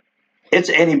where it's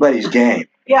anybody's game.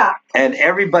 Yeah. And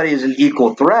everybody is an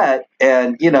equal threat.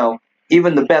 And,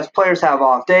 even the best players have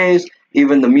off days.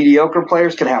 Even the mediocre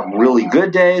players can have really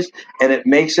good days. And it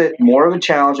makes it more of a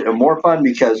challenge and more fun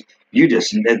because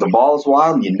the ball's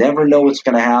wild and you never know what's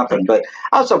going to happen. But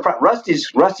I'm so proud.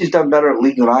 Rusty's done better at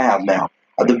league than I have now.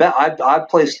 I've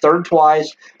placed third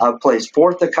twice. I've placed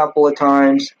fourth a couple of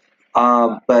times.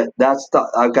 But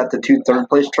I've got the 2 third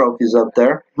place trophies up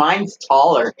there. Mine's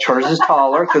taller. Hers is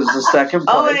taller because it's the second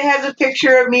place. Oh, and it has a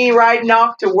picture of me riding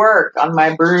off to work on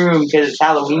my broom because it's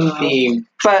Halloween themed.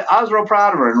 But I was real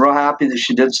proud of her and real happy that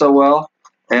she did so well.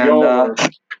 And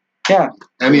yeah.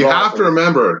 And you have to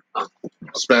remember,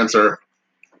 Spencer,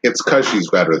 it's because she's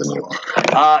better than you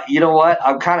are. You know what?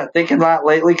 I'm kind of thinking that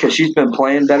lately because she's been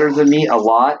playing better than me a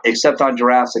lot, except on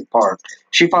Jurassic Park.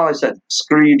 She finally said,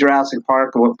 "Screw you, Jurassic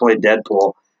Park," and went and played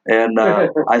Deadpool. And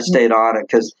I stayed on it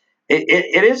because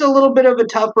it is a little bit of a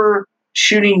tougher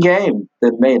shooting game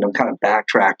than me. And I'm kind of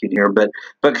backtracking here, but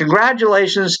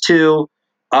congratulations to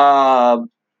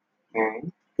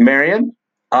Marion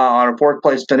on her 4th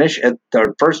place finish at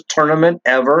their first tournament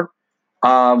ever.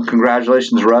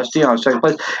 Congratulations, Rusty, on 2nd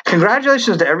place.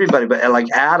 Congratulations to everybody, but like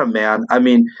Adam, man,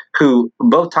 who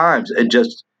both times it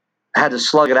just had to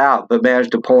slug it out, but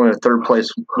managed to pull in a 3rd place,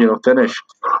 finish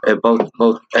at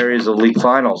both areas of league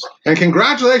finals. And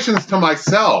congratulations to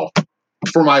myself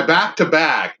for my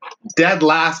back-to-back dead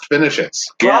last finishes.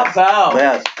 Yes. Bravo.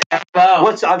 Yes.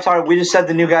 I'm sorry, we just said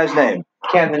the new guy's name.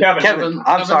 Kevin.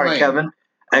 I'm sorry, Kevin.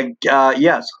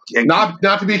 Yes. Not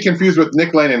to be confused with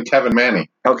Nick Lane and Kevin Manning.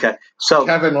 Okay. So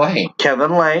Kevin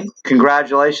Lane,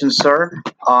 congratulations, sir,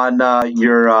 on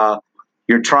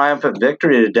your triumphant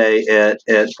victory today at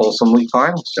Folsom League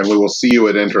Finals. And we will see you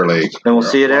at Interleague. And we'll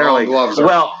see you at Interleague.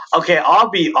 Well, okay, I'll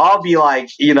be like,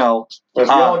 Let's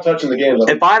be all touching the game.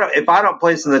 If I don't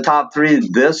place in the top 3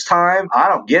 this time, I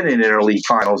don't get in Interleague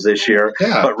Finals this year.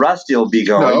 Yeah. But Rusty will be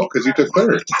going. No, because you took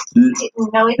 3rd.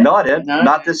 No, I didn't. No.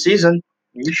 Not this season.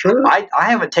 You sure? I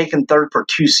haven't taken 3rd for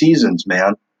 2 seasons,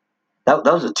 man. That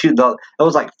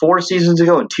was like 4 seasons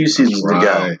ago and 2 seasons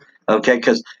ago. Okay,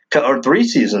 or 3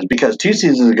 seasons, because 2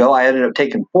 seasons ago I ended up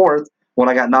taking 4th when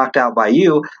I got knocked out by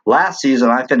you. Last season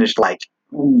I finished like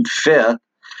 5th.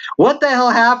 What the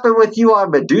hell happened with you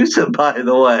on Medusa, by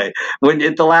the way, when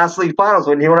at the last league finals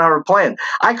when you and I were playing?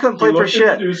 I couldn't play for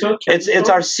shit. It's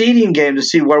our seeding game to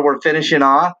see where we're finishing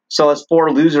off. So it's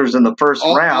 4 losers in the first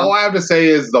round. All I have to say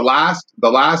is the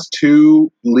last 2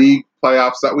 league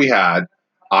playoffs that we had,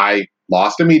 I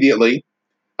lost immediately.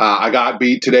 I got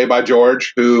beat today by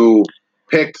George, who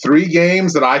picked 3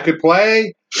 games that I could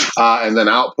play, and then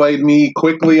outplayed me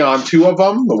quickly on 2 of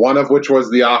them, the one of which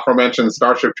was the aforementioned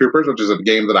Starship Troopers, which is a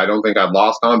game that I don't think I'd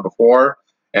lost on before.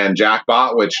 and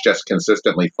Jackbot, which just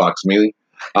consistently fucks me.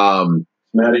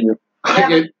 Mad at you.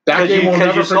 That game will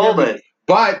never forgive me.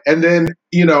 But, and then,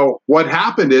 what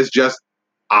happened is just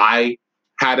I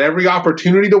had every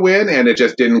opportunity to win, and it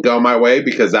just didn't go my way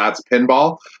because that's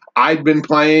pinball. I'd been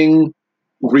playing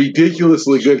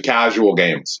ridiculously good casual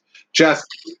games. Just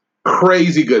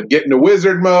crazy good. Getting to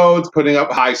wizard modes, putting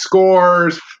up high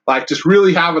scores, like just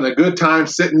really having a good time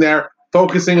sitting there,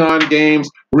 focusing on games,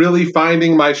 really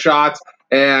finding my shots,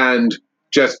 and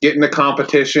just getting to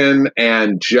competition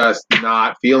and just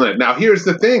not feeling it. Now, here's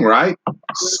the thing, right?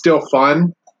 Still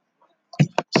fun.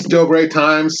 Still great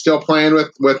times. Still playing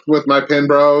with my pin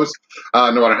bros.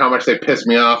 No matter how much they piss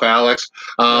me off, Alex.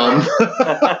 But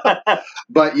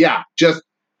yeah, just,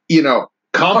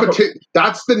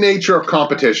 that's the nature of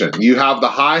competition. You have the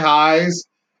high highs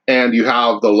and you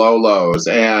have the low lows.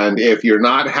 And if you're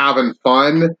not having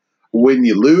fun when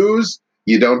you lose,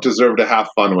 you don't deserve to have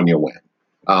fun when you win.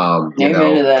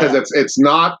 Because it's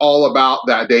not all about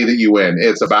that day that you win.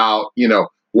 It's about,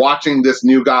 watching this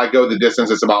new guy go the distance.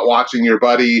 It's about watching your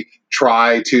buddy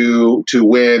try to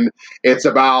win. It's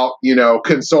about,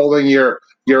 consoling your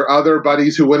other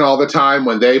buddies who win all the time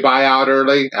when they buy out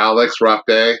early. Alex, rough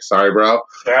day. Sorry, bro.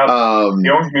 Yeah,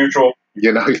 mutual.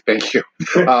 Thank you.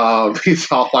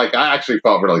 He's all like, I actually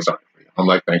felt really sorry for you. I'm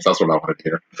like, thanks. That's what I wanted to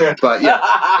hear. But yeah,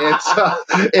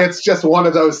 it's just one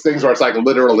of those things where it's like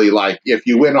literally like if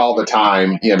you win all the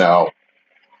time, man,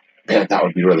 that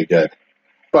would be really good.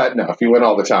 But no, if you win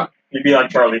all the time, you'd be like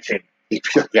Charlie Sheen.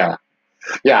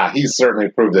 Yeah, he's certainly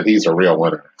proved that he's a real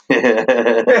winner. But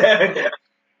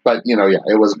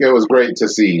it was great to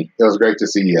see. It was great to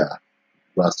see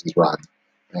Rusty's run,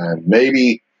 and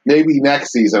maybe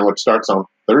next season, which starts on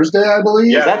Thursday, I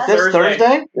believe. Yeah, is that this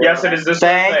Thursday? Yes, it is this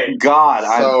Thursday. Thank God,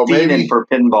 I'm fiending for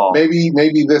pinball. Maybe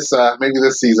this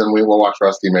season we will watch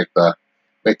Rusty make the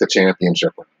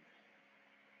championship run.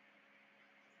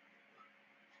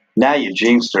 Now you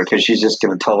jinxed her because she's just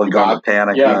going to totally go into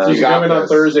panic. Yeah, she's coming on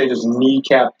Thursday, just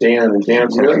kneecap Dan, and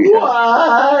Dan's like,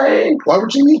 why? Why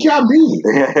would you kneecap me?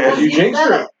 You jinxed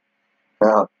her.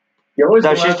 No,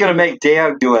 she's going to make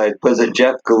Dan do was it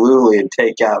Jeff Gillooly and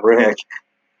take out Rick.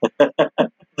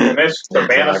 You missed the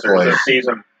Bannisters this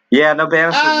season. Yeah, no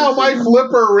Bannisters. Ow, my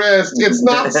flipper wrist. It's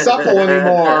not supple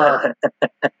anymore.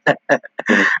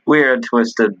 We're a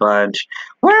twisted bunch.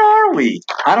 Where are we?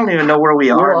 I don't even know where we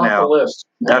are now. We're off the list.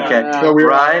 Okay. So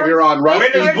we're on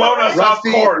Rusty. Wind has blown us off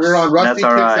course. We're on Rusty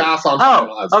Kicks Ass on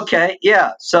Finals. Okay,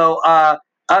 yeah. So up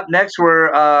next, we're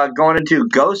going into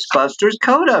Ghostbusters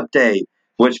Code Update,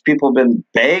 which people have been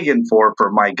begging for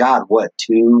my God,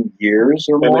 2 years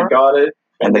or more? And they got it.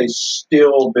 And they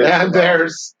still bitch. And they're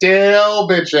still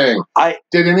bitching.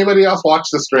 Did anybody else watch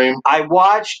the stream? I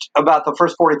watched about the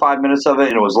first 45 minutes of it,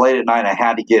 and it was late at night. I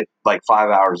had to get like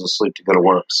 5 hours of sleep to go to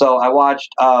work. So I watched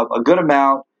a good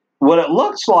amount. What it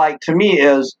looks like to me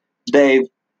is they've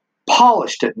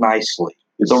polished it nicely.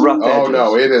 The rough edges. Oh,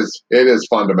 no, it is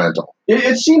fundamental.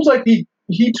 It seems like he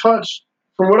touched,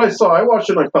 from what I saw, I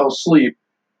watched it and I fell asleep.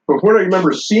 But what I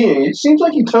remember seeing, it seems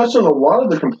like he touched on a lot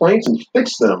of the complaints and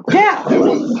fixed them. Yeah.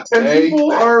 And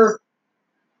people are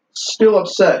still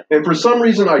upset. And for some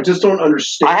reason, I just don't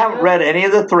understand. I haven't read any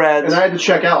of the threads. And I had to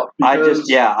check out. I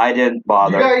didn't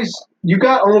bother. You guys, you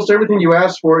got almost everything you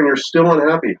asked for, and you're still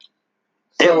unhappy.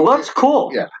 It looks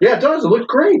cool. Yeah. Yeah, it does. It looks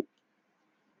great.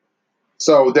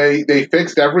 So they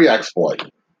fixed every exploit.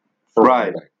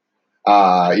 Right.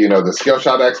 The skill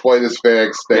shot exploit is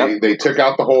fixed. They took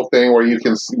out the whole thing where you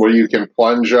can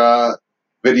plunge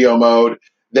video mode.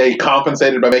 They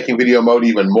compensated by making video mode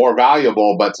even more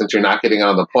valuable, but since you're not getting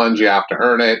on the plunge, you have to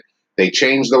earn it. They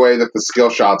changed the way that the skill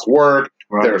shots work.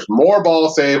 Right. There's more ball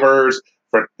savers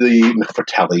for the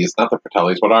Fratellis, not the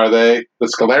Fratellis. What are they? The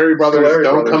Scolari brothers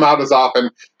don't come out as often.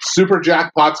 Super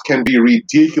jackpots can be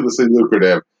ridiculously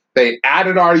lucrative. They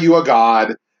added Are You a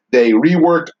God? They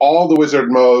reworked all the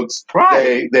wizard modes.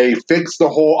 Right. They fixed the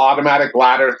whole automatic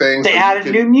ladder thing. They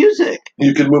added new music.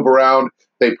 You can move around.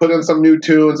 They put in some new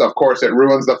tunes. Of course, it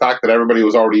ruins the fact that everybody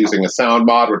was already using a sound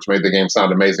mod, which made the game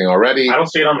sound amazing already. I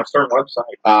don't see it on the Stern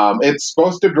website. It's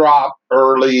supposed to drop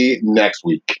early next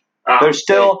week. There's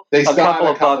still a couple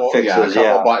of bug fixes.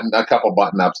 A couple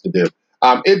button ups to do.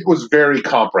 It was very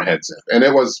comprehensive, and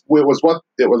it was what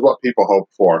people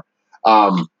hoped for.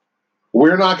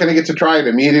 We're not going to get to try it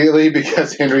immediately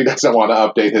because Henry doesn't want to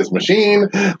update his machine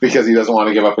because he doesn't want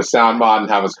to give up his sound mod and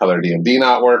have his color DMD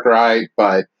not work right.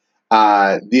 But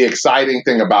the exciting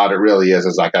thing about it really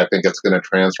is like I think it's going to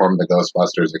transform the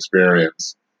Ghostbusters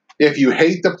experience. If you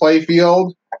hate the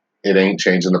playfield, it ain't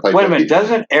changing the playfield. Wait a minute,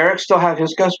 doesn't Eric still have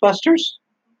his Ghostbusters?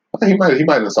 He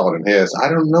might install it in his. I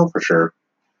don't know for sure.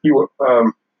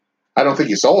 I don't think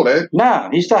he sold it. No,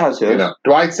 he still has his.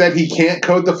 Dwight said he can't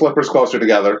code the flippers closer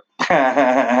together.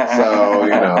 So,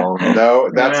 no,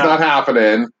 that's not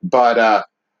happening. But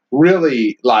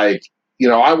really, like,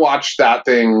 I watched that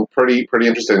thing pretty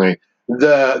interestingly.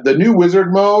 The new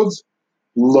wizard modes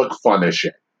look fun as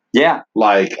shit. Yeah.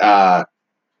 Like, we're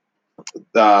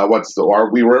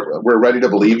ready to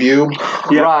believe you.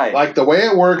 Yeah. Right. Like, the way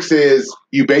it works is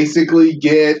you basically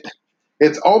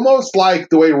it's almost like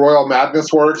the way Royal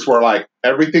Madness works, where like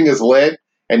everything is lit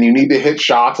and you need to hit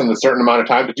shots in a certain amount of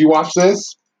time. Did you watch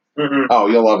this? Mm-hmm. Oh,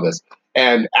 you'll love this.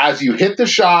 And as you hit the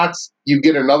shots, you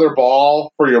get another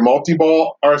ball for your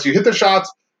multi-ball. Or as you hit the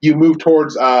shots, you move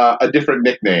towards a different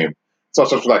nickname. So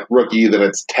it's like Rookie, then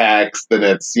it's Tex, then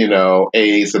it's,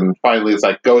 Ace, and finally it's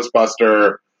like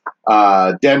Ghostbuster,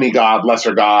 Demigod,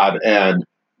 Lesser God, and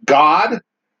God, ?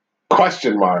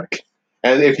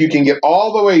 And if you can get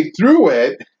all the way through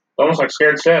it... Almost like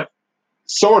Scared Stiff.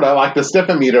 Sort of, like the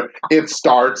Stiffometer, it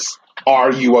starts,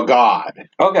 Are You a God?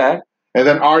 Okay. And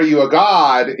then Are You a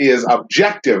God is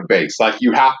objective-based. Like,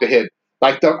 you have to hit...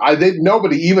 Like,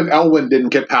 nobody, even Elwin didn't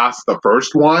get past the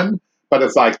first one, but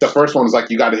it's like, the first one is like,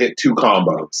 you got to hit 2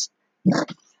 combos.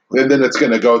 And then it's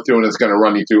going to go through and it's going to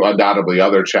run you through undoubtedly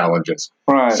other challenges.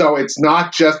 Right. So it's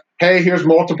not just, hey, here's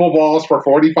multiple balls for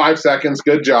 45 seconds,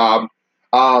 good job.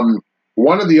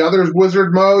 One of the other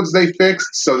wizard modes they fixed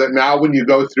so that now when you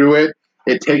go through it,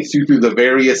 it takes you through the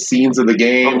various scenes of the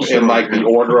game in like the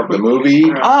order of the movie.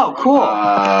 Oh, cool.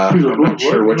 I'm not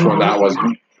sure which one that was.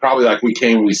 Probably like We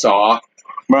Came, We Saw.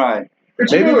 Right.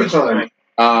 Maybe which one.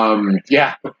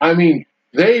 Yeah. I mean,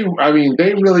 they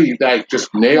really like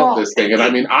just nailed this thing. And I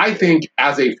mean, I think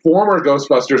as a former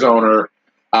Ghostbusters owner,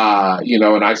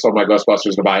 and I sold my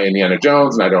Ghostbusters to buy Indiana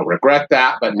Jones, and I don't regret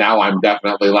that. But now I'm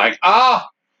definitely like,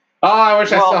 I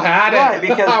wish I still had it. Right,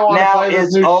 because now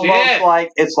it's almost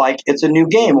like it's a new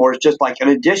game, or it's just like an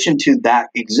addition to that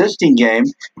existing game.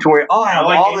 To where I have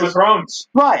all this Thrones.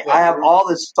 Right, I have all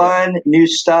this fun new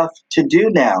stuff to do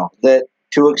now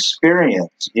to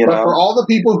experience. But for all the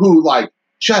people who like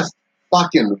just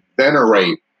fucking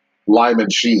venerate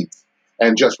Lyman Sheets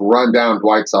and just run down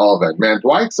Dwight Sullivan, man,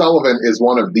 Dwight Sullivan is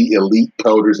one of the elite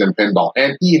coders in pinball,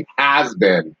 and he has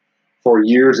been for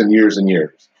years and years and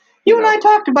years. You and I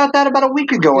talked about that about a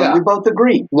week ago, and we both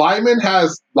agreed. Lyman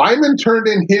turned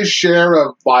in his share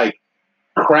of like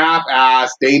crap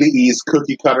ass Data East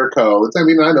cookie cutter codes. I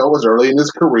mean, I know it was early in his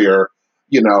career.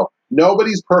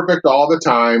 Nobody's perfect all the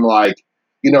time. Like,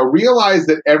 realize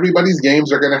that everybody's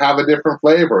games are going to have a different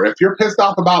flavor. If you're pissed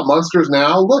off about Monsters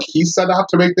now, look, he set out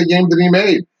to make the game that he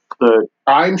made.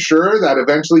 I'm sure that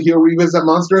eventually he'll revisit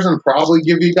Monsters and probably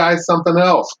give you guys something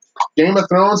else. Game of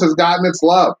Thrones has gotten its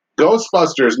love.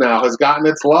 Ghostbusters now has gotten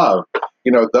its love.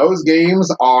 Those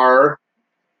games are,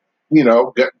 deep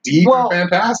and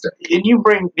fantastic. And you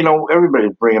bring,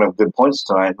 everybody's bringing up good points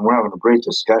tonight, and we're having a great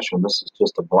discussion. This is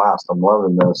just a blast. I'm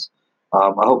loving this.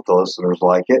 I hope the listeners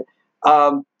like it.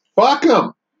 Fuck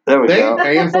them. There we go.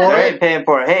 Paying for it? They ain't paying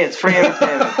for it. Hey, it's free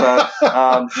entertainment,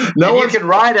 folks. You can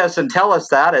write us and tell us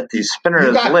that at the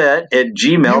spinnerislit at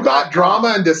gmail.com. You got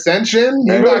drama and dissension.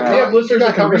 You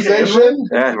got conversation.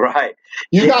 Right.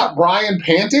 You got Brian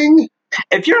panting.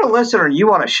 If you're a listener and you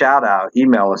want a shout out,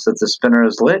 email us at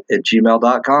thespinnerislit at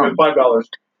gmail.com. $5.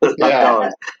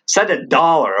 Yeah. Send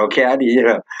 $1, okay? I need,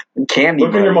 candy.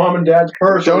 Look in your mom and dad's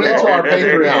purse. Donate to our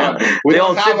Patreon. We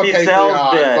don't have a Patreon.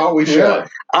 I thought we should.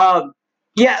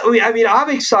 I'm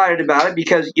excited about it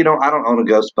because I don't own a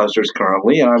Ghostbusters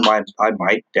currently, and I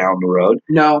might down the road.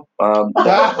 No.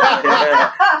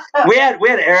 We had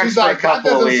Eric for a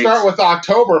couple of weeks. That doesn't start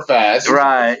with Oktoberfest,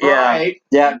 right? Yeah, right.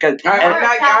 Yeah.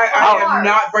 I am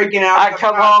not breaking out. I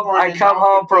come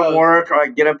home from work, or I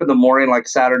get up in the morning, like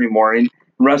Saturday morning.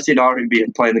 Rusty and I would be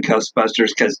playing the Ghostbusters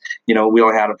because, we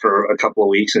only had it for a couple of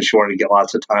weeks and she wanted to get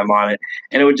lots of time on it.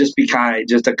 And it would just be kind of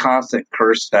just a constant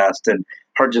curse fest and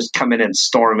her just coming in,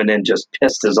 storming in, just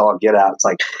pissed as all get out. It's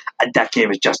like, that game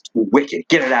is just wicked.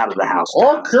 Get it out of the house.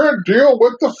 I can't deal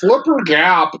with the flipper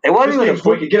gap. It wasn't even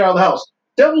wicked. Get out of the house.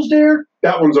 Devil's Dare?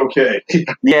 That one's okay.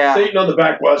 Yeah. Satan on the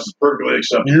back west is perfectly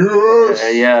acceptable.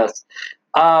 Yes. Yes.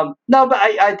 No, but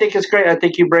I think it's great. I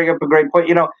think you bring up a great point.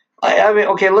 I mean,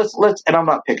 okay, let's, and I'm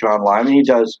not picking on Lyman. He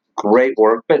does great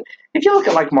work. But if you look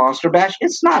at like Monster Bash,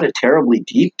 it's not a terribly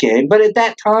deep game. But at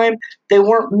that time, they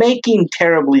weren't making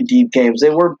terribly deep games. They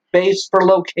were based for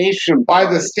location. By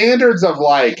the standards of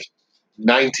like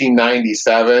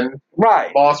 1997,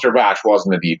 right? Monster Bash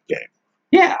wasn't a deep game.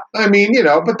 Yeah. I mean,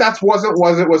 but that wasn't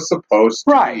what it was supposed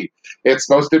to be. It's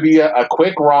supposed to be a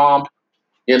quick romp,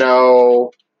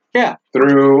 Yeah.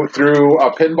 Through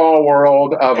a pinball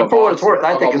world of and for what it's worth,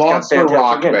 I think it's got monster fantastic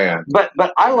rock games. band.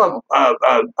 But I love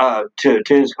to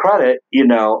his credit,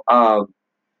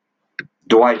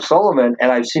 Dwight Sullivan,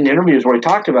 and I've seen interviews where he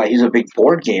talked about he's a big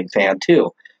board game fan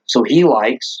too. So he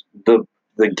likes the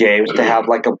games to have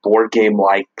like a board game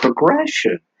like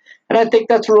progression. And I think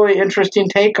that's a really interesting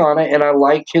take on it, and I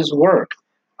like his work.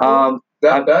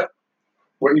 That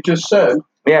what you just said,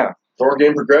 Yeah. board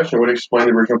game progression would explain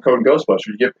the original code Ghostbusters.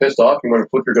 You get pissed off, you want to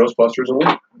flip your Ghostbusters and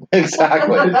leave.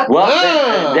 Exactly.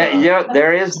 Well,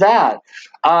 there is that.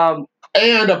 And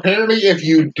apparently, if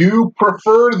you do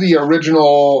prefer the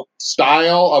original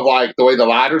style of like the way the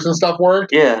ladders and stuff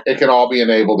worked, it can all be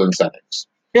enabled in settings.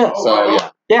 Yeah. So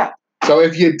yeah. So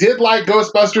if you did like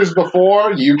Ghostbusters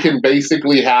before, you can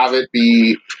basically have it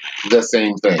be the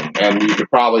same thing, and you could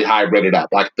probably hybrid it up.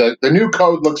 Like the new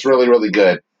code looks really, really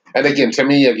good. And again, to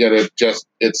me,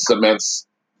 it cements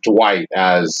Dwight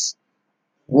as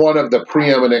one of the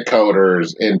preeminent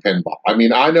coders in pinball. I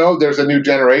mean, I know there's a new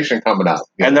generation coming up,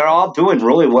 and they're all doing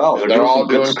really well. They're all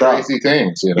doing crazy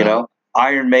things. You know,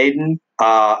 Iron Maiden,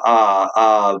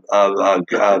 Deadpool,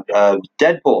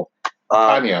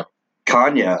 Tanya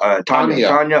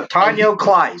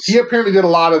Kleiss. He apparently did a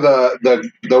lot of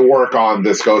the work on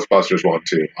this Ghostbusters one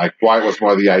too. Like Dwight was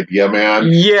more the idea man.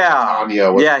 Yeah,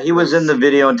 Tanya he was in the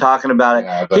video and talking about it.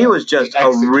 He was just a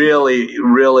really,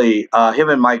 really him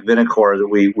and Mike Vinicor that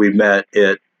we met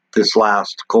at this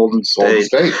last Golden State.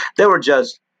 They were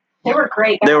just. They were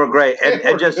great. They were great, and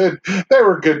they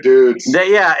were good dudes.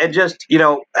 And just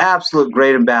absolute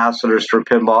great ambassadors for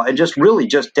pinball, and just really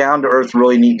just down to earth,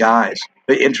 really neat guys.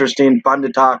 Interesting, fun to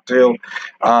talk to.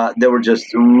 They were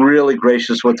just really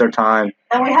gracious with their time,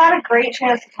 and we had a great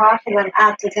chance to talk to them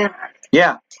at the dinner.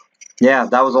 Yeah,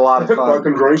 that was a lot of fun. I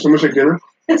can join so much at dinner.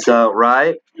 So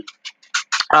right.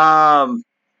 All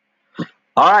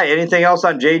right. Anything else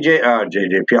on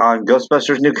JJP on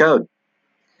Ghostbusters New Code?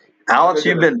 Alex,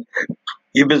 you've been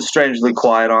strangely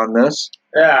quiet on this.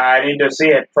 Yeah, I need to see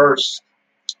it first.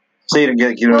 See to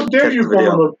get How dare you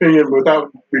form an opinion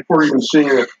before even seeing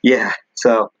it? Yeah,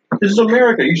 so this is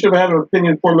America. You should have had an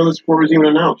opinion formed on this before it was even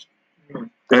announced. And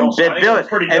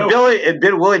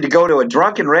been willing to go to a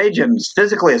drunken rage and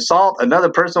physically assault another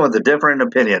person with a different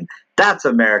opinion. That's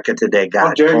America today, guys.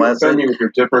 How dare you offend me with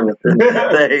your different opinion?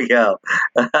 There you go.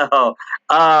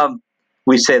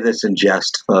 We say this in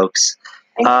jest, folks.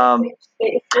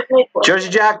 Jersey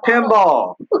Jack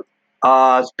Pinball.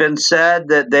 It's been said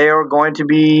that they are going to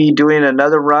be doing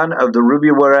another run of the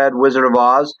Ruby Red Wizard of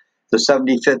Oz, the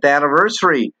 75th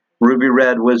anniversary Ruby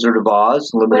Red Wizard of Oz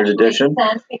limited edition.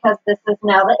 Makes sense because this is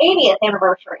now the 80th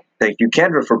anniversary. Thank you,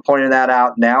 Kendra, for pointing that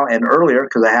out now and earlier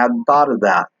because I hadn't thought of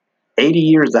that. 80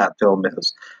 years that film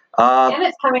is. And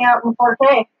it's coming out in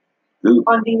 4K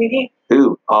on DVD.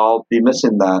 I'll be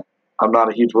missing that. I'm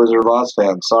not a huge Wizard of Oz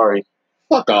fan. Sorry.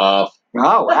 Fuck off.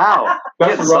 Oh, wow.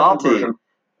 Getting salty.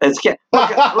 Look,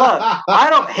 I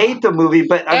don't hate the movie,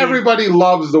 but everybody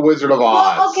loves the Wizard of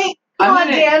Oz. Well, okay, come on,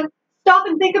 Dan. Stop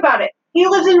and think about it. He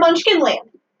lives in Munchkin Land.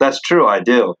 That's true, I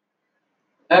do.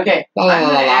 Okay.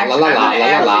 What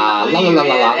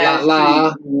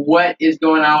is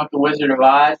going on with the Wizard of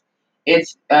Oz?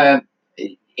 It's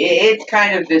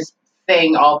kind of this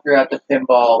thing all throughout the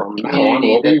pinball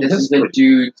community that this is a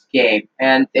dude's game,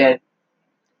 and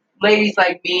ladies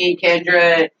like me,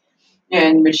 Kendra,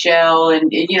 and Michelle,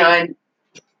 and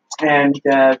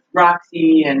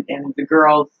Roxy, and the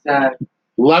girls.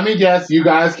 Let me guess, you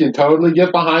guys can totally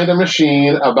get behind a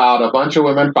machine about a bunch of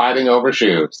women fighting over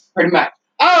shoes. Pretty much.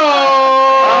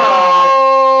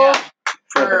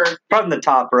 From the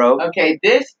top rope. Okay,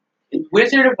 this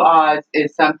Wizard of Oz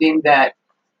is something that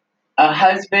a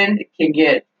husband can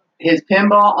get his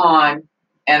pinball on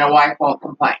and a wife won't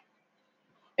complain.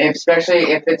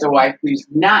 Especially if it's a wife who's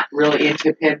not really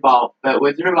into pinball. But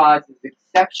Wizard of Oz is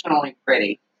exceptionally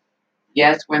pretty.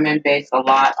 Yes, women base a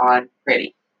lot on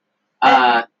pretty.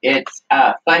 It's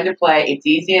fun to play. It's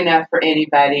easy enough for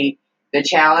anybody. The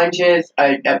challenges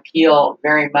appeal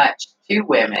very much to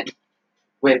women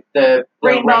with the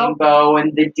rainbow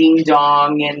and the ding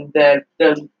dong and the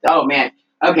oh man.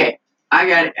 Okay, I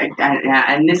got it.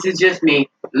 And this is just me.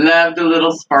 Love the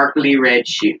little sparkly red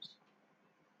shoes.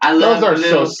 I love the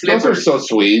little slippers. Those are so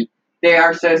sweet. They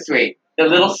are so sweet. The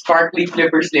little sparkly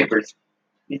flipper slippers.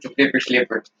 It's a flipper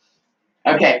slipper.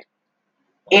 Okay.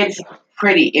 It's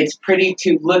pretty. It's pretty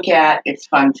to look at. It's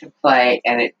fun to play.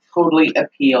 And it totally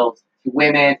appeals to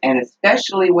women, and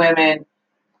especially women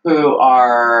who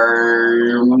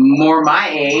are more my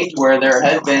age, where their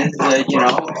husbands,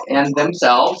 and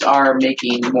themselves are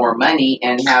making more money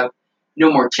and have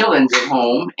no more children's at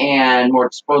home and more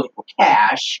disposable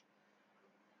cash,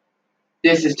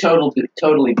 this is totally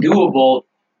doable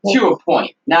to a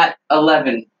point. Not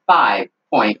 11.5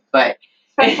 point, but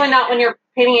especially not when you're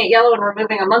painting it yellow and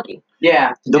removing a monkey.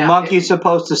 Yeah. The monkey's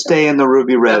supposed to stay in the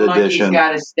Ruby Red edition. The monkey's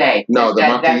got to stay. No,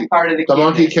 that's part of the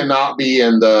monkey cannot be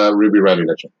in the Ruby Red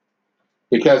edition.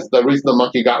 Because the reason the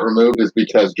monkey got removed is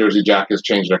because Jersey Jack has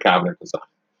changed their cabinet design.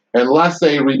 Unless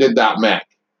they redid that mech.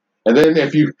 And then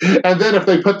if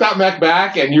they put that mech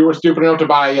back and you were stupid enough to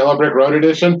buy a Yellow Brick Road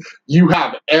edition, you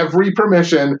have every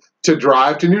permission to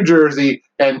drive to New Jersey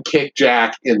and kick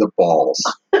Jack in the balls.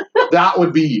 That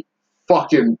would be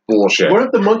fucking bullshit. What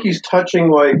if the monkey's touching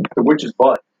like the witch's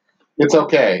butt? It's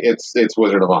okay. It's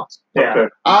Wizard of Oz. Yeah. Okay.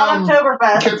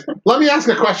 Oktoberfest. Let me ask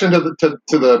a question to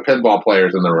the pinball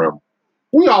players in the room.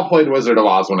 We all played Wizard of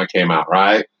Oz when it came out,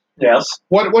 right? Yes.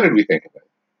 What did we think of it?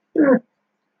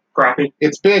 Crappy.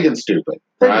 It's big and stupid,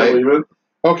 I right? believe it.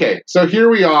 Okay, so here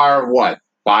we are,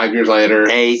 5 years later,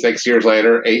 6 years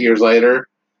later, 8 years later?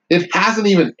 It hasn't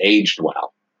even aged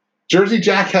well. Jersey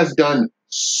Jack has done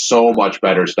so much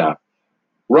better stuff.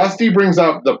 Rusty brings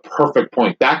up the perfect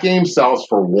point. That game sells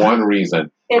for one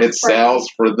reason. It sells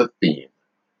for the theme.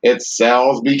 It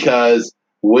sells because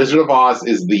Wizard of Oz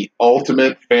is the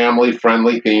ultimate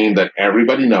family-friendly theme that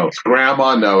everybody knows.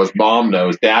 Grandma knows, mom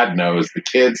knows, dad knows, the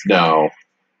kids know.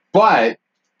 But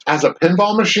as a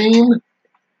pinball machine,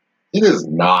 it is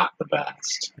not the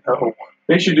best. Oh,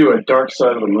 they should do a Dark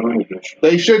Side of the Moon edition.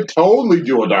 They should totally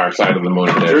do a Dark Side of the Moon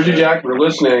edition. Jersey Jack, we're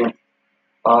listening.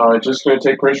 Just going to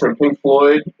take permission from Pink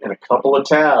Floyd and a couple of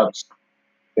tabs,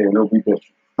 and it'll be bitch.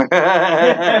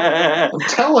 I'm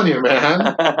telling you,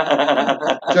 man.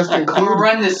 Just include. We'll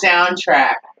run the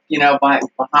soundtrack, behind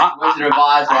Wizard of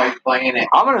Oz while you're playing it.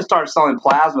 I'm going to start selling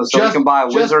plasma so you can buy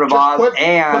Wizard of Oz put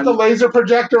the laser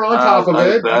projector on top of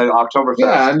it. Oktoberfest.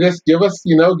 Yeah, and just give us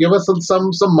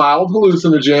some mild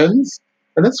hallucinogens.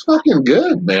 And it's fucking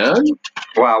good, man.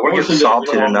 Wow, we're getting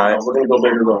salty tonight. We're going to go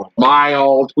bigger though.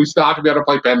 Mild. We stopped to be able to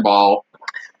play pinball.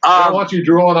 I don't want you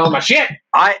drooling on my shit.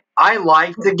 I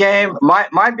like the game.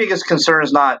 My biggest concern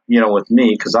is not, with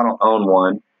me, because I don't own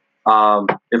one.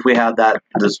 If we had that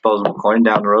disposable coin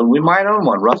down the road, we might own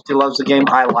one. Rusty loves the game.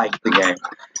 I like the game.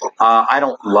 I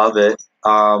don't love it.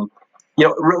 I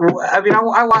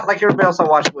like everybody else. I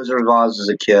watched Wizard of Oz as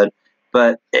a kid,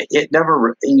 but it's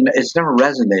never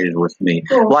resonated with me.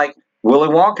 Like Willy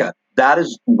Wonka. That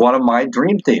is one of my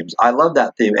dream themes. I love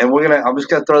that theme, and I'm just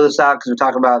gonna throw this out because we're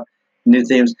talking about new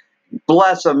themes.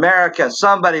 Bless America!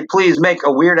 Somebody please make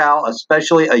a Weird Al,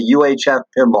 especially a UHF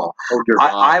pinball.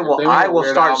 I will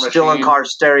start stealing car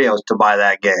stereos to buy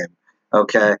that game.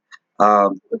 Okay.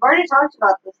 We've already talked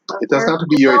about this. It doesn't have to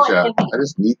be UHF. I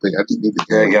just need the game.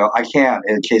 There you go. I can't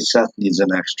in case Seth needs an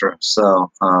extra. So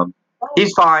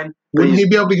he's fine. Wouldn't he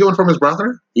be able to go in from his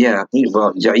brother? Yeah.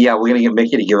 We're gonna get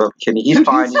Mickey to give up a kidney. He's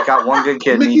fine. He's got one good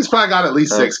kidney. Mickey's probably got at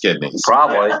least 6 kidneys.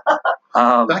 Probably.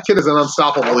 That kid is an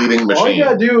unstoppable eating machine. All you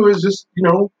gotta do is just, give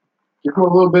him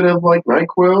a little bit of like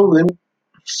NyQuil, then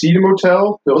seed a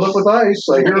motel, fill it up with ice.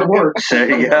 I hear it works. There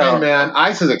you go. Hey man,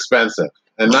 ice is expensive,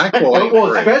 and NyQuil ain't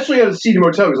free. Especially at a seed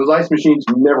motel because those ice machines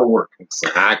never work.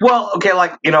 Exactly. Well, okay,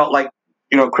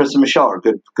 Chris and Michelle are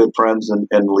good friends in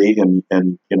the league,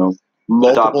 and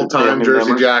multiple time Jersey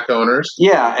members. Jack owners.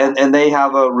 Yeah, and they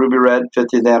have a Ruby Red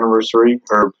 50th anniversary,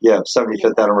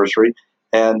 75th anniversary.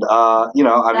 And,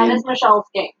 that is Michelle's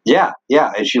game. Yeah,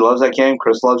 and she loves that game.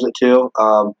 Chris loves it too.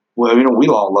 We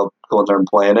all love going there and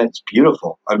playing it. It's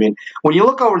beautiful. I mean, when you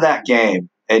look over that game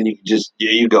and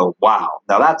you go, wow,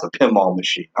 now that's a pinball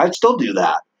machine. I'd still do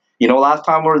that. Last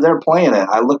time we were there playing it,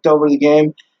 I looked over the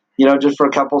game, just for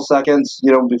a couple seconds,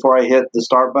 before I hit the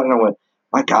start button. I went,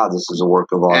 my God, this is a work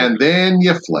of art. And then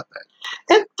you flip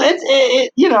it.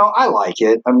 I like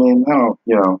it. I mean,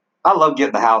 I love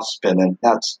getting the house spinning.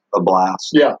 That's a blast.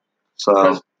 Yeah. So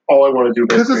that's all I want to do.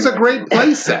 Because it's a great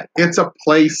play set. It's a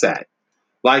play set.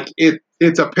 Like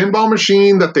it's a pinball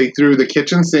machine that they threw the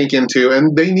kitchen sink into,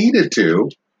 and they needed to.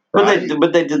 Right?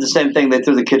 But they did the same thing. They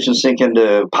threw the kitchen sink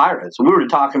into Pirates. We were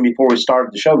talking before we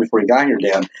started the show, before you got here,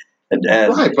 Dan.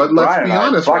 Right, but let's be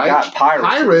honest, right? God,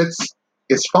 Pirates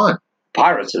is fun.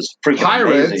 Pirates is freaking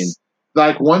amazing.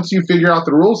 Like once you figure out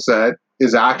the rule set,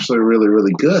 is actually really,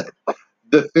 really good.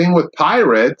 The thing with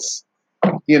Pirates,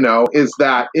 is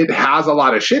that it has a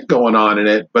lot of shit going on in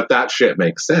it, but that shit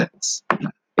makes sense.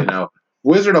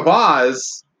 Wizard of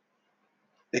Oz,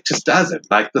 it just doesn't.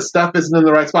 Like the stuff isn't in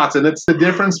the right spots, and it's the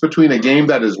difference between a game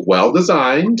that is well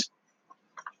designed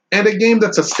and a game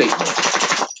that's a statement.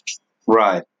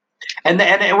 Right. And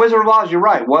Wizard of Oz, you're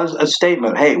right, was a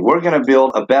statement. Hey, we're going to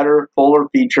build a better, fuller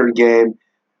featured game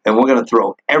and we're going to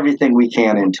throw everything we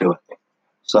can into it.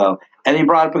 So, and he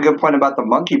brought up a good point about the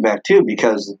monkey mech too,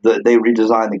 because they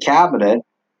redesigned the cabinet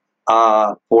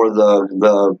for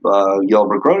the Yellow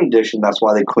Brick Road edition. That's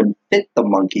why they couldn't fit the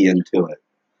monkey into it.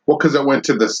 Well, because it went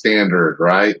to the standard,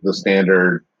 right? The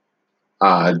standard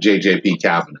JJP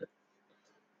cabinet.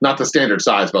 Not the standard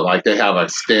size, but like they have a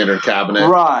standard cabinet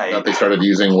that they started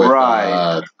using with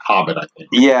Hobbit, I think.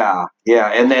 Yeah,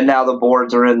 and then now the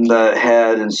boards are in the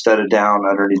head instead of down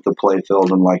underneath the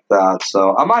playfield and like that.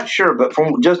 So I'm not sure, but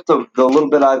from just the little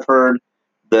bit I've heard,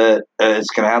 that it's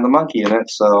going to have the monkey in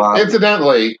it. So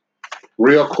incidentally,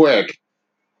 real quick,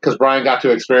 because Brian got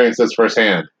to experience this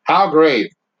firsthand, how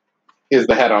great is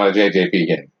the head on a JJP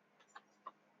game?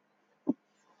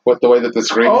 With the way that the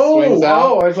screen swings out.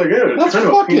 Oh, I was like, yeah, that's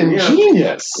fucking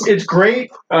genius. It's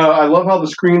great. I love how the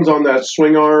screen's on that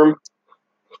swing arm,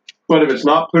 but if it's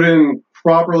not put in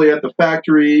properly at the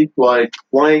factory, like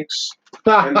blanks,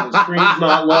 and the screen's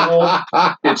not level,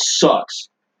 it sucks.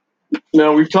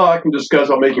 Now, we've talked and discussed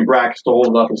about making brackets to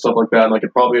hold it up and stuff like that, and I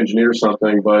could probably engineer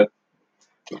something, but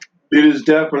it is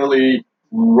definitely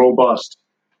robust.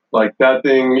 Like, that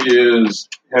thing is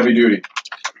heavy duty.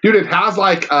 Dude, it has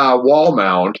like a wall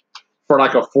mount for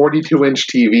like a 42-inch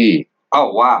TV.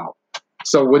 Oh, wow.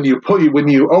 So when you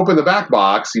open the back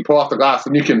box, you pull off the glass,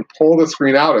 and you can pull the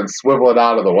screen out and swivel it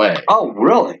out of the way. Oh,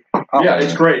 really? Oh, yeah,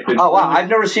 it's great. Wow. I've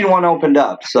never seen one opened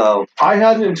up. So I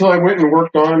hadn't until I went and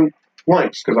worked on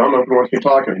blanks, because I don't know if you want me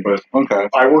talking, but okay.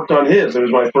 I worked on his. It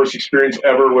was my first experience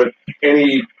ever with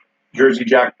any Jersey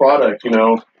Jack product.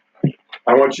 I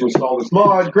want you to install this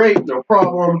mod. Great, no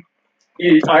problem.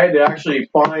 I had to actually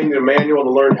find a manual to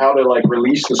learn how to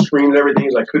release the screen and everything,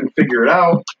 as I couldn't figure it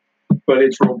out. But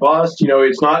it's robust.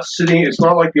 It's not sitting. It's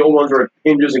not like the old ones where it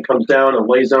hinges and comes down and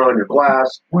lays down on your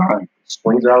glass. Right. It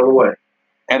swings out of the way,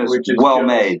 and it's well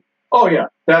made. Oh yeah,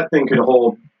 that thing could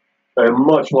hold a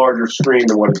much larger screen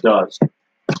than what it does.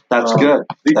 That's good.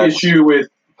 The issue with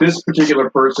this particular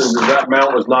person is that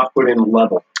mount was not put in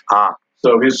level.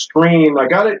 So his screen, I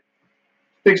got it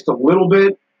fixed a little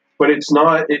bit, but it's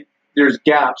not. There's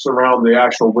gaps around the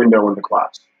actual window in the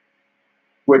glass,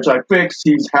 which I fixed.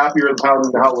 He's happier with how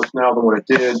it looks now than what it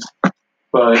did.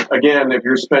 But again, if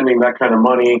you're spending that kind of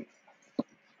money,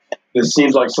 this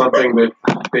seems like something that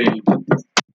they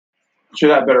should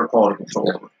have better quality control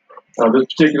over. This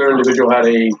particular individual had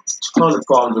a ton of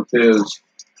problems with his.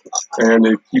 And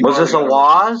was this a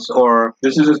Waz or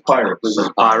this is his Pirates? This is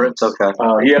Pirates. Okay.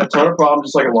 He had a ton of problems,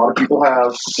 just like a lot of people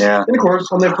have. Yeah. And of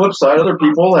course, on the flip side, other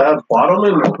people have bought them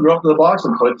and opened up the box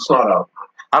and put the snot out.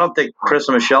 I don't think Chris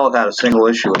and Michelle have had a single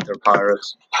issue with their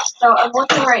Pirates. So I'm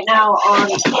looking right now on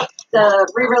the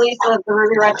re-release of the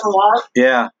Ruby Red and Waz.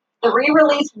 Yeah. The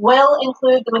re-release will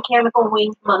include the mechanical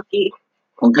winged monkey.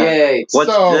 Okay. Yay. Do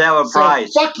they have a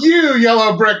price? Fuck you,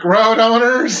 Yellow Brick Road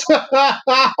owners.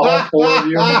 All four of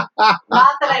you. Not that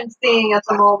I'm seeing at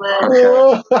the moment.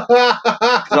 Okay.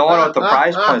 I wonder what the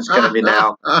price point's going to be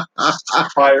now.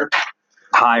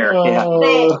 Higher, yeah.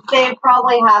 They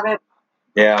probably haven't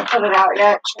put it out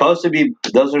yet. Those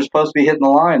are supposed to be hitting the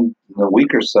line in a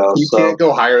week or so. You can't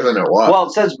go higher than it was. Well,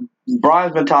 it says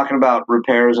Brian's been talking about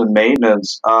repairs and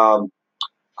maintenance. But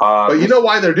you know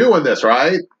why they're doing this,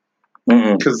 right?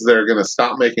 Because they're going to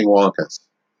stop making Wonkas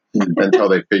until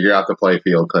they figure out the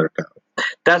playfield clear code.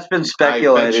 That's been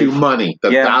speculated. I bet you money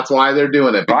that's why they're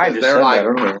doing it. Because just they're like,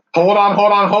 hold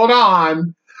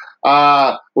on.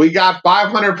 We got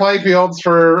 500 playfields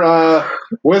for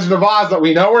Wizard of Oz that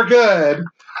we know are good.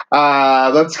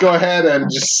 Let's go ahead and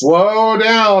just slow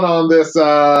down on this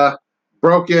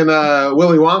broken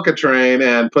Willy Wonka train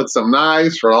and put some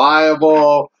nice,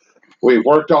 reliable. We've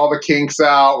worked all the kinks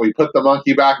out. We put the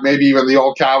monkey back, maybe even the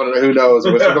old cabinet, who knows,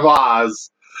 Wizard of Oz.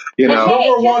 Just in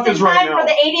time for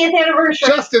the 80th anniversary.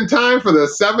 Just in time for the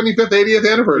 75th, 80th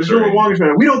anniversary.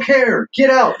 We don't care.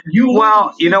 Get out. You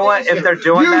know what? If they're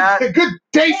doing that, good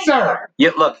day, sir.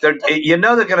 Look, they're going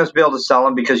to be able to sell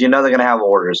them because they're going to have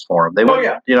orders for them.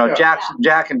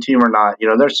 Jack and team are not.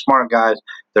 They're smart guys.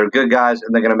 They're good guys,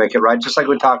 and they're going to make it right. Just like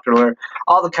we talked earlier,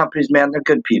 all the companies, man, they're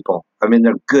good people. I mean,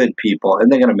 they're good people, and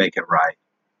they're going to make it right.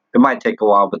 It might take a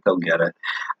while, but they'll get it.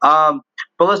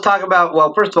 But let's talk about,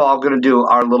 first of all, I'm going to do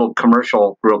our little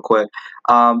commercial real quick.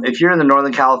 If you're in the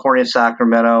Northern California,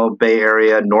 Sacramento, Bay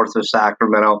Area, north of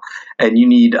Sacramento, and you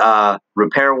need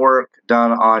repair work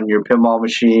done on your pinball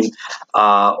machine,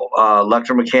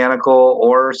 electromechanical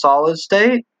or solid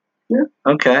state? Yeah.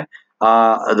 Okay.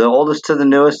 The oldest to the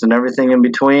newest and everything in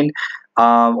between,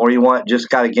 or you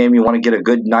got a game you want to get a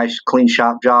good, nice, clean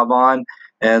shop job on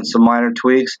and some minor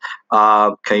tweaks.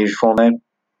 Can I use your full name?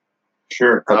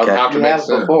 Sure. Okay. We have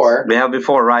before. We have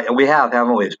before, right? And we have,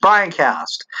 haven't we? It's Brian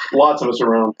Cast. Lots of us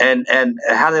around. And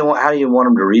how do you want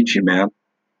them to reach you, man?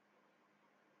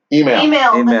 Email.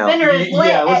 The spinner is lit.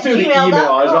 Yeah, let's do the email.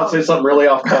 I was about to say something really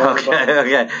off color.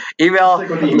 Okay. Email.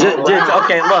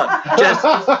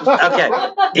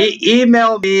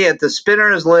 Email me at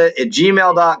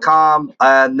thespinnerislit@gmail.com,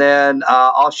 and then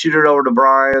I'll shoot it over to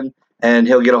Brian, and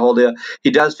he'll get a hold of you.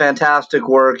 He does fantastic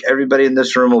work. Everybody in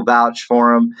this room will vouch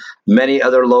for him. Many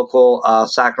other local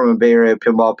Sacramento Bay Area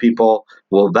pinball people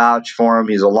will vouch for him.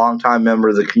 He's a longtime member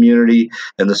of the community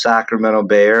in the Sacramento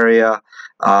Bay Area.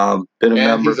 Been a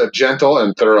member. He's a gentle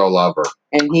and thorough lover.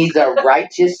 And he's a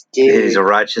righteous dude. He's a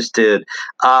righteous dude.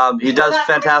 He does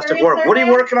fantastic work. What are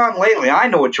you working on lately? I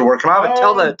know what you're working on, but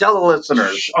tell the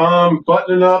listeners.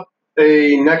 Buttoning up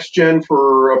a next gen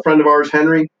for a friend of ours,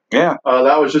 Henry. Yeah.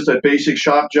 That was just a basic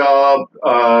shop job.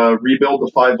 Rebuild the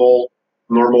 5-volt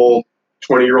normal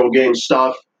 20-year-old game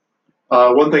stuff.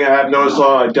 One thing I have noticed,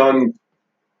 I've done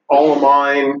all of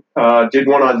mine. Did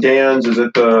one on Dan's.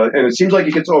 And it seems like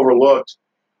it gets overlooked.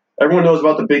 Everyone knows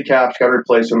about the big caps. Got to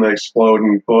replace them. They explode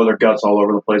and blow their guts all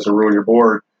over the place and ruin your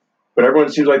board. But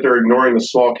everyone seems like they're ignoring the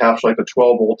small caps, like the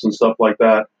 12 volts and stuff like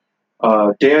that.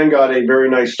 Dan got a very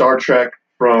nice Star Trek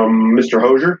from Mr.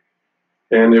 Hosier,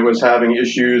 and it was having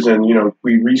issues. And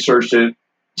we researched it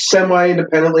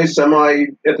semi-independently, semi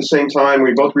at the same time.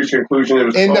 We both reached a conclusion it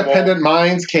was independent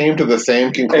minds came to the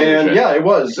same conclusion. And yeah, it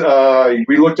was.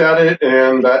 We looked at it,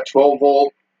 and that 12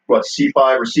 volt. C5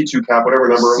 or C2 cap, whatever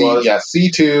number it was. Yeah,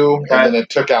 C2, and then it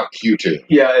took out Q2.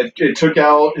 Yeah, it took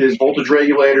out his voltage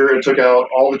regulator. It took out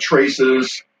all the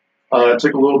traces. It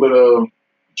took a little bit of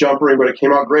jumpering, but it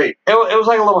came out great. It was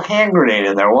like a little hand grenade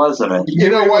in there, wasn't it? You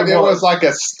know what? It was like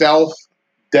a stealth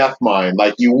death mine.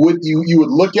 Like you would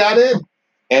look at it,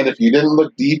 and if you didn't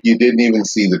look deep, you didn't even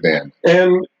see the damage.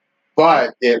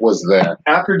 But it was there.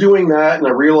 After doing that, and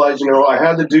I realized, I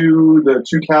had to do the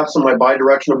 2 caps on my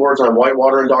bi-directional boards on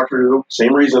Whitewater and Doctor Who.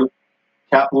 Same reason.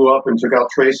 Cap blew up and took out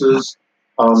traces.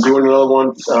 Doing another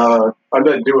one. I'm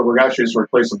going to do it. We're actually just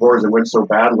replace the boards. It went so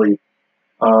badly.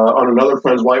 On another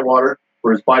friend's Whitewater,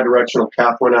 where his bi-directional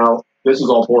cap went out. This is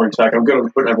all boring tech. I'm going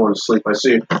to put everyone to sleep, I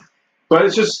see. But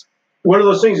it's just one of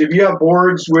those things. If you have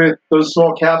boards with those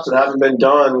small caps that haven't been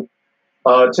done,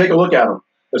 take a look at them.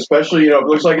 Especially, if it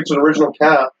looks like it's an original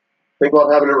cap, think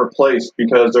about having it replaced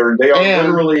because they are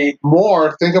literally...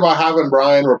 More, think about having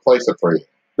Brian replace it for you.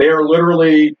 They are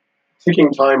literally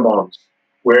ticking time bombs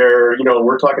where,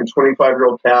 we're talking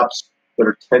 25-year-old caps that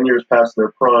are 10 years past their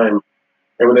prime.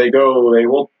 And when they go,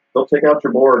 they'll take out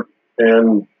your board.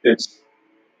 And if it's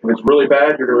really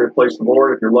bad, you're going to replace the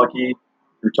board. If you're lucky,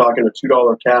 you're talking a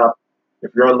 $2 cap.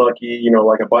 If you're unlucky,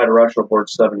 like a bi-directional board,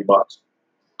 $70.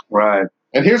 Right.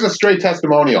 And here's a straight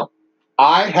testimonial.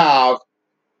 I have,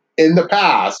 in the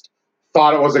past,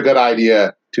 thought it was a good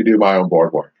idea to do my own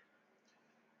board work.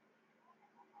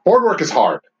 Board work is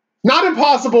hard. Not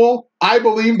impossible. I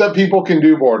believe that people can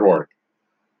do board work.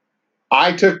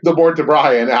 I took the board to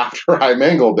Brian after I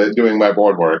mangled it doing my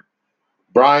board work.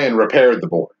 Brian repaired the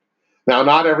board. Now,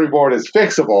 not every board is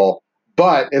fixable,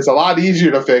 but it's a lot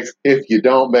easier to fix if you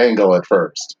don't mangle it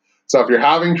first. So if you're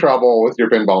having trouble with your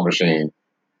pinball machine,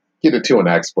 get it to an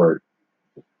expert.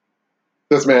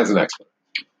 This man's an expert.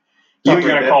 You're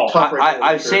going to call.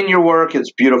 I've seen your work.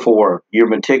 It's beautiful work. You're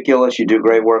meticulous. You do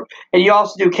great work. And you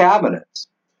also do cabinets.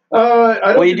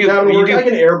 I don't do cabinet work. I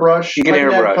can airbrush. You can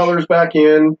airbrush. Add colors back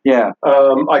in. Yeah.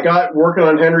 I got working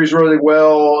on Henry's really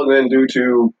well, and then due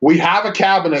to... We have a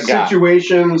cabinet guy.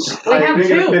 Situations. We have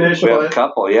two. We have a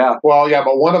couple, yeah. Well, yeah,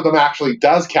 but one of them actually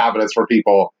does cabinets for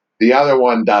people. The other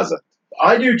one doesn't.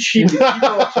 I do cheaper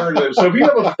alternatives. So if you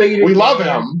have a faded... We love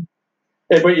him.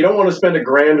 But you don't want to spend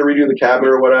 $1,000 to redo the cabinet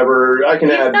or whatever. I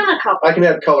can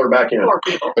add color back in.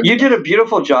 You did a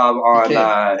beautiful job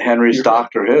on Henry's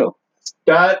Doctor Who.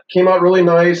 That came out really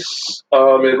nice.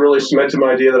 It really cemented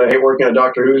my idea that I hate working on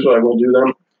Doctor Who, so I will do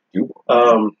them.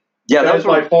 Yeah, that was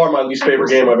by far my least favorite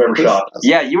game I've ever shot.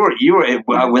 Yeah, you were.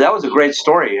 That was a great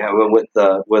story with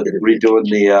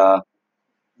redoing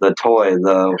the toy,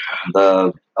 the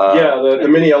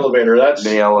mini elevator. That's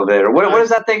mini elevator. What is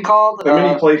that thing called? The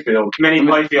mini playfield. Mini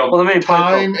playfield. Well, the mini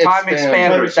time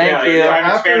expander. Thank you.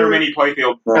 Time expander mini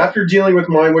playfield. After dealing with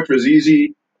mine, which was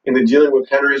easy, and then dealing with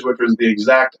Henry's, which was the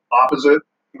exact opposite,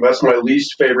 that's my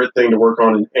least favorite thing to work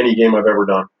on in any game I've ever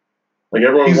done. Like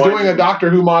He's doing a Doctor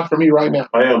Who mod for me right now.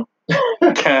 I am.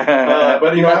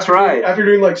 But that's right. After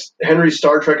doing like Henry's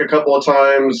Star Trek a couple of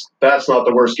times, that's not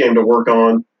the worst game to work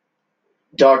on.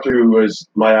 Doctor Who is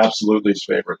my absolute least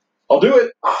favorite. I'll do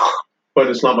it, but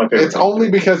it's not my favorite. It's only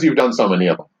because you've done so many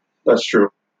of them. That's true.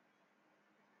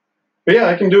 But yeah,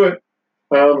 I can do it.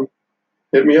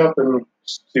 hit me up and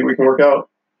see what we can work out.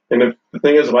 And if the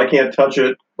thing is, if I can't touch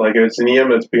it, like if it's an EM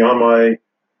that's beyond my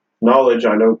knowledge,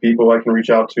 I know people I can reach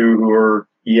out to who are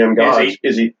EM guys.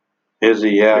 Izzy,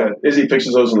 yeah. Izzy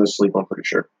fixes those in his sleep, I'm pretty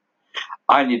sure.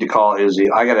 I need to call Izzy.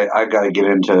 I gotta get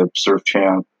into Surf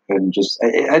Champ and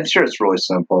I'm sure it's really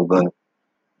simple, but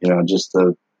just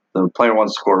the player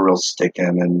wants to score a real stick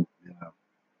in, and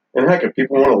And heck, if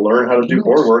people want to learn how to do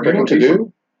board work, I can teach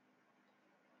them.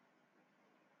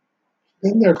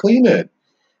 In there, clean it.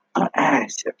 I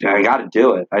got to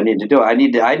do it. I need to do it. I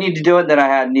need to do it. Then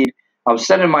I'm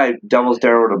sending my Devil's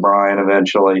Dare to Brian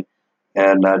eventually,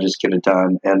 and just get it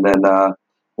done. And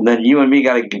then you and me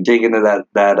got to dig into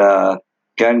that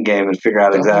gun game and figure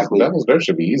out exactly. Devil's Dare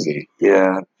should be easy.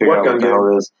 Yeah, figure out what the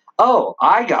hell it is. Oh,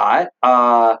 I got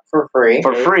for free.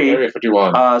 Area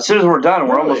 51. As soon as we're done,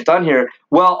 we're almost done here.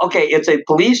 Well, okay, it's a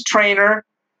police trainer.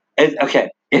 It's not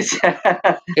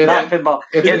pinball.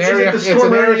 It's an area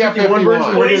 51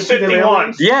 version. Police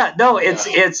 51. Yeah, no, it's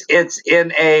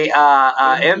in a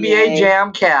NBA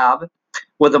Jam cab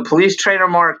with a police trainer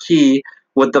marquee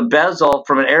with the bezel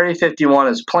from an Area 51.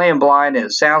 It's playing blind, and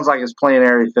it sounds like it's playing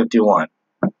Area 51.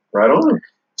 Right on.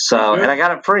 So, and I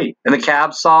got it free, and the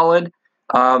cab's solid.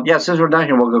 As soon as we're done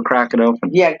here, we'll go crack it open.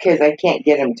 Yeah, because I can't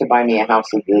get him to buy me a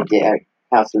House of the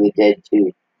Dead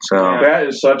too. So that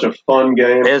is such a fun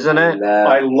game, isn't it?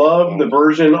 I love the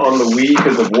version on the Wii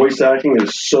because the voice acting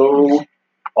is so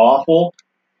awful.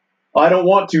 I don't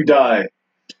want to die.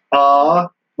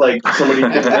 Like somebody.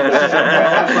 My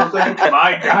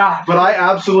God! But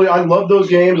I love those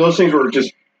games. Those things were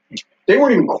they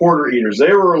weren't even quarter eaters.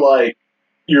 They were like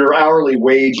your hourly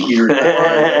wage eaters.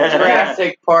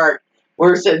 Jurassic Park.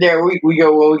 We're sitting there. We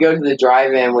go to the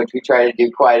drive-in, which we try to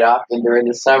do quite often during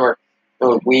the summer.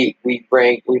 We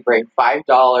bring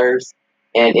 $5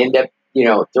 and end up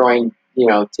throwing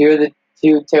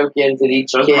two tokens at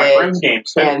each Those kid, are my friends'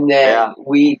 games too. and then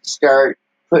we start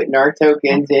putting our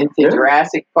tokens into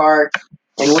Jurassic Park,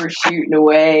 and we're shooting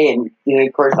away, and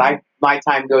of course my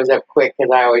time goes up quick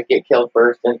because I always get killed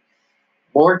first, and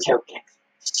more tokens,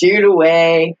 shoot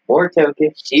away, more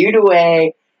tokens, shoot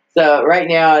away. So right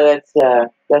now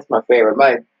that's my favorite.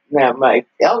 My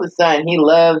eldest son, he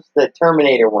loves the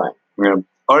Terminator one. Yeah.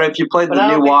 Or if you played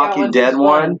the new Walking Dead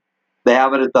one, they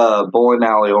have it at the bowling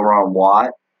alley over on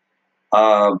Watt.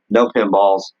 No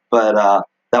pinballs, but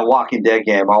that Walking Dead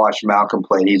game, I watched Malcolm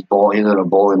play. He's in a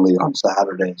bowling league on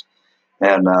Saturdays,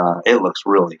 and it looks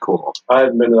really cool. I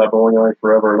haven't been to that bowling alley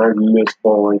forever, and I miss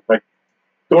bowling. Like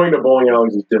going to bowling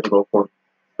alleys is difficult for me.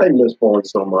 I miss bowling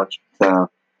so much. Yeah.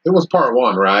 It was part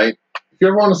one, right? If you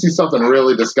ever want to see something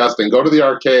really disgusting, go to the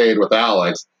arcade with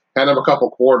Alex, hand him a couple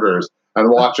quarters,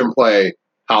 and watch him play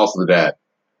House of the Dead.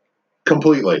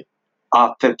 Completely.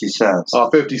 50 cents.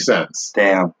 50 cents.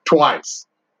 Damn. Twice.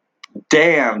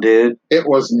 Damn, dude. It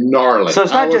was gnarly. So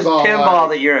it's not just pinball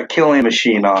that you're a killing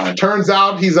machine on. Turns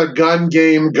out he's a gun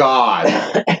game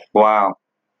god. Wow.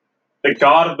 The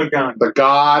god of the gun. The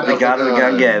god of the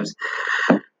gun games.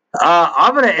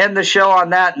 I'm going to end the show on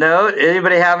that note.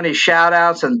 Anybody have any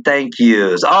shout-outs and thank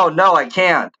yous? Oh, no, I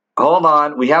can't. Hold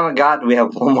on. We have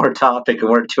one more topic, and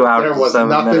we're 2 hours There was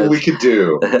and 7 nothing minutes. we could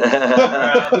do.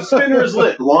 The spinner is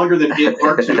lit longer than it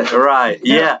part 2. Right,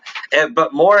 yeah.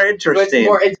 But more interesting.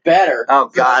 It's better. Oh,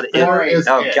 God.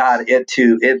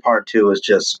 It part 2 is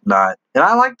just not. And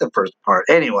I like the first part.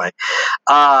 Anyway.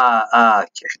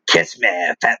 Kiss me,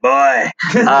 fat boy.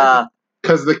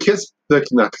 Because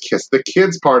the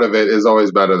kids part of it is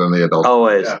always better than the adult.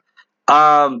 Always. Yeah.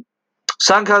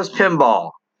 Suncoast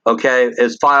Pinball, okay,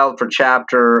 is filed for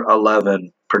Chapter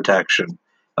 11 protection,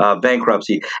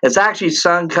 bankruptcy. It's actually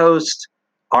Suncoast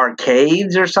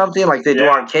Arcades or something, like they do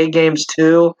arcade games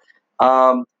too.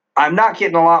 I'm not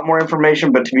getting a lot more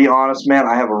information, but to be honest, man,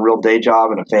 I have a real day job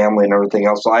and a family and everything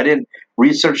else, so I didn't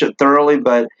research it thoroughly,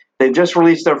 but they just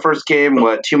released their first game,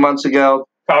 2 months ago?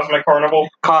 Cosmic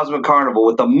Carnival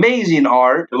with amazing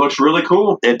art. It looks really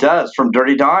cool. It does, from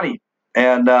Dirty Donnie.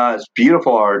 And it's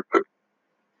beautiful art.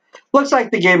 Looks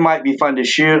like the game might be fun to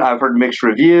shoot. I've heard mixed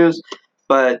reviews.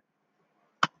 But,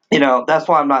 that's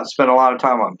why I'm not spending a lot of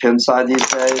time on Pinside these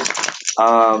days.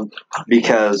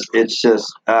 Because it's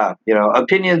just,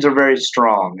 opinions are very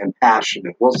strong and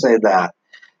passionate. We'll say that.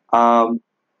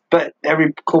 But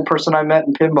every cool person I met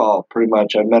in pinball, pretty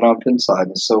much, I met on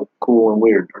Pinside. Is so cool and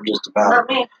weird. Or just about. Not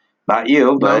me. Not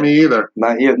you, but not me either.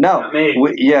 Not you. No. Not me.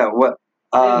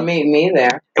 Didn't meet me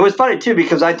there. It was funny too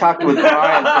because I talked with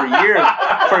Brian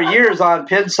for years on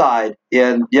Pinside,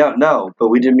 and but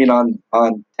we didn't meet on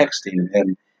texting.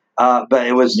 And But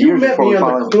it was You years met before me we on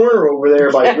finally. the corner over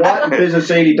there by what and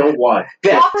Business 80, don't what.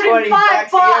 That's Offered him $20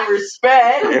 $5 you ever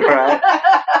spent. Right?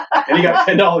 And he got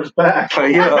 $10 back. So,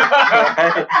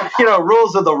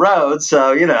 rules of the road.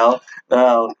 So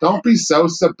Don't be so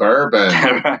suburban.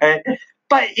 right.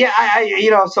 But yeah,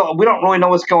 so we don't really know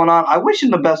what's going on. I wish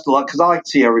him the best of luck because I like to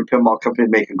see every pinball company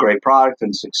make a great product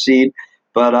and succeed.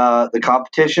 But the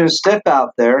competition is stiff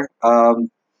out there.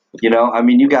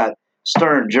 You got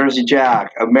Stern, Jersey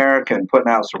Jack, American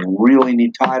putting out some really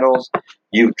neat titles.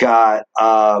 You've got,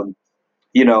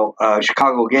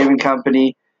 Chicago Gaming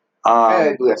Company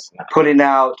putting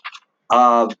out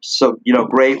some,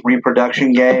 great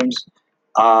reproduction games.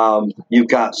 You've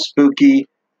got Spooky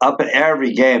up at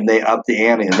every game. They up the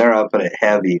ante and they're upping it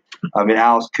heavy. I mean,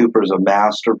 Alice Cooper's a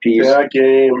masterpiece. That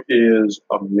game is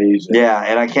amazing. Yeah,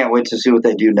 and I can't wait to see what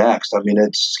they do next. I mean,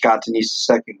 it's Scott Denise's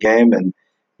second game, and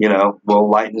we'll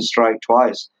lightning strike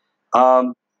twice.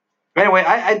 Anyway,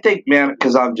 I think, man,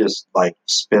 because I'm just like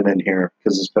spinning here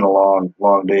because it's been a long,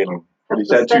 long day.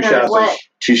 He's had 2 Shastas.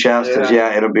 2 Shastas, yeah,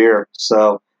 and a beer.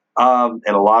 So, and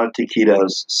a lot of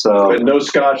taquitos. So, But no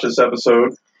scotch this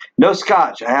episode. No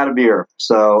scotch. I had a beer.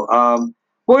 So,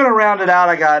 we're gonna round it out.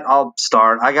 I'll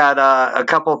start. I got a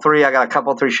couple three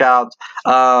shouts.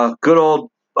 Good old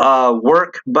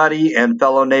work buddy and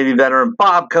fellow Navy veteran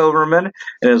Bob Coverman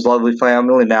and his lovely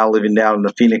family, now living down in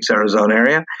the Phoenix, Arizona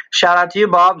area. Shout out to you,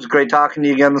 Bob. It's great talking to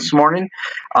you again this morning.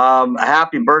 A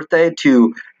happy birthday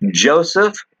to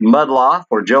Joseph Mudloff,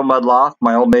 or Joe Mudloff,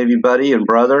 my old Navy buddy and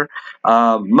brother.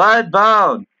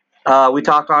 Mudbone. We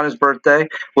talked on his birthday,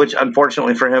 which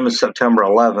unfortunately for him is September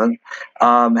 11th.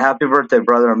 Happy birthday,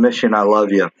 brother. I miss you and I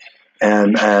love you.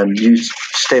 And you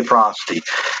stay frosty.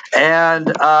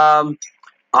 And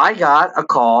I got a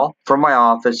call from my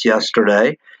office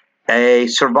yesterday, a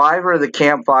survivor of the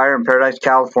Camp Fire in Paradise,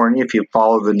 California, if you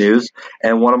follow the news,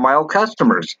 and one of my old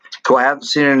customers who I haven't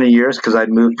seen in years because I'd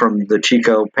moved from the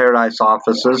Chico Paradise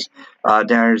offices down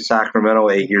here in Sacramento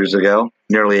nearly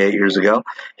 8 years ago.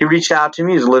 He reached out to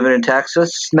me. He's living in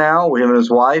Texas now with him and his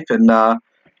wife, and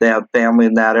they have family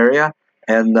in that area.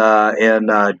 And in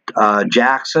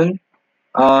Jackson,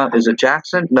 is it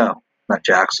Jackson? No, not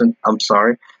Jackson. I'm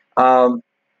sorry.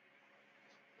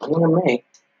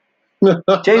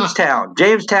 Jamestown,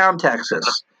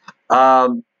 Texas.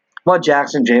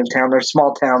 Jackson, Jamestown, they're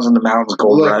small towns in the mountains,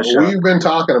 Gold Rush. We've been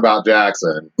talking about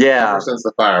Jackson ever since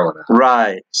the fire went out.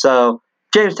 Right. So,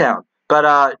 Jamestown.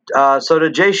 But so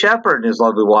to Jay Shepard and his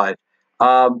lovely wife.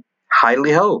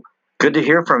 Highly ho. Good to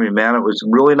hear from you, man. It was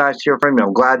really nice to hear from you.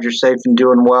 I'm glad you're safe and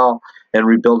doing well and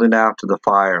rebuilding after the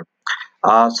fire.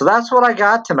 So that's what I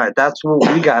got tonight. That's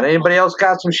what we got. Anybody else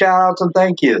got some shout outs and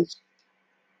thank yous?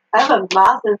 I have a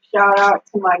massive shout out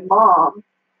to my mom.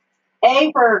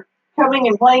 A, for coming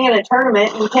and playing in a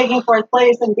tournament and taking fourth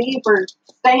place, and B, for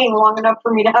staying long enough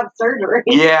for me to have surgery.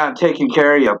 Yeah, and taking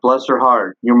care of you. Bless her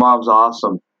heart. Your mom's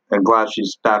awesome. And glad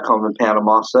she's back home in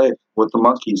Panama safe with the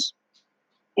monkeys.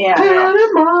 Yeah.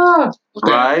 Panama!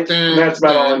 Right? That's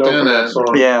about all I know from that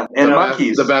song. Yeah, and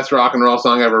monkeys. The best rock and roll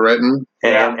song ever written.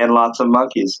 And lots of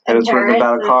monkeys. And it's written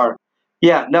about a car.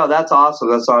 Yeah, no, that's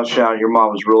awesome. That's awesome. Shout. Your mom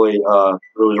was really, it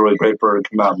was really great for her to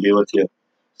come out and be with you.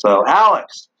 So,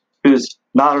 Alex, who's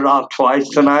nodded off twice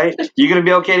tonight, you gonna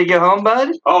be okay to get home, bud?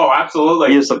 Oh,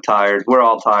 absolutely. You just look tired. We're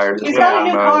all tired. You got a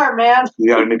new car, man. You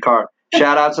got a new car.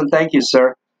 Shout outs and thank you,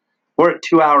 sir. We're at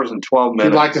 2 hours and 12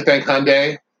 minutes. You'd like to thank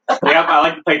Hyundai? Yep, I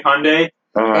like to thank Hyundai.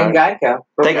 And Geico.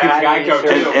 Thank you, Geico,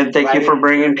 too. And thank you for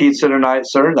bringing pizza tonight,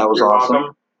 sir. That was You're awesome.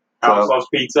 welcome. Alex loves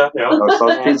pizza. Yeah. Alex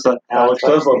loves pizza. Alex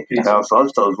does love pizza. Alex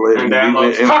loves pizza. And Dan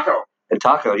loves taco. And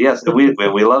taco, yes. We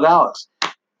love Alex.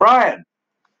 Brian.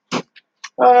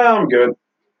 I'm good.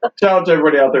 Shout out to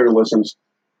everybody out there who listens.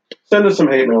 Send us some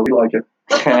hate mail. We like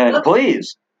it.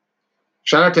 Please.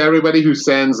 Shout out to everybody who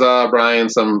sends Brian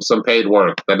some paid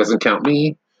work. That doesn't count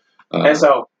me.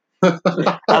 SO.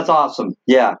 That's awesome.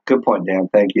 Yeah, good point, Dan.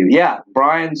 Thank you. Yeah,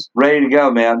 Brian's ready to go,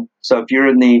 man. So if you're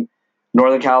in the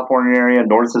Northern California area,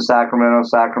 north of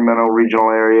Sacramento regional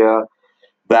area,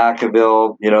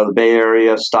 Vacaville, the Bay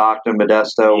Area, Stockton,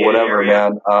 Modesto, whatever,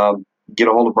 man, get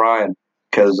a hold of Brian.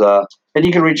 And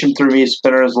you can reach him through me,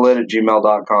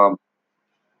 spinnerslit@gmail.com.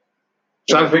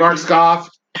 Shout out to Mark Scoff,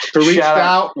 who reached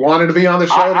out, wanted to be on the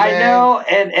show today. I know,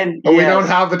 and but we don't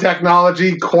have the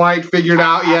technology quite figured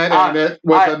out yet, and it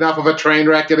was enough of a train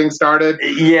wreck getting started.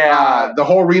 Yeah. The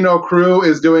whole Reno crew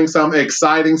is doing some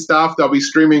exciting stuff. They'll be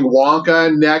streaming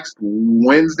Wonka next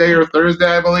Wednesday or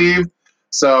Thursday, I believe.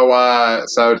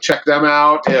 So check them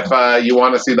out if you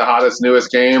want to see the hottest,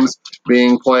 newest games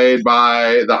being played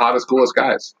by the hottest, coolest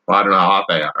guys. Well, I don't know how hot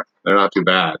they are. They're not too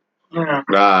bad.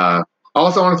 Yeah.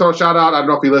 Also, I want to throw a shout out. I don't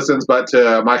know if he listens, but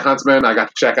to Mike Huntsman, I got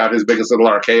to check out his biggest little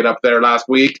arcade up there last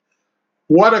week.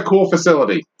 What a cool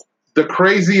facility! The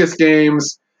craziest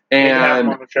games, and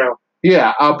on the show.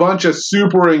 Yeah, a bunch of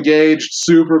super engaged,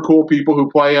 super cool people who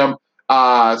play them.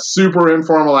 Super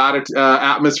informal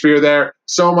atmosphere there.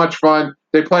 So much fun.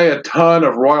 They play a ton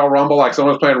of Royal Rumble, like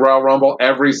someone's playing Royal Rumble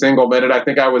every single minute. I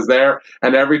think I was there,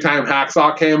 and every time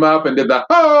Hacksaw came up and did the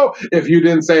ho, if you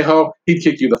didn't say ho, he'd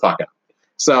kick you the fuck out.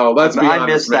 So let's be honest, I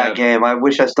missed man. that game. I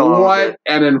wish I still owned What it.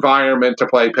 an environment to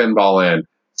play pinball in.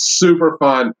 Super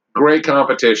fun, great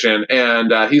competition,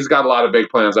 and he's got a lot of big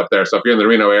plans up there. So if you're in the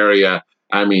Reno area,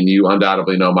 I mean, you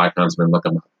undoubtedly know Mike Huntsman. Look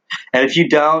him up. And if you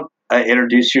don't,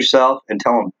 introduce yourself and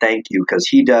tell him thank you, because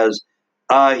he does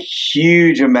a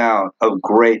huge amount of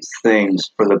great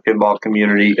things for the pinball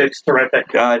community. It's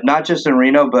terrific. Not just in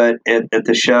Reno, but at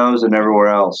the shows and everywhere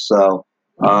else. So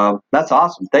that's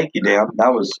awesome. Thank you, Dan.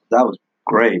 That was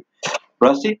great.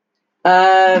 Rusty?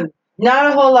 Not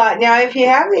a whole lot. Now, if you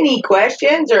have any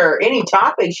questions or any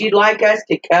topics you'd like us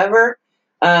to cover,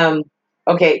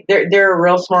 okay, there are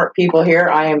real smart people here.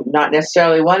 I am not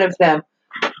necessarily one of them.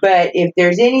 But if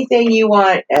there's anything you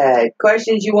want,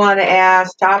 questions you want to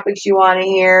ask, topics you want to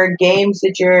hear, games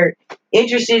that you're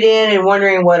interested in and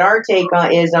wondering what our take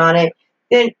is on it,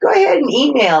 then go ahead and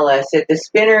email us at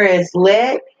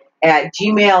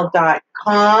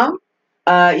thespinnerislit@gmail.com.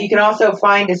 You can also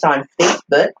find us on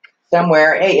Facebook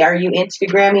somewhere. Hey, are you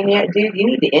Instagramming yet, dude? You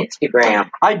need to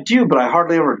Instagram. I do, but I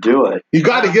hardly ever do it. You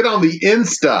got to get on the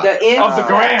Insta. Of the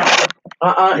gram.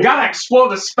 You gotta explore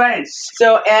the space.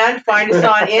 So, and find us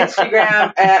on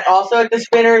Instagram also at the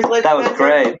Spinners Lit. That was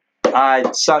great.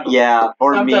 Or something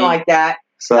me. like that.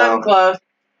 So something close.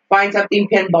 Find something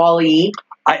pinball-y.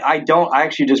 I don't. I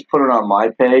actually just put it on my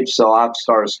page, so I'll have to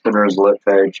start a Spinners Lit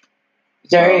page.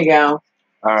 There you go.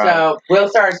 All right. So we'll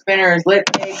start a Spinners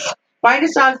Lit page. Find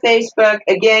us on Facebook.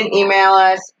 Again, email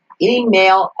us.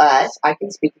 I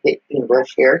can speak the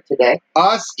English here today.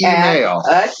 Us email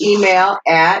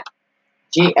at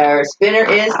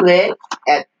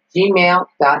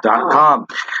spinnerislit@gmail.com.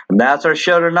 And that's our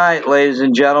show tonight, ladies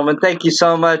and gentlemen. Thank you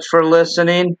so much for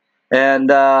listening. And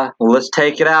let's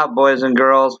take it out, boys and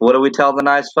girls. What do we tell the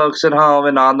nice folks at home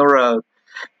and on the road?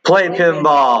 Play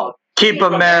pinball. Keep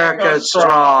America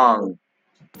strong.